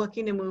say we're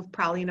looking to move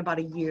probably in about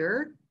a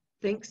year,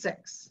 think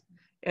 6.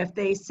 If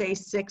they say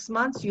 6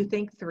 months, you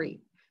think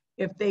 3.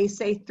 If they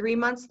say 3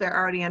 months, they're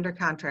already under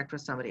contract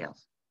with somebody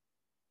else.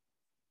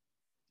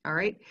 All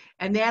right.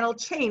 And that'll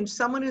change.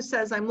 Someone who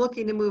says I'm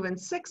looking to move in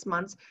 6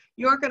 months,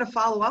 you aren't going to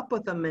follow up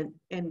with them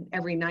in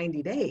every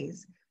 90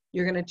 days.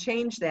 You're going to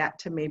change that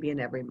to maybe in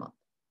every month.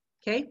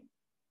 Okay.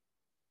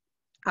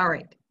 All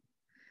right.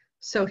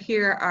 So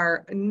here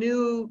are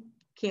new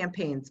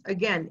campaigns.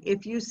 Again,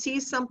 if you see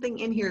something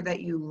in here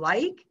that you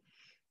like,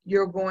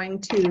 you're going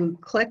to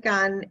click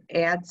on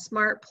Add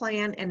Smart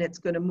Plan, and it's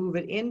going to move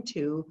it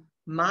into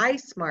My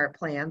Smart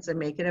Plans and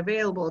make it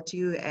available to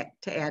you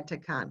to add to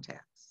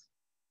contacts.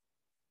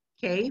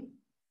 Okay,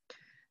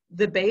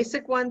 the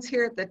basic ones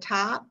here at the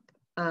top,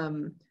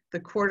 the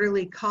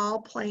quarterly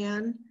call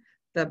plan,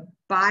 the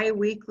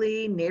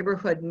bi-weekly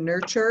neighborhood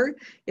nurture.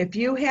 If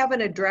you have an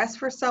address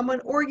for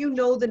someone, or you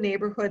know the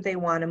neighborhood they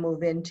want to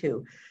move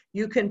into,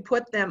 you can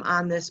put them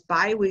on this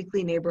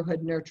bi-weekly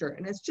neighborhood nurture,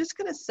 and it's just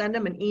going to send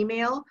them an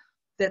email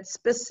that's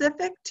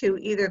specific to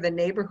either the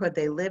neighborhood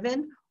they live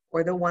in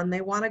or the one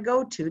they want to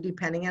go to,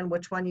 depending on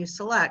which one you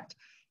select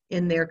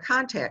in their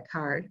contact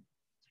card.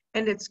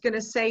 And it's going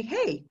to say,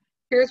 hey,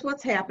 here's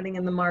what's happening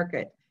in the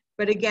market.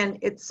 But again,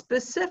 it's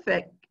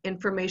specific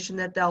information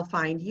that they'll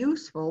find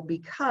useful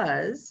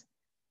because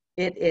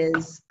it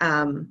is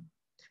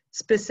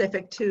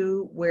specific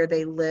to where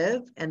they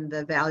live and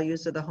the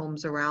values of the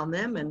homes around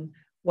them and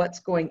what's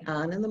going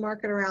on in the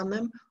market around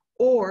them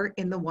or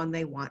in the one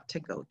they want to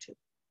go to.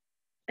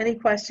 Any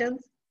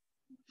questions?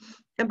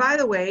 And by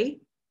the way,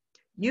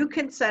 you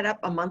can set up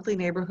a monthly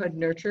neighborhood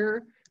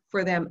nurture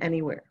for them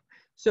anywhere.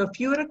 So if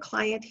you had a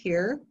client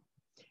here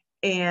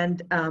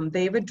and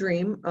they have a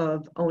dream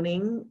of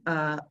owning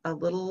a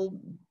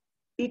little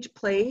beach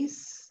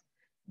place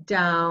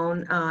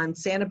down on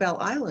Sanibel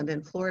Island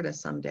in Florida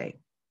someday,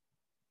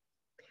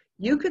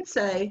 you could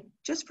say,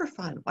 just for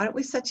fun, why don't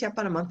we set you up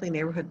on a monthly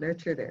neighborhood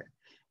nurture there?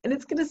 And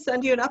it's going to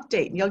send you an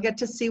update, and you'll get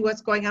to see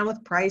what's going on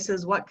with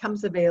prices, what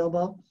comes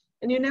available.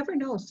 And you never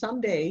know,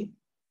 someday,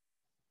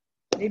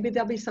 maybe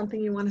there'll be something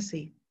you want to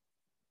see.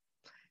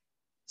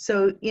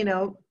 So, you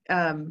know,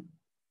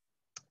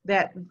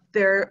 that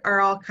there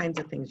are all kinds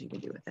of things you can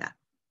do with that.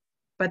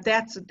 But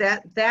that's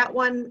that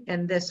one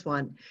and this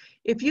one.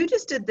 If you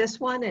just did this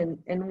one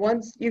and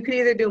once, you could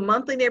either do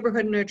monthly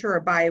neighborhood nurture or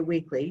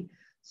bi-weekly.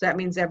 So that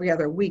means every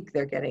other week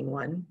they're getting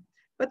one.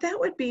 But that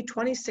would be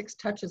 26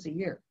 touches a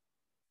year.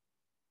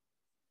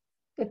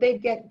 That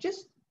they'd get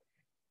just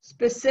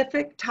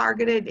specific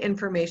targeted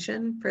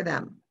information for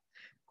them.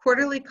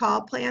 Quarterly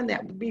call plan,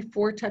 that would be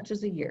 4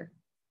 touches a year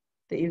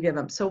that you give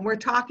them. So we're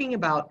talking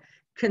about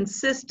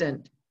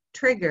consistent,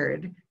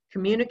 triggered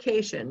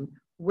communication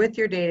with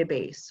your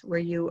database where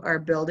you are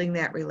building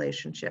that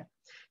relationship.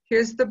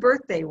 Here's the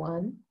birthday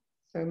one.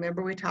 So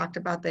remember we talked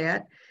about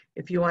that.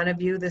 If you want to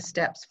view the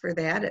steps for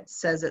that, it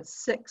says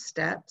it's 6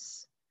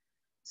 steps.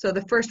 So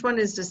the first one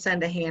is to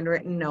send a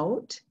handwritten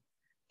note.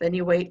 Then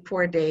you wait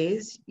 4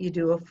 days. You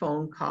do a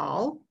phone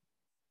call.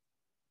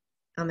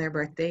 On their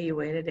birthday, you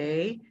wait a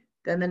day.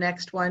 Then the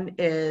next one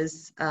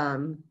is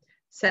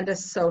send a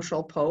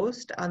social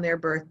post on their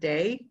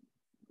birthday,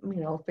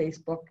 you know,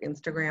 Facebook,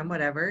 Instagram,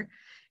 whatever,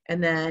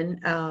 and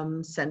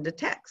then send a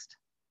text.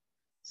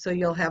 So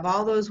you'll have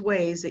all those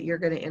ways that you're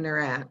going to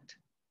interact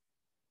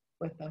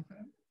with them.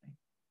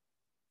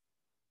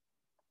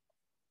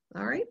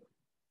 All right.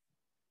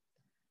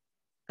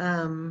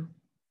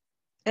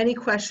 Any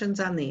questions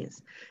on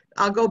these?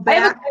 I'll go back. I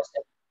have a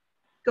question.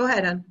 Go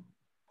ahead, Ann.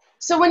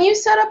 So when you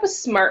set up a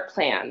smart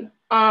plan,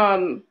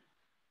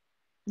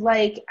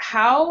 like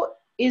how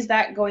is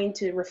that going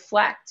to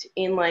reflect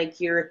in like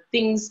your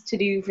things to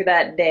do for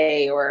that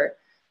day, or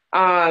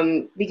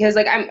because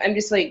like I'm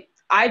just like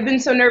I've been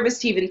so nervous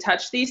to even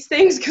touch these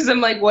things because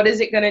I'm like, what is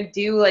it going to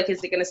do? Like,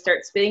 is it going to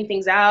start spitting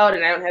things out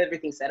and I don't have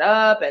everything set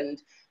up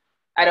and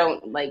I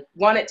don't like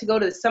want it to go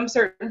to some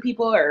certain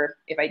people, or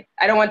if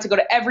I don't want it to go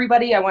to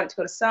everybody, I want it to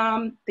go to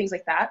some, things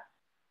like that.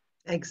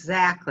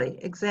 Exactly,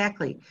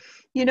 exactly.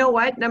 You know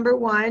what? Number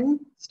one,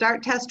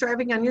 start test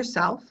driving on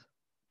yourself.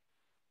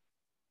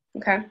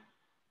 Okay.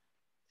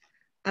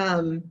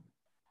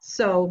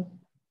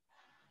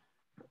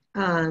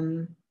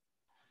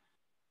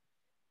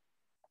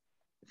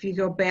 If you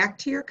go back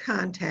to your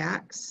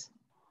contacts,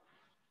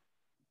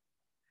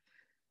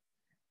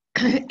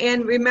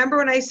 and remember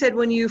when I said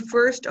when you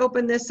first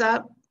open this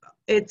up,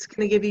 it's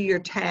going to give you your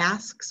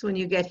tasks when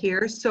you get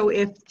here. So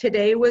if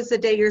today was the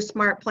day your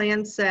smart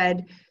plan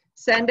said,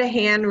 send a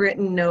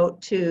handwritten note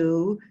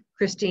to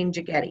Christine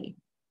Jagetti,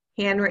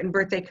 handwritten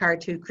birthday card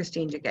to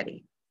Christine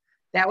Jagetti.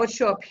 That would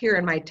show up here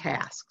in my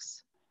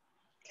tasks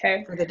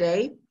for the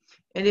day.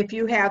 And if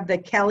you have the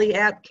Kelly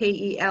app,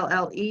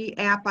 K-E-L-L-E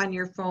app on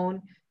your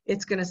phone,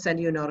 it's going to send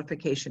you a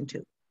notification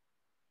too.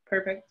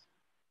 Perfect.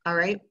 All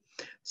right.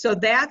 So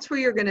that's where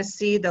you're going to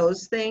see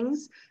those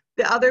things.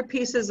 The other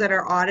pieces that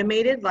are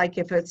automated, like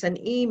if it's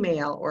an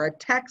email or a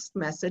text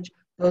message,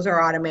 those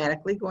are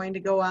automatically going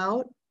to go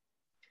out.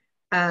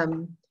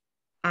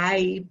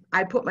 I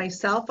put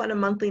myself on a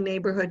monthly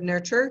neighborhood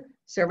nurture.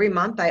 So every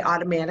month I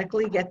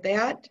automatically get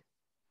that.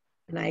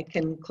 And I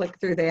can click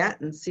through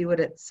that and see what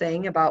it's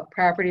saying about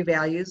property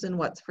values and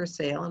what's for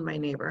sale in my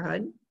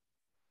neighborhood.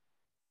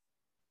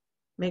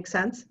 Make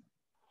sense?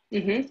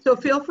 Mm-hmm. So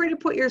feel free to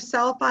put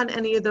yourself on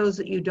any of those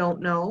that you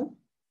don't know.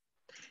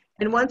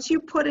 And once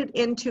you put it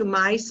into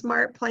my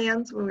smart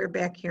plans, when we're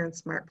back here in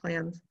smart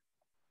plans,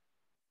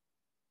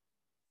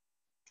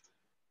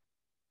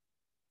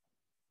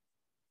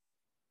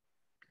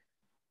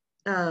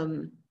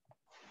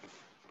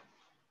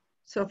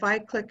 so if I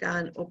click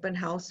on open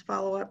house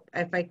follow-up,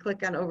 if I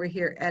click on over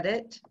here,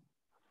 edit,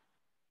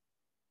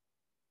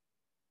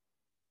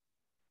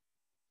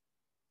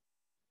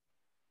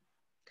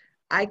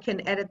 I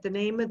can edit the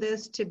name of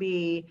this to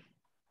be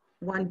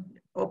one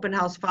open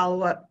house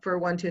follow-up for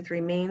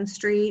 123 Main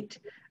Street.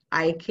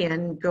 I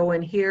can go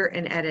in here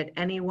and edit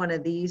any one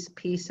of these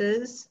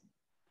pieces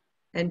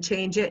and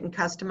change it and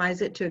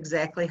customize it to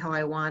exactly how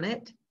I want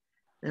it.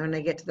 And when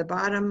I get to the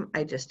bottom,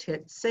 I just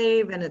hit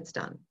save and it's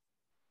done.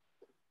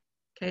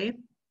 Okay.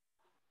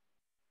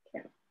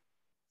 Yeah.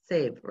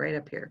 Save right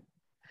up here.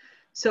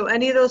 So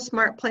any of those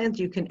smart plans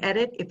you can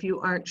edit. If you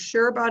aren't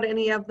sure about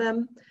any of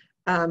them,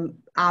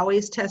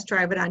 always test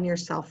drive it on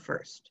yourself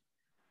first.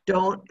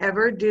 Don't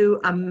ever do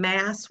a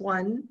mass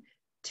one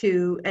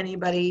to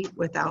anybody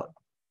without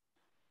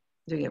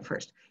doing it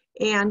first.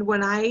 And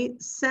when I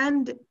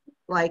send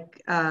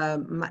like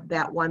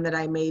that one that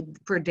I made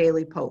for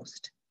daily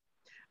post,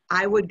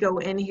 I would go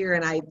in here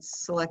and I'd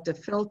select a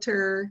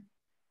filter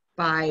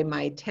by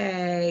my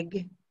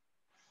tag.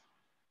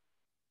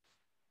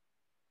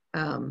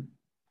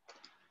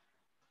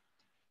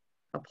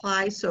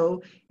 Apply.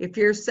 So if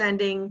you're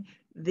sending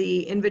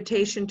the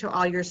invitation to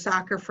all your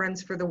soccer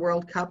friends for the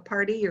World Cup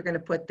party, you're going to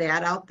put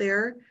that out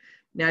there.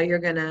 Now you're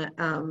going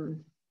to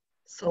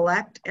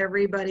select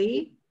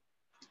everybody.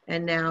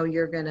 And now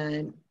you're going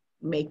to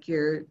make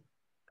your,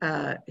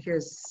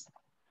 here's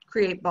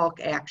create bulk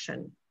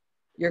action.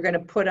 You're going to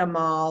put them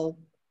all,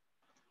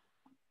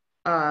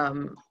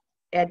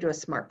 add to a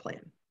smart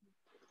plan.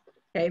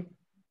 Okay.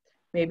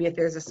 Maybe if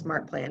there's a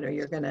smart plan, or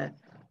you're going to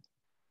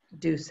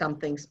do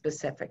something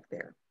specific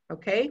there.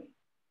 Okay.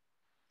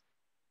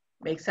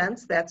 Makes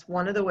sense? That's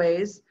one of the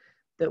ways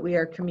that we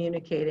are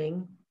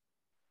communicating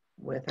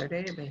with our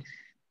database.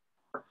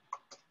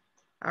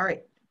 All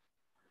right.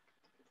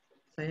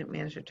 So I didn't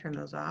manage to turn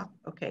those off.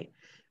 Okay.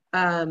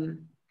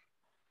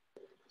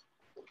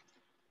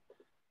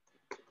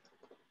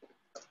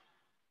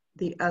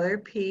 The other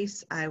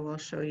piece I will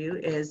show you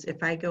is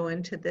if I go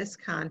into this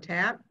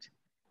contact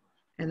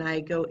and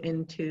I go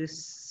into,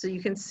 so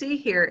you can see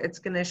here, it's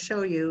going to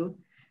show you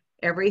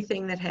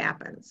everything that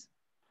happens.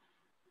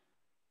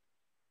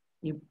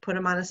 You put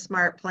them on a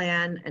smart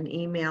plan, an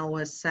email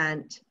was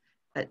sent,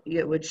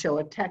 it would show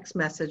a text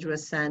message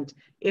was sent.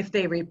 If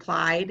they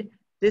replied,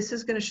 this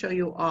is going to show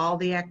you all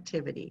the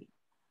activity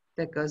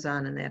that goes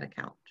on in that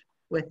account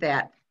with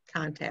that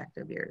contact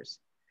of yours.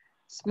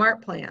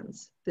 Smart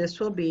plans, this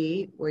will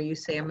be where you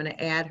say, I'm going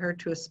to add her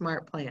to a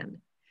smart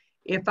plan.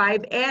 If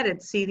I've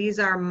added, see, these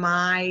are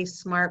my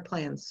smart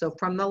plans. So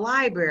from the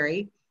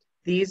library,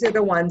 these are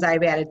the ones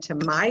I've added to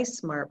my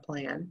smart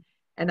plan.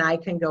 And I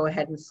can go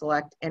ahead and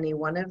select any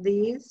one of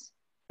these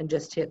and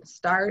just hit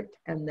start,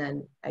 and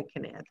then I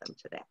can add them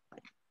to that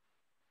plan.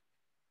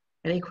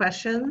 Any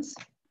questions?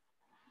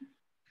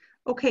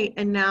 Okay,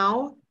 and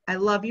now I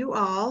love you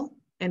all,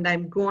 and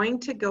I'm going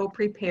to go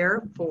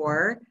prepare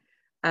for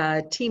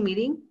a team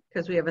meeting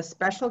because we have a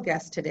special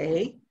guest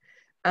today.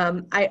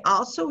 I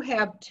also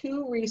have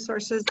two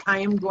resources I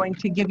am going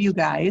to give you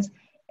guys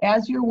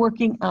as you're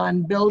working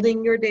on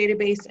building your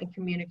database and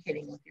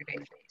communicating with your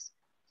database.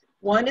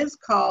 One is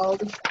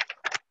called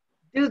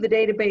Do the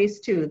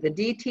Database 2, the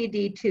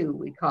DTD2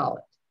 we call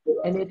it.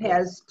 And it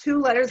has 2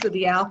 letters of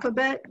the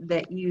alphabet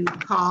that you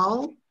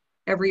call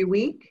every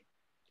week.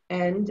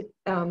 And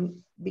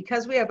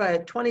because we have a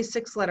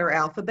 26-letter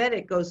alphabet,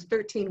 it goes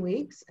 13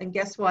 weeks. And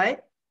guess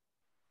what?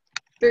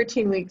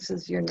 13 weeks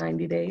is your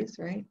 90 days,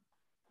 right?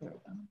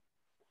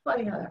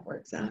 Funny how that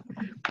works out.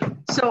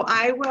 So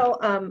I will,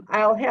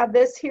 I'll have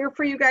this here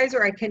for you guys,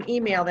 or I can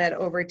email that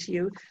over to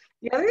you.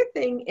 The other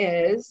thing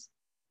is,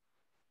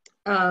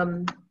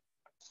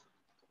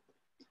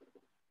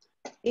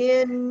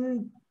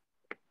 in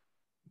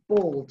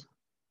Bold,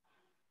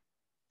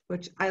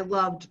 which I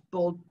loved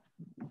Bold,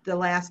 the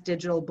last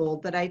digital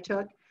Bold that I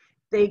took,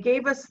 they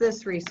gave us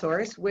this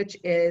resource, which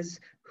is,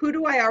 who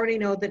do I already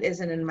know that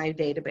isn't in my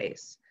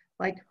database?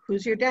 Like,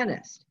 who's your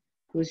dentist?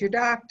 Who's your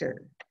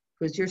doctor?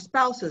 Who's your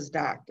spouse's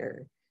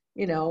doctor?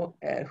 You know,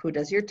 who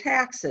does your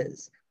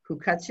taxes? Who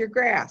cuts your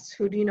grass?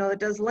 Who do you know that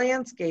does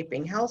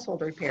landscaping,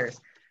 household repairs?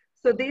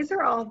 So these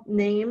are all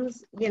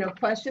names, you know,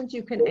 questions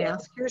you can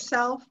ask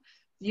yourself.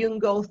 You can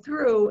go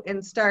through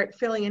and start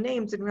filling in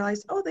names and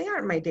realize, oh, they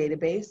aren't in my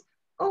database.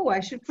 Oh, I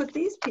should put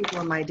these people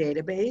in my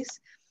database.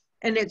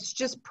 And it's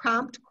just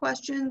prompt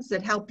questions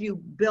that help you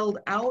build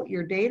out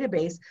your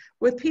database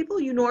with people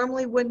you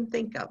normally wouldn't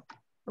think of.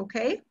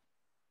 Okay?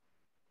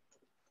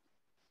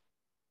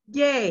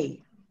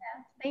 Yay.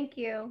 Thank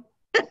you.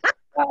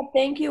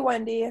 Thank you,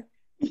 Wendy.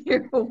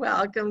 You're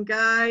welcome,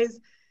 guys.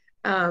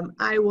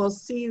 I will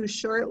see you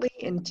shortly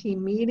in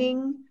team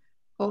meeting.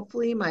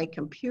 Hopefully my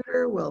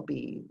computer will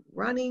be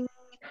running.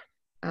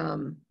 I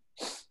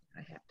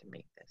have to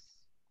make this.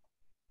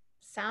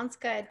 Sounds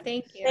good.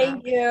 Thank you.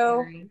 Thank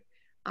you.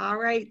 All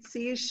right,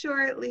 see you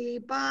shortly.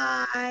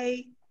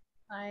 Bye.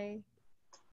 Bye.